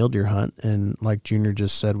archery mule deer hunt, and like Junior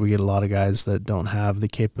just said, we get a lot of guys that don't have the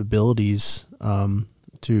capabilities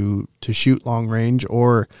to shoot long range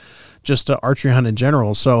or just to archery hunt in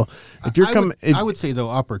general. So if you're coming, I would say though,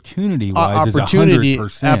 opportunity wise, is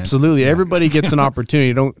 100%. Absolutely, everybody gets an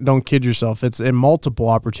opportunity. Don't kid yourself. It's in multiple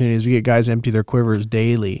opportunities. We get guys empty their quivers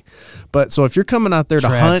daily. But so if you're coming out there to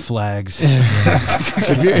hunt, flags,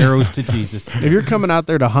 arrows to Jesus. If you're coming out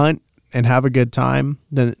there to hunt and have a good time,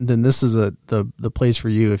 then this is the place for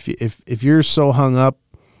you. If you're so hung up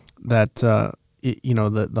that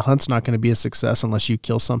the hunt's not going to be a success unless you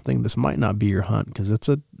kill something, this might not be your hunt, because it's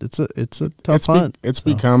a tough hunt. It's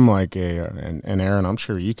become like and Aaron, I'm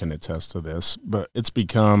sure you can attest to this, but it's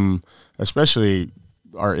become, especially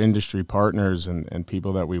our industry partners and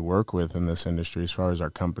people that we work with in this industry, as far as our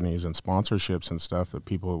companies and sponsorships and stuff, that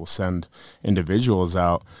people will send individuals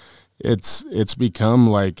out. It's become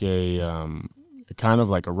like a kind of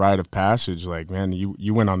like a rite of passage. Like, man,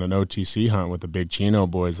 you went on an OTC hunt with the Big Chino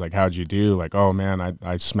boys. Like, how'd you do? Like, oh man,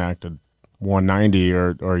 I smacked a 190,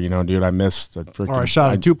 or dude, I missed a freaking. Or I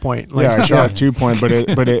shot a 2-point. Like, yeah, I shot a 2-point, but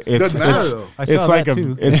it's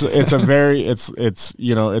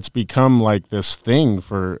it's become like this thing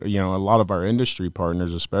for a lot of our industry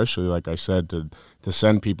partners, especially, like I said, to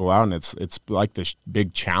send people out, and it's like this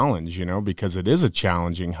big challenge, because it is a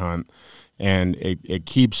challenging hunt, and it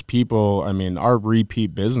keeps people. I mean, our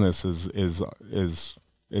repeat business is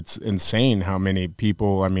it's insane how many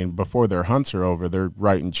people, before their hunts are over, they're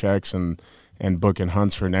writing checks and booking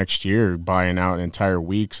hunts for next year, buying out entire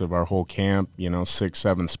weeks of our whole camp,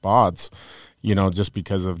 6-7 spots, just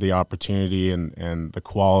because of the opportunity and the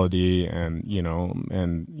quality and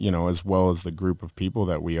as well as the group of people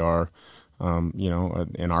that we are,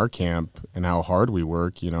 in our camp, and how hard we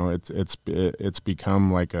work. It's become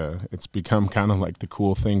kind of like the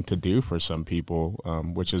cool thing to do for some people,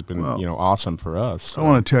 which has been awesome for us. So. I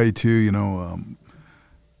want to tell you too,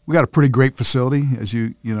 we got a pretty great facility, as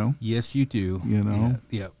you know. Yes, you do.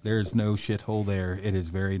 Yeah. There's no shithole there. It is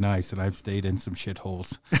very nice, and I've stayed in some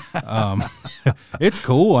shitholes. It's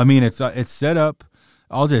cool. It's set up.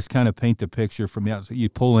 I'll just kind of paint the picture from the outside. You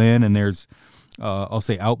pull in and there's, I'll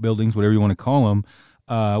say outbuildings, whatever you want to call them.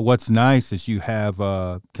 What's nice is you have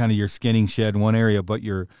kind of your skinning shed in one area, but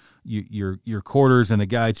your quarters and the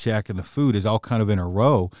guide shack and the food is all kind of in a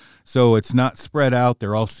row. So it's not spread out.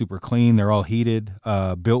 They're all super clean. They're all heated,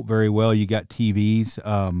 built very well. You got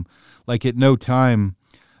TVs. Like at no time.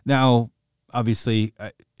 Now, obviously,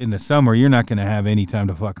 in the summer, you're not going to have any time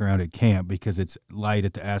to fuck around at camp because it's light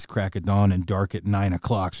at the ass crack of dawn and dark at 9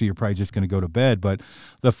 o'clock. So you're probably just going to go to bed. But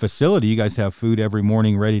the facility, you guys have food every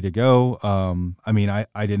morning ready to go. I mean,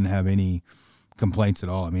 I didn't have any complaints at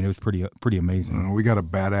all. I mean, it was pretty amazing. We got a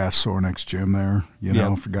badass Sorinex gym there, you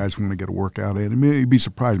know, for guys who want to get a workout in. I mean, you'd be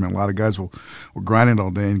surprised, man. A lot of guys will grind it all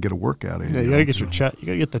day and get a workout in. Yeah, you gotta get your chest. You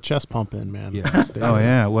gotta get the chest pump in, man. Yeah. Oh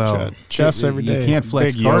yeah. Well, chest every day. You can't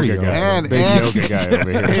flex Big cardio. yoga guy. And yoga guy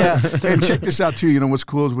over here. Yeah, and check this out too. You know what's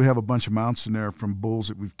cool is we have a bunch of mounts in there from bulls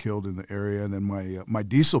that we've killed in the area, and then my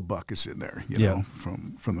diesel buck is in there. You know,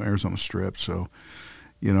 from the Arizona Strip. So,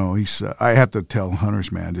 you know, I have to tell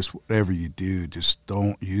hunters, man, just whatever you do, just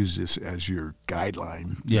don't use this as your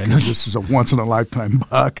guideline. Yeah, no, this is a once in a lifetime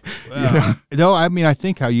buck. No, I mean, I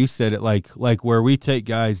think how you said it, like where we take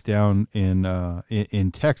guys down in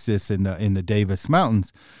Texas in the Davis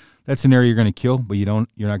Mountains, that's an area you're going to kill, but you're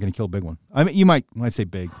not going to kill a big one. I mean, you might, when I say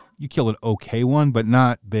big, you kill an okay one, but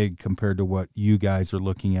not big compared to what you guys are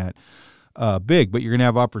looking at. Big, but you're going to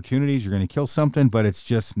have opportunities. You're going to kill something, but it's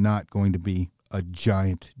just not going to be a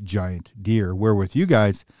giant deer. Where with you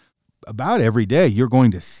guys, about every day you're going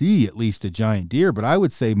to see at least a giant deer. But I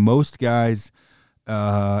would say most guys,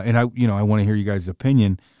 and I want to hear you guys'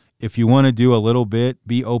 opinion. If you want to do a little bit,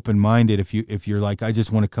 be open-minded. If you're like, I just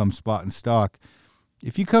want to come spot and stock.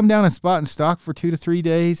 If you come down and spot and stock for 2 to 3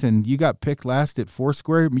 days and you got picked last at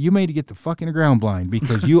Foursquare, you may get the fucking ground blind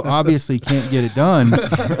because you obviously can't get it done.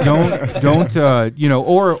 Don't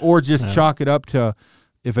or just chalk it up to,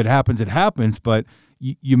 if it happens, it happens, but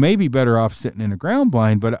you may be better off sitting in a ground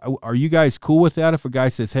blind. But are you guys cool with that if a guy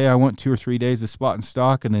says, hey, I want 2 or 3 days of spot and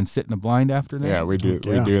stock and then sit in a blind after that? Yeah, we do.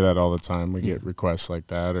 We do that all the time. We get requests like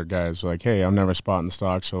that, or guys are like, hey, I'm never spotting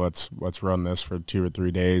stock, so let's run this for 2 or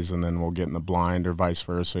 3 days, and then we'll get in the blind, or vice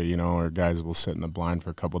versa, you know, or guys will sit in the blind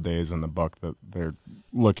for a couple of days, and the buck that they're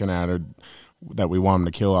looking at, or that we want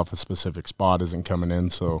them to kill off a specific spot, isn't coming in,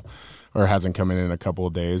 or hasn't come in a couple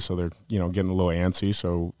of days, so they're getting a little antsy.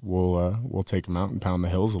 So we'll take them out and pound the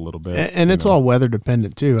hills a little bit. And it's all weather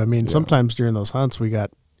dependent too. I mean, sometimes during those hunts we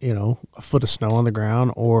got a foot of snow on the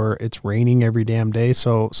ground, or it's raining every damn day.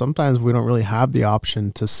 So sometimes we don't really have the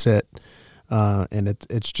option to sit, and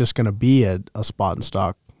it's just going to be a spot and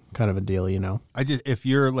stock kind of a deal, you know. If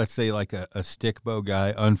you're, let's say, like a stick bow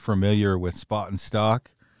guy, unfamiliar with spot and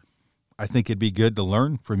stock, I think it'd be good to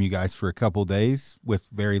learn from you guys for a couple of days with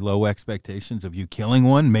very low expectations of you killing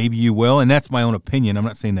one. Maybe you will, and that's my own opinion. I'm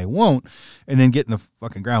not saying they won't, and then get in the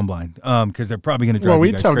fucking ground blind because they're probably going to drive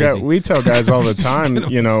you guys crazy. We tell guys all the time,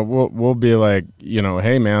 we'll be like,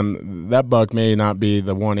 hey, man, that buck may not be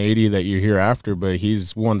the 180 that you hear after, but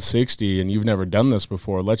he's 160, and you've never done this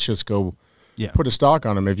before. Let's just go put a stock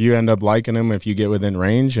on him. If you end up liking him, if you get within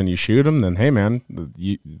range and you shoot him, then, hey, man,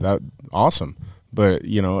 that awesome. But,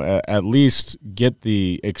 at least get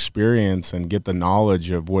the experience and get the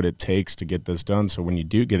knowledge of what it takes to get this done. So when you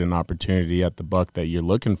do get an opportunity at the buck that you're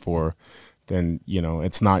looking for, then,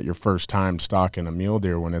 it's not your first time stalking a mule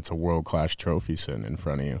deer when it's a world-class trophy sitting in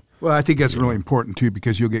front of you. Well, I think that's really important, too,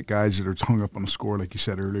 because you'll get guys that are hung up on a score, like you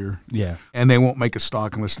said earlier. Yeah. And they won't make a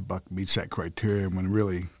stalk unless the buck meets that criteria, when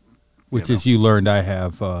really... Which, as you learned, I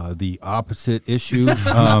have the opposite issue.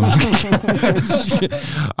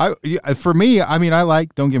 For me, I mean,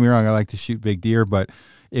 don't get me wrong, I like to shoot big deer, but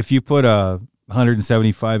if you put a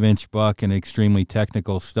 175-inch buck in an extremely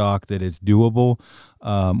technical stock that is doable,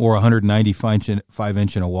 or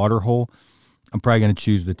 195-inch in a water hole, I'm probably going to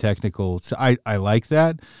choose the technical. So I like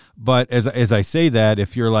that. But as I say that,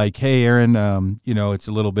 if you're like, hey, Aaron, it's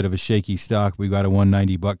a little bit of a shaky stock. We got a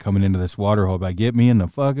 190 buck coming into this water hole. But get me in the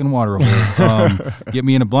fucking water hole. Get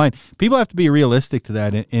me in a blind. People have to be realistic to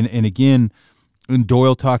that. And again, and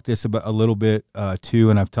Doyle talked this about a little bit too,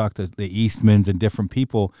 and I've talked to the Eastmans and different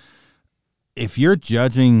people. If you're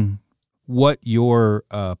judging what your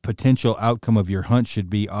potential outcome of your hunt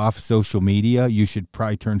should be off social media, you should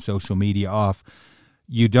probably turn social media off.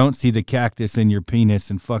 You don't see the cactus in your penis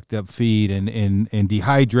and fucked up feed and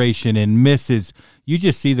dehydration and misses. You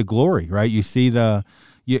just see the glory, right? You see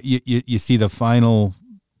you see the final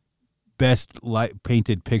best light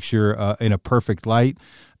painted picture in a perfect light.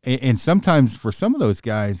 And sometimes for some of those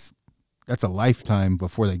guys, that's a lifetime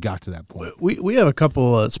before they got to that point. We have a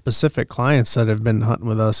couple of specific clients that have been hunting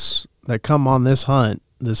with us that come on this hunt,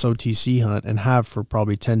 this OTC hunt, and have for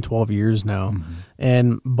probably 10, 12 years now.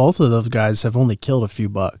 And both of those guys have only killed a few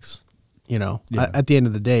bucks, you know, at the end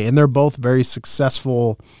of the day. And they're both very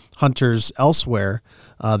successful hunters elsewhere.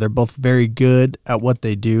 They're both very good at what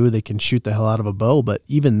they do. They can shoot the hell out of a bow. But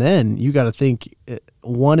even then, you got to think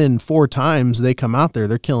 1 in 4 times they come out there,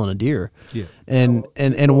 they're killing a deer. Yeah. And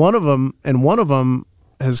one of them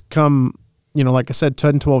has come, you know, like I said,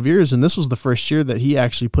 10, 12 years, and this was the first year that he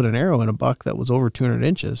actually put an arrow in a buck that was over 200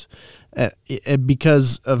 inches,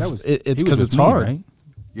 because of it's because it's hard. Right?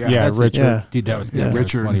 Yeah, Richard. Yeah. Dude, that was good. Yeah.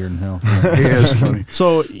 Richard. Funnier than hell. He is funny.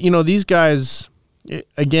 So, you know, these guys,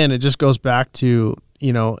 again, it just goes back to,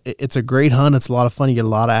 you know, it's a great hunt. It's a lot of fun. You get a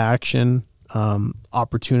lot of action.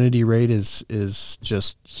 Opportunity rate is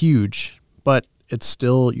just huge, but it's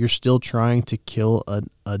still, you're still trying to kill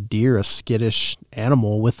a deer, a skittish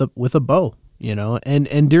animal with a bow, you know,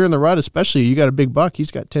 and deer in the rut, especially, you got a big buck,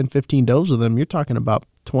 he's got 10, 15 does with him. You're talking about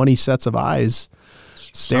 20 sets of eyes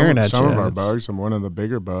staring at you. Some of our bucks, and one of the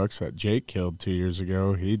bigger bucks that Jake killed 2 years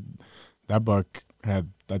ago, that buck had,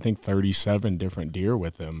 I think, 37 different deer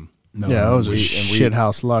with him. No, yeah, it was a shit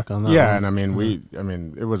house luck on that. Yeah, one.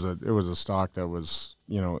 and it was a stock that was,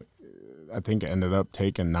 you know, I think it ended up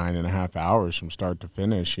taking 9.5 hours from start to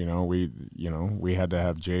finish. You know, we had to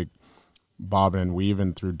have Jake bobbing and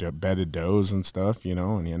weaving through bedded does and stuff, you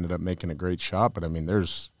know, and he ended up making a great shot. But I mean,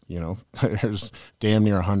 there's damn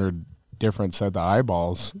near 100 different set of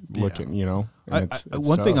eyeballs looking, you know. And it's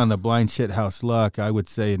one tough. thing on the blind shit house luck, I would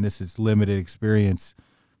say, and this is limited experience,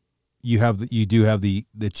 you do have the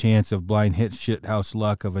chance of blind hit shit house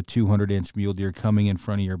luck of a 200-inch mule deer coming in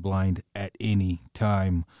front of your blind at any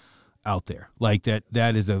time out there. Like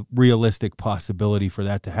that is a realistic possibility for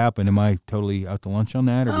that to happen. Am I totally out to lunch on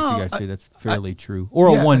that, or would you guys say that's fairly true? Or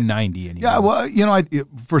a 190 anyway? Yeah, well, you know,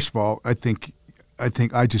 first of all, I think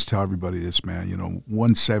I just tell everybody this, man. You know,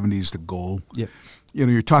 170 is the goal. Yeah. You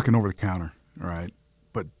know, you're talking over the counter, all right?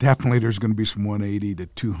 But definitely there's going to be some 180 to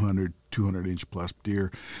 200-inch plus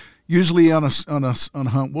deer. Usually on a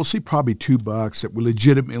hunt, we'll see probably 2 bucks that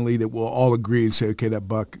we'll all agree and say, okay, that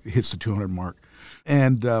buck hits the 200 mark.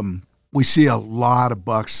 And we see a lot of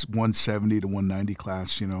bucks 170 to 190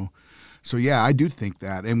 class, you know. So yeah, I do think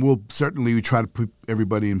that, and we try to put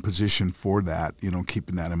everybody in position for that, you know,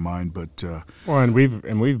 keeping that in mind. But and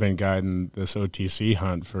we've been guiding this OTC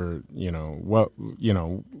hunt for, you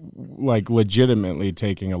know, like legitimately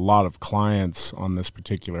taking a lot of clients on this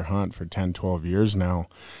particular hunt for 10, 12 years now.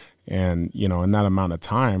 And, you know, in that amount of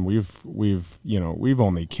time, we've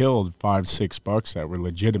only killed 5-6 bucks that were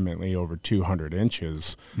legitimately over 200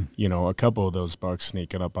 inches. You know, a couple of those bucks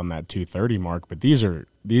sneaking up on that 230 mark. But these are,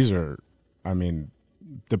 I mean,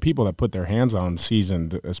 the people that put their hands on them,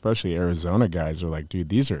 seasoned, especially Arizona guys, are like, dude,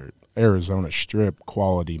 these are Arizona strip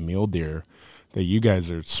quality mule deer that you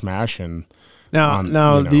guys are smashing.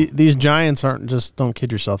 Now, these giants don't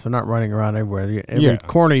kid yourself. They're not running around everywhere. Every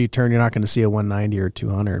corner you turn, you're not going to see a 190 or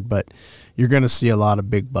 200, but you're going to see a lot of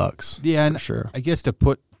big bucks. Yeah, and sure. I guess I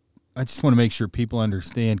just want to make sure people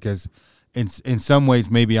understand, because in some ways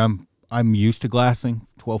maybe I'm used to glassing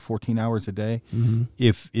 12, 14 hours a day. Mm-hmm.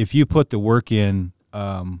 If you put the work in,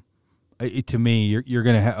 to me, you're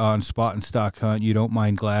going to on spot and stock hunt. You don't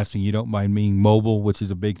mind glassing. You don't mind being mobile, which is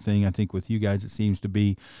a big thing. I think with you guys, it seems to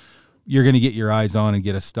be. You're going to get your eyes on and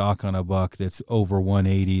get a stock on a buck that's over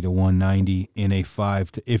 180 to 190 in a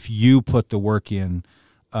 5. If you put the work in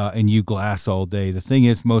and you glass all day. The thing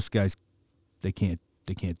is, most guys, they can't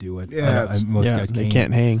do it. Yeah, most guys they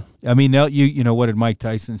can't hang. I mean, you know, what did Mike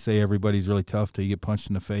Tyson say? Everybody's really tough till you get punched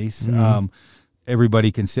in the face. Mm-hmm.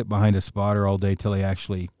 Everybody can sit behind a spotter all day till they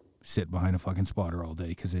actually sit behind a fucking spotter all day,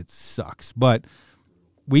 because it sucks. But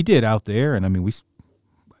we did out there, and I mean,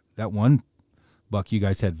 that one buck you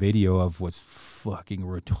guys had video of was fucking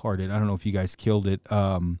retarded. I don't know if you guys killed it.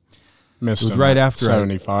 Missed it was right after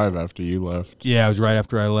 75 after you left. Yeah, it was right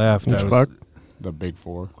after I left. Which buck? The big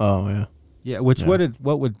 4. Oh yeah. Yeah, I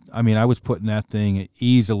was putting that thing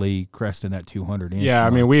easily cresting that 200 inch. Yeah, I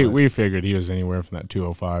mean, mark, we figured he was anywhere from that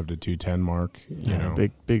 205 to 210 mark. You know.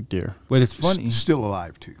 Big deer. But it's funny. Still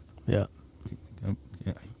alive too. Yeah.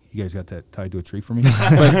 You guys got that tied to a tree for me?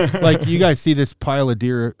 But like, you guys see this pile of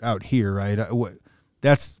deer out here, right?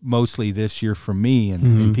 That's mostly this year for me,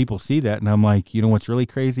 and people see that, and I'm like, you know what's really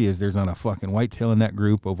crazy is there's not a fucking whitetail in that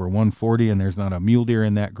group over 140, and there's not a mule deer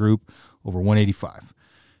in that group over 185. And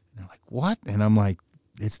they're like, what? And I'm like,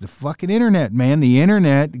 it's the fucking internet, man. The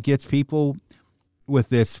internet gets people with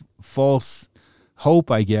this false hope,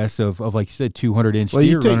 I guess, of like you said, 200-inch deer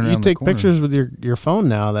running around the corner. You take pictures with your phone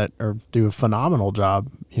now that do a phenomenal job,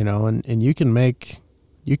 you know, and you can make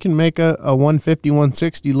You can make a 150,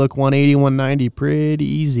 160 look 180, 190 pretty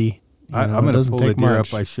easy. I'm going to pull the deer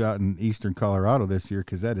up I shot in eastern Colorado this year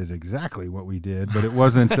because that is exactly what we did. But it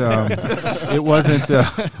wasn't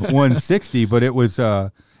 160, but it was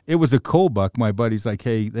a coal buck. My buddy's like,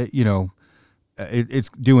 hey, it's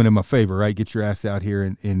doing him a favor, right? Get your ass out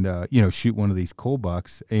here and shoot one of these coal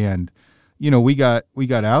bucks. And we got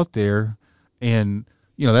out there, and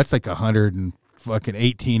that's like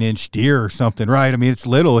 118-inch deer or something, right? I mean, it's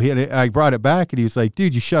little. I brought it back, and he was like,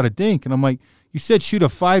 dude, you shot a dink. And I'm like, you said shoot a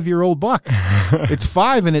 5-year-old buck. It's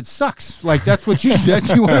 5 and it sucks. Like, that's what you said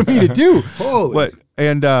you wanted me to do. Holy. But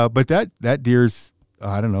that deer's,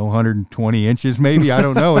 I don't know, 120 inches maybe. I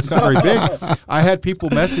don't know. It's not very big. I had people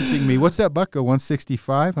messaging me, what's that buck, a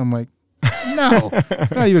 165? I'm like, no,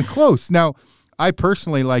 it's not even close. Now, I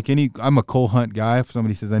personally, I'm a coal hunt guy. If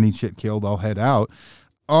somebody says I need shit killed, I'll head out.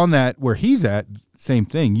 On that, where he's at, same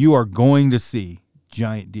thing. You are going to see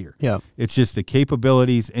giant deer. Yeah. It's just the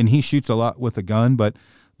capabilities, and he shoots a lot with a gun, but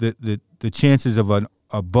the chances of a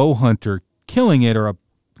bow hunter killing it are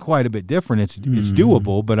quite a bit different. It's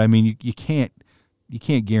doable, but I mean, you can't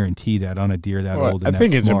guarantee that on a deer that old. And I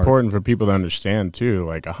think that it's smart. important for people to understand too,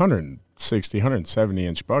 like 160, 170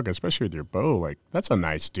 inch buck, especially with your bow, like that's a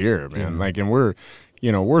nice deer, man. Yeah. Like, and we're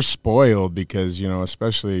spoiled because,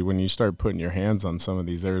 especially when you start putting your hands on some of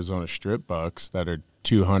these Arizona strip bucks that are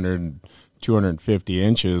 200, 250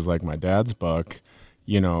 inches, like my dad's buck,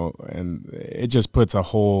 and it just puts a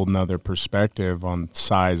whole nother perspective on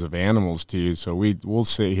size of animals to you. So we'll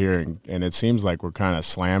sit here and it seems like we're kind of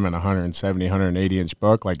slamming 170, 180 inch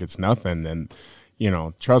buck like it's nothing. And,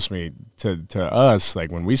 trust me, to us,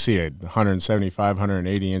 like when we see a 175,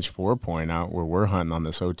 180 inch 4-point out where we're hunting on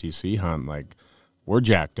this OTC hunt, like we're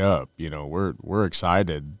jacked up, we're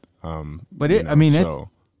excited. But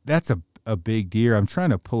that's a big deer. I'm trying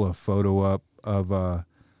to pull a photo up of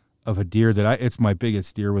a deer that it's my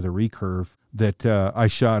biggest deer with a recurve that I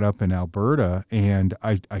shot up in Alberta, and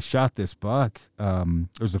I shot this buck.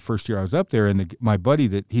 It was the first year I was up there, and my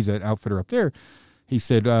buddy he's an outfitter up there, he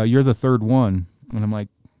said, you're the third one. And I'm like,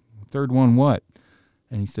 third one what?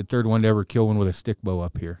 And he said, third one to ever kill one with a stick bow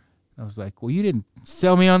up here. I was like, well, you didn't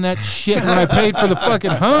sell me on that shit when I paid for the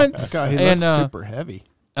fucking hunt. God, he looks super heavy.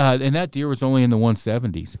 And that deer was only in the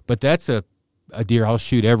 170s. But that's a deer I'll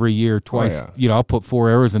shoot every year twice. Oh, yeah. I'll put 4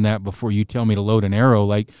 arrows in that before you tell me to load an arrow.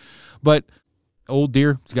 But old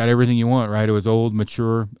deer, it's got everything you want, right? It was old,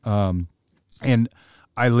 mature. And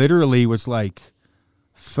I literally was like,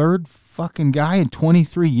 third fucking guy in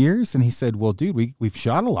 23 years. And he said, well, dude, we've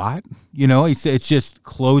shot a lot. He said it's just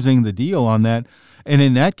closing the deal on that. And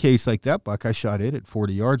in that case, like that buck, I shot it at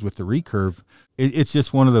 40 yards with the recurve. It's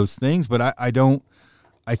just one of those things. But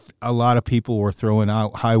a lot of people were throwing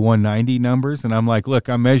out high 190 numbers, and I'm like, look,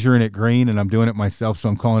 I'm measuring it green, and I'm doing it myself, so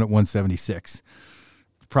I'm calling it 176.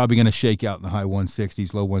 Probably going to shake out in the high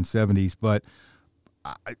 160s, low 170s, but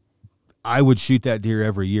I would shoot that deer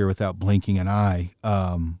every year without blinking an eye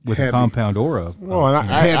with a compound aura. Well,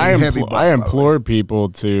 and I implore people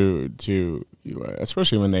to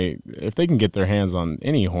especially if they can get their hands on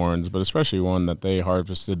any horns, but especially one that they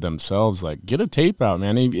harvested themselves, like get a tape out,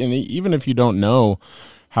 man. And even if you don't know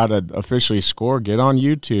how to officially score, get on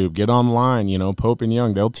YouTube, get online, Pope and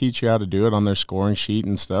Young, they'll teach you how to do it on their scoring sheet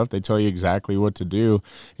and stuff. They tell you exactly what to do,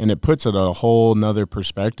 and it puts it a whole nother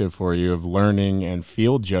perspective for you of learning and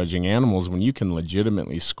field judging animals when you can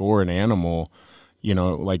legitimately score an animal.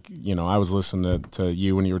 I was listening to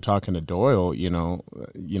you when you were talking to Doyle,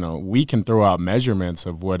 we can throw out measurements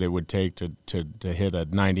of what it would take to hit a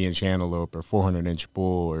 90-inch antelope or 400-inch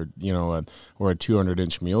bull or a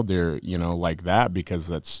 200-inch mule deer, like that, because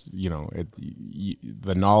that's,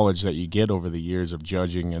 the knowledge that you get over the years of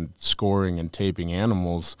judging and scoring and taping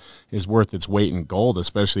animals is worth its weight in gold,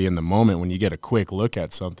 especially in the moment when you get a quick look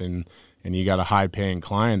at something and you got a high-paying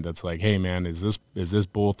client that's like, hey, man, is this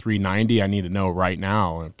bull 390? I need to know right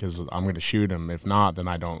now because I'm going to shoot him. If not, then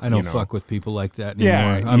I don't fuck with people like that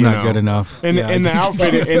anymore. Yeah, I'm not good enough. In the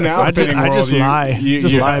outfitting world, I just lie.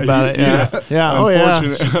 Lie about it.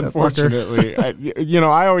 Yeah. Unfortunately,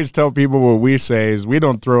 I always tell people what we say is we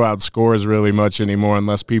don't throw out scores really much anymore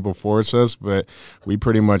unless people force us, but we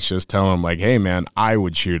pretty much just tell them like, hey, man, I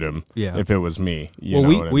would shoot him if it was me.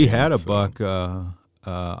 We had a buck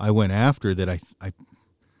I went after that. I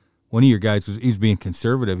one of your guys he's being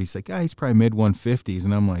conservative. He's like, he's probably mid 150s,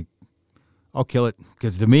 and I'm like, I'll kill it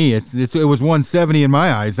because to me it was 170 in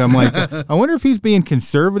my eyes. I'm like, I wonder if he's being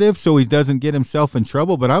conservative so he doesn't get himself in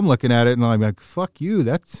trouble. But I'm looking at it and I'm like, fuck you.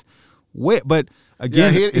 That's way. But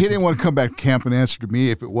again, he didn't want to come back to camp and answer to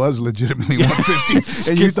me if it was legitimately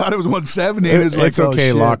 150, and you thought it was 170. And it's like, it's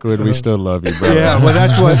okay, oh, shit. Lockwood. We still love you, bro. Yeah, well,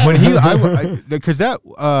 that's what when because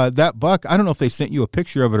that buck, I don't know if they sent you a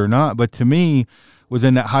picture of it or not, but to me was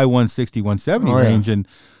in that high 160, 170 range, and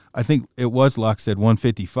I think it was Locke said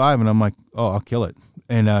 155, and I'm like, oh, I'll kill it,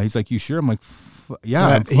 and he's like, you sure? I'm like, yeah,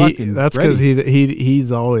 I'm fucking that's because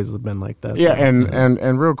he's always been like that. Yeah,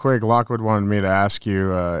 and real quick, Lockwood wanted me to ask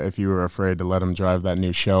you if you were afraid to let him drive that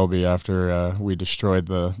new Shelby after we destroyed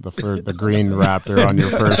the green Raptor on your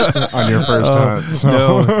first hunt. So.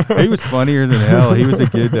 No, he was funnier than hell. He was a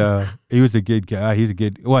good guy. He's a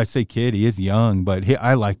good. Well, I say kid. He is young, but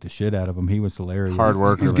I liked the shit out of him. He was hilarious. Hard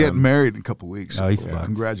worker. He's getting married in a couple weeks. Oh, he's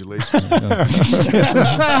congratulations.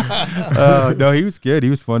 No, he was good. He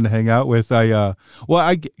was fun to hang out with.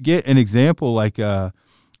 I get an example like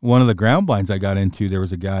one of the ground blinds I got into. There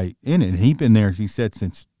was a guy in it, and he'd been there. He said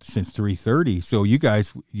since 3:30. So you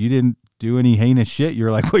didn't do any heinous shit.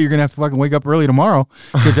 You're like, well, you're gonna have to fucking wake up early tomorrow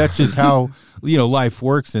because that's just how life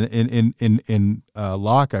works. And in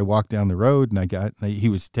Locke, I walked down the road and he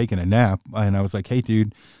was taking a nap, and I was like, hey,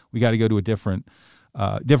 dude, we got to go to a different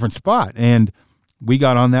spot, and we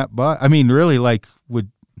got on that bus. I mean, really,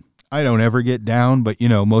 I don't ever get down, but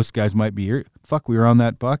most guys might be here. Fuck, we were on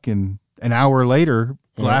that buck, and an hour later,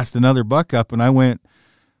 blast another buck up, and I went,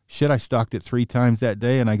 shit, I stalked it 3 times that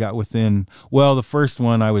day, and I got within, the first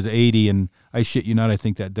one I was 80, and I shit you not, I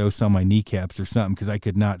think that doe saw my kneecaps or something because I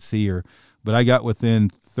could not see her, but I got within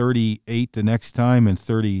 38 the next time and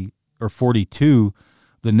 30 or 42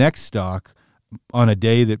 the next stalk on a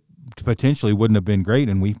day that potentially wouldn't have been great,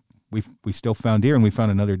 and we still found deer, and we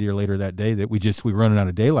found another deer later that day that we were running out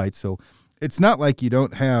of daylight. So it's not like you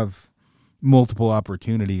don't have multiple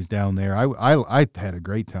opportunities down there. I had a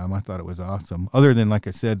great time. I thought it was awesome. Other than, like I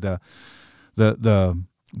said, the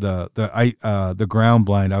ground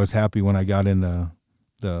blind, I was happy when I got in the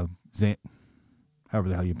however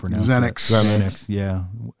the hell you pronounce it. Xanax. Yeah.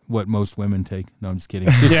 What most women take. No, I'm just kidding.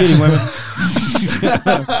 Just kidding, women.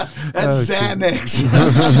 That's Xanax.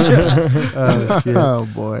 Oh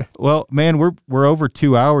boy. Well, man, we're over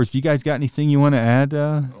 2 hours. You guys got anything you want to add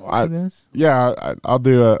to this? Yeah, I'll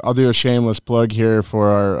do a shameless plug here for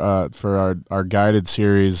our guided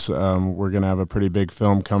series. We're gonna have a pretty big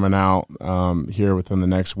film coming out here within the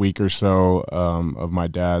next week or so of my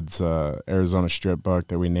dad's Arizona strip buck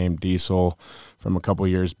that we named Diesel from a couple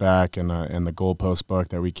years back, and the goalpost buck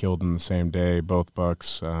that we killed in the same day. Both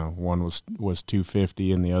bucks, one was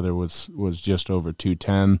 250 and the other was just over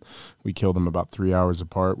 210. We killed them about 3 hours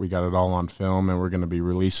apart. We got it all on film, and we're going to be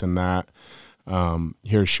releasing that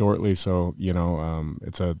here shortly. So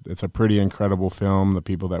it's a pretty incredible film. The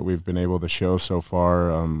people that we've been able to show so far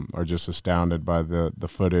are just astounded by the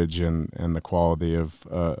footage and the quality of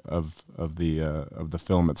the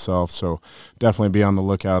film itself. So definitely be on the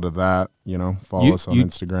lookout of that. Follow us on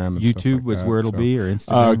Instagram and YouTube stuff like is where it'll be, or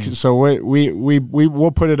Instagram. So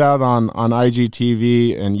we'll put it out on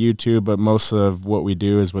IGTV and YouTube, but most of what we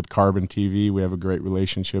do is with Carbon TV. We have a great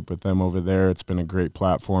relationship with them over there. It's been a great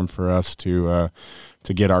platform for us to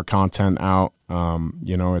get our content out.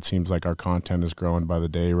 It seems like our content is growing by the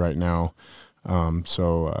day right now. It's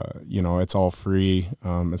all free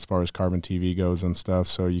as far as Carbon TV goes and stuff.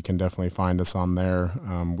 So you can definitely find us on there.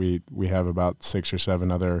 We have about 6 or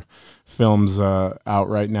 7 other films out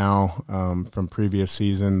right now from previous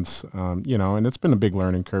seasons. And it's been a big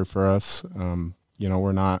learning curve for us.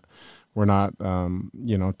 We're not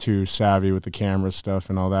too savvy with the camera stuff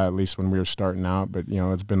and all that, at least when we were starting out. But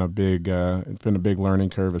it's been a big learning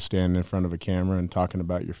curve of standing in front of a camera and talking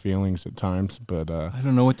about your feelings at times. But I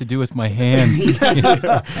don't know what to do with my hands.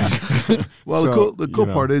 Well, the cool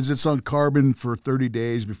part is it's on Carbon for 30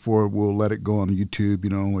 days before we'll let it go on YouTube.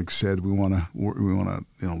 Like I said, we want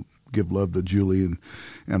to give love to Julie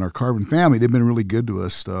and our Carbon family. They've been really good to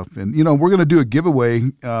us stuff, and we're going to do a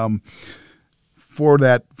giveaway. For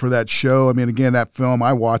that show. I mean, again, that film,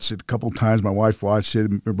 I watched it a couple of times. My wife watched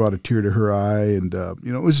it. It brought a tear to her eye. And,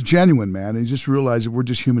 it was genuine, man. And you just realize that we're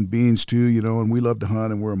just human beings, too, and we love to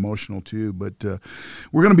hunt and we're emotional, too. But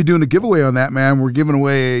we're going to be doing a giveaway on that, man. We're giving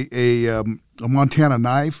away a Montana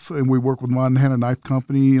knife, and we work with Montana Knife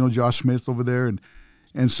Company, Josh Smith over there.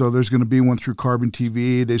 And so there's going to be one through Carbon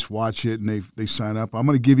TV. They just watch it and they sign up. I'm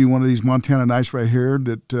going to give you one of these Montana knives right here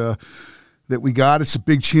that we got. It's a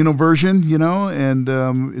big Chino version, and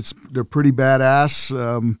they're pretty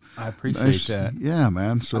badass. I appreciate that. Yeah,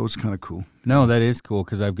 man. So it's kind of cool. No, that is cool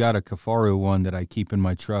because I've got a Kafaru one that I keep in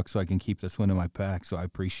my truck, so I can keep this one in my pack. So I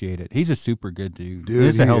appreciate it. He's a super good dude.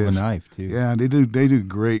 It's a hell of a knife too. Yeah, they do a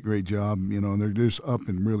great job. And they're just up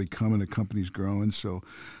and really coming. The company's growing. So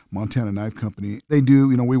Montana Knife Company. They do,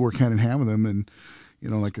 we work hand in hand with them, and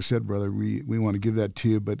like I said, brother, we want to give that to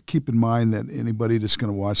you. But keep in mind that anybody that's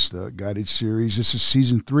going to watch the Guided series, this is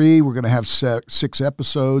season 3. We're going to have 6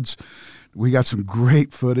 episodes. We got some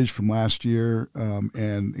great footage from last year,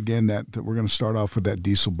 and again, that we're going to start off with that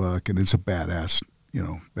diesel buck, and it's a badass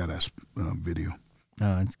video.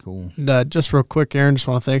 Oh, that's cool. And, just real quick, Aaron, just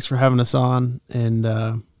want to thanks for having us on, and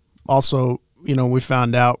also, we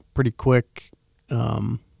found out pretty quick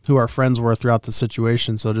who our friends were throughout the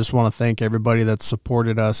situation. So just want to thank everybody that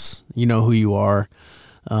supported us. You know who you are.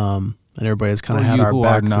 And everybody has kind of had our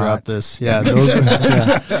back throughout this. Yeah, those are,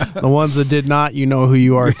 the ones that did not, you know who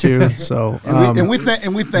you are too. So and we thank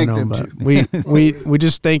them too. we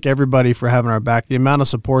just thank everybody for having our back. The amount of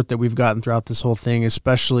support that we've gotten throughout this whole thing,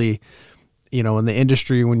 especially in the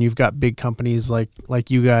industry, when you've got big companies like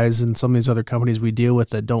you guys and some of these other companies we deal with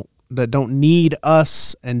that don't need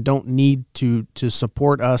us and don't need to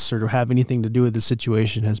support us or to have anything to do with the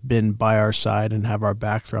situation, has been by our side and have our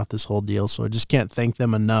back throughout this whole deal. So I just can't thank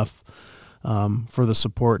them enough for the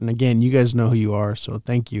support. And again, you guys know who you are, so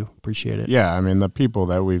thank you. Appreciate it. Yeah, I mean, the people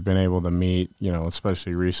that we've been able to meet,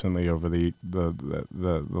 especially recently over the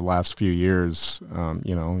last few years,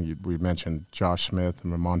 we mentioned Josh Smith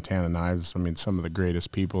and the Montana Knives. I mean, some of the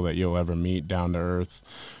greatest people that you'll ever meet, down to earth,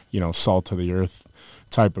 salt of the earth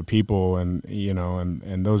type of people, and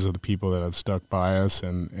and those are the people that have stuck by us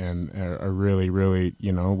and are really, really,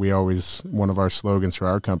 we always, one of our slogans for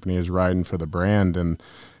our company is riding for the brand. And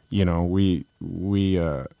we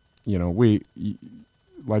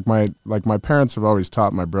like my parents have always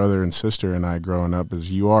taught my brother and sister and I growing up,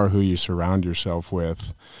 is you are who you surround yourself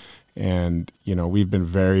with. And, we've been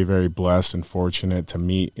very, very blessed and fortunate to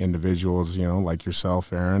meet individuals, like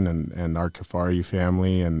yourself, Aaron, and our Kafari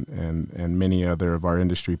family and many other of our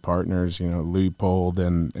industry partners, Leupold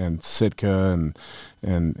and Sitka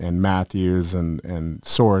and Matthews and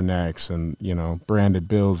Sorenecks and, Branded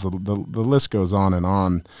Bills. The list goes on and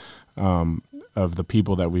on of the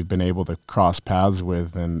people that we've been able to cross paths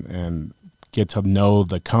with and get to know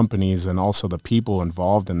the companies and also the people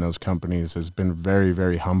involved in those companies has been very,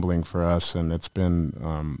 very humbling for us. And it's been,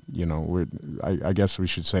 I guess we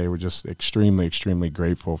should say we're just extremely, extremely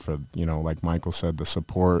grateful for, like Michael said, the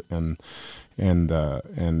support and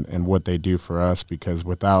what they do for us, because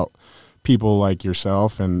without people like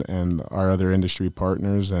yourself and our other industry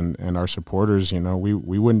partners and our supporters,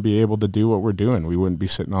 we wouldn't be able to do what we're doing. We wouldn't be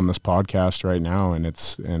sitting on this podcast right now, and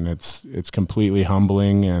it's completely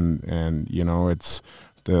humbling, and it's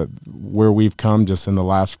where we've come just in the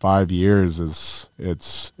last 5 years is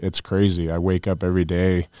it's crazy. I wake up every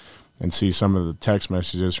day and see some of the text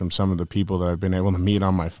messages from some of the people that I've been able to meet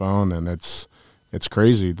on my phone, and it's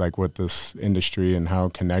crazy, like, what this industry and how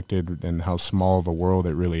connected and how small of a world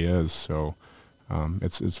it really is. So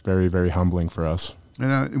it's very, very humbling for us.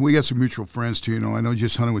 And we got some mutual friends too. I know you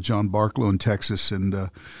just hunted with John Barklow in Texas, and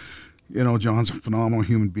John's a phenomenal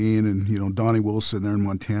human being, and Donnie Wilson there in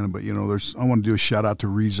Montana. But I want to do a shout out to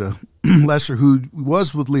Riza Lesser, who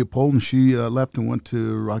was with Leupold, and she left and went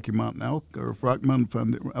to Rocky Mountain Elk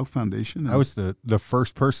Elk Foundation. I was the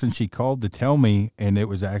first person she called to tell me, and it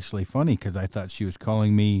was actually funny because I thought she was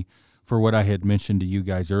calling me for what I had mentioned to you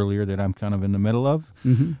guys earlier that I'm kind of in the middle of.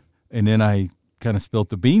 Mm-hmm. And then I kind of spilt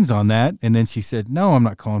the beans on that, and then she said, "No, I'm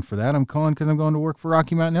not calling for that. I'm calling because I'm going to work for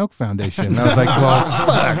Rocky Mountain Elk Foundation." And I was like, "Well,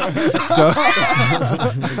 fuck!" So,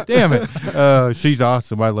 damn it. She's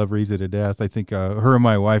awesome. I love Riza to death. I think her and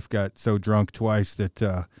my wife got so drunk twice that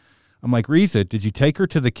I'm like, "Riza, did you take her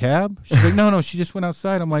to the cab?" She's like, No, she just went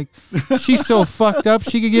outside. I'm like, "She's so fucked up.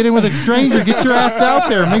 She could get in with a stranger. Get your ass out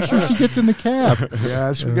there. Make sure she gets in the cab."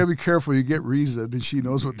 Yeah, so we gotta be careful. You get Riza, and she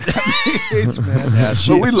knows what that means, man. Yeah,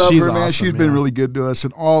 but we love her, man. She's been really good to us,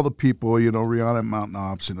 and all the people, Rihanna at Mountain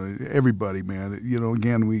Ops, everybody, man.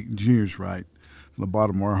 Again, Junior's right. From the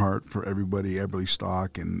bottom of our heart for everybody, Eberly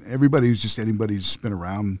Stock, and everybody anybody who's been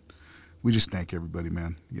around. We just thank everybody,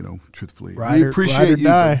 man. Truthfully, we appreciate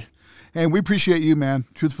you. And we appreciate you, man,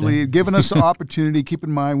 truthfully, giving us an opportunity. Keep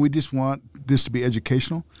in mind, we just want this to be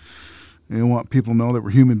educational. And we want people to know that we're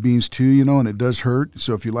human beings too, and it does hurt.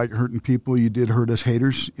 So if you like hurting people, you did hurt us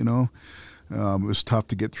haters, It was tough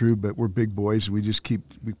to get through, but we're big boys. And we just keep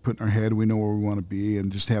putting our head. We know where we want to be,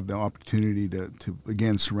 and just have the opportunity to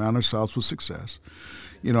again, surround ourselves with success.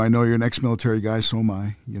 I know you're an ex-military guy, so am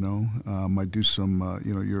I. I do some.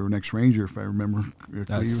 You're an ex-ranger, if I remember.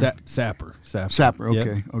 Sapper.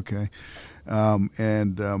 Okay, yep. Okay.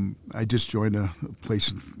 I just joined a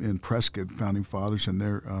place in Prescott, Founding Fathers, and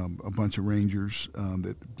they're a bunch of rangers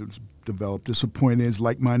that developed. The point is,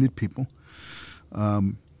 like-minded people.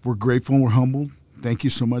 We're grateful and we're humbled thank you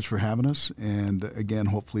so much for having us. And again,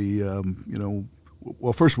 hopefully,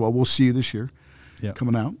 well, first of all, we'll see you this year. Yep.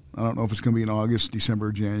 Coming out. I don't know if it's going to be in August, December,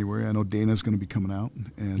 or January. I know Dana's going to be coming out.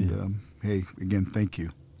 And hey, again, thank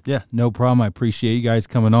you. Yeah, no problem. I appreciate you guys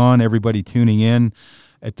coming on, everybody tuning in.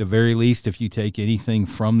 At the very least, if you take anything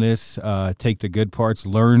from this, take the good parts,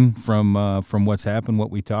 learn from what's happened,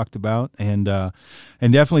 what we talked about, and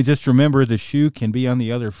definitely just remember the shoe can be on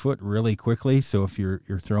the other foot really quickly. So if you're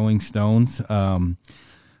throwing stones,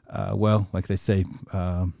 well, like they say,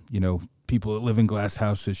 people that live in glass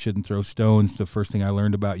houses shouldn't throw stones. The first thing I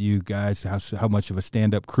learned about you guys, how much of a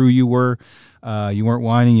stand-up crew you were. You weren't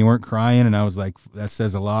whining, you weren't crying, and I was like, that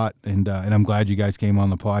says a lot. And I'm glad you guys came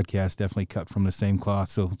on the podcast. Definitely cut from the same cloth.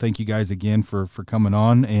 So thank you guys again for coming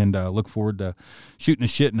on, and look forward to shooting the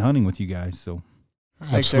shit and hunting with you guys. So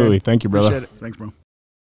absolutely, thank you, brother. Appreciate it. Thanks, bro.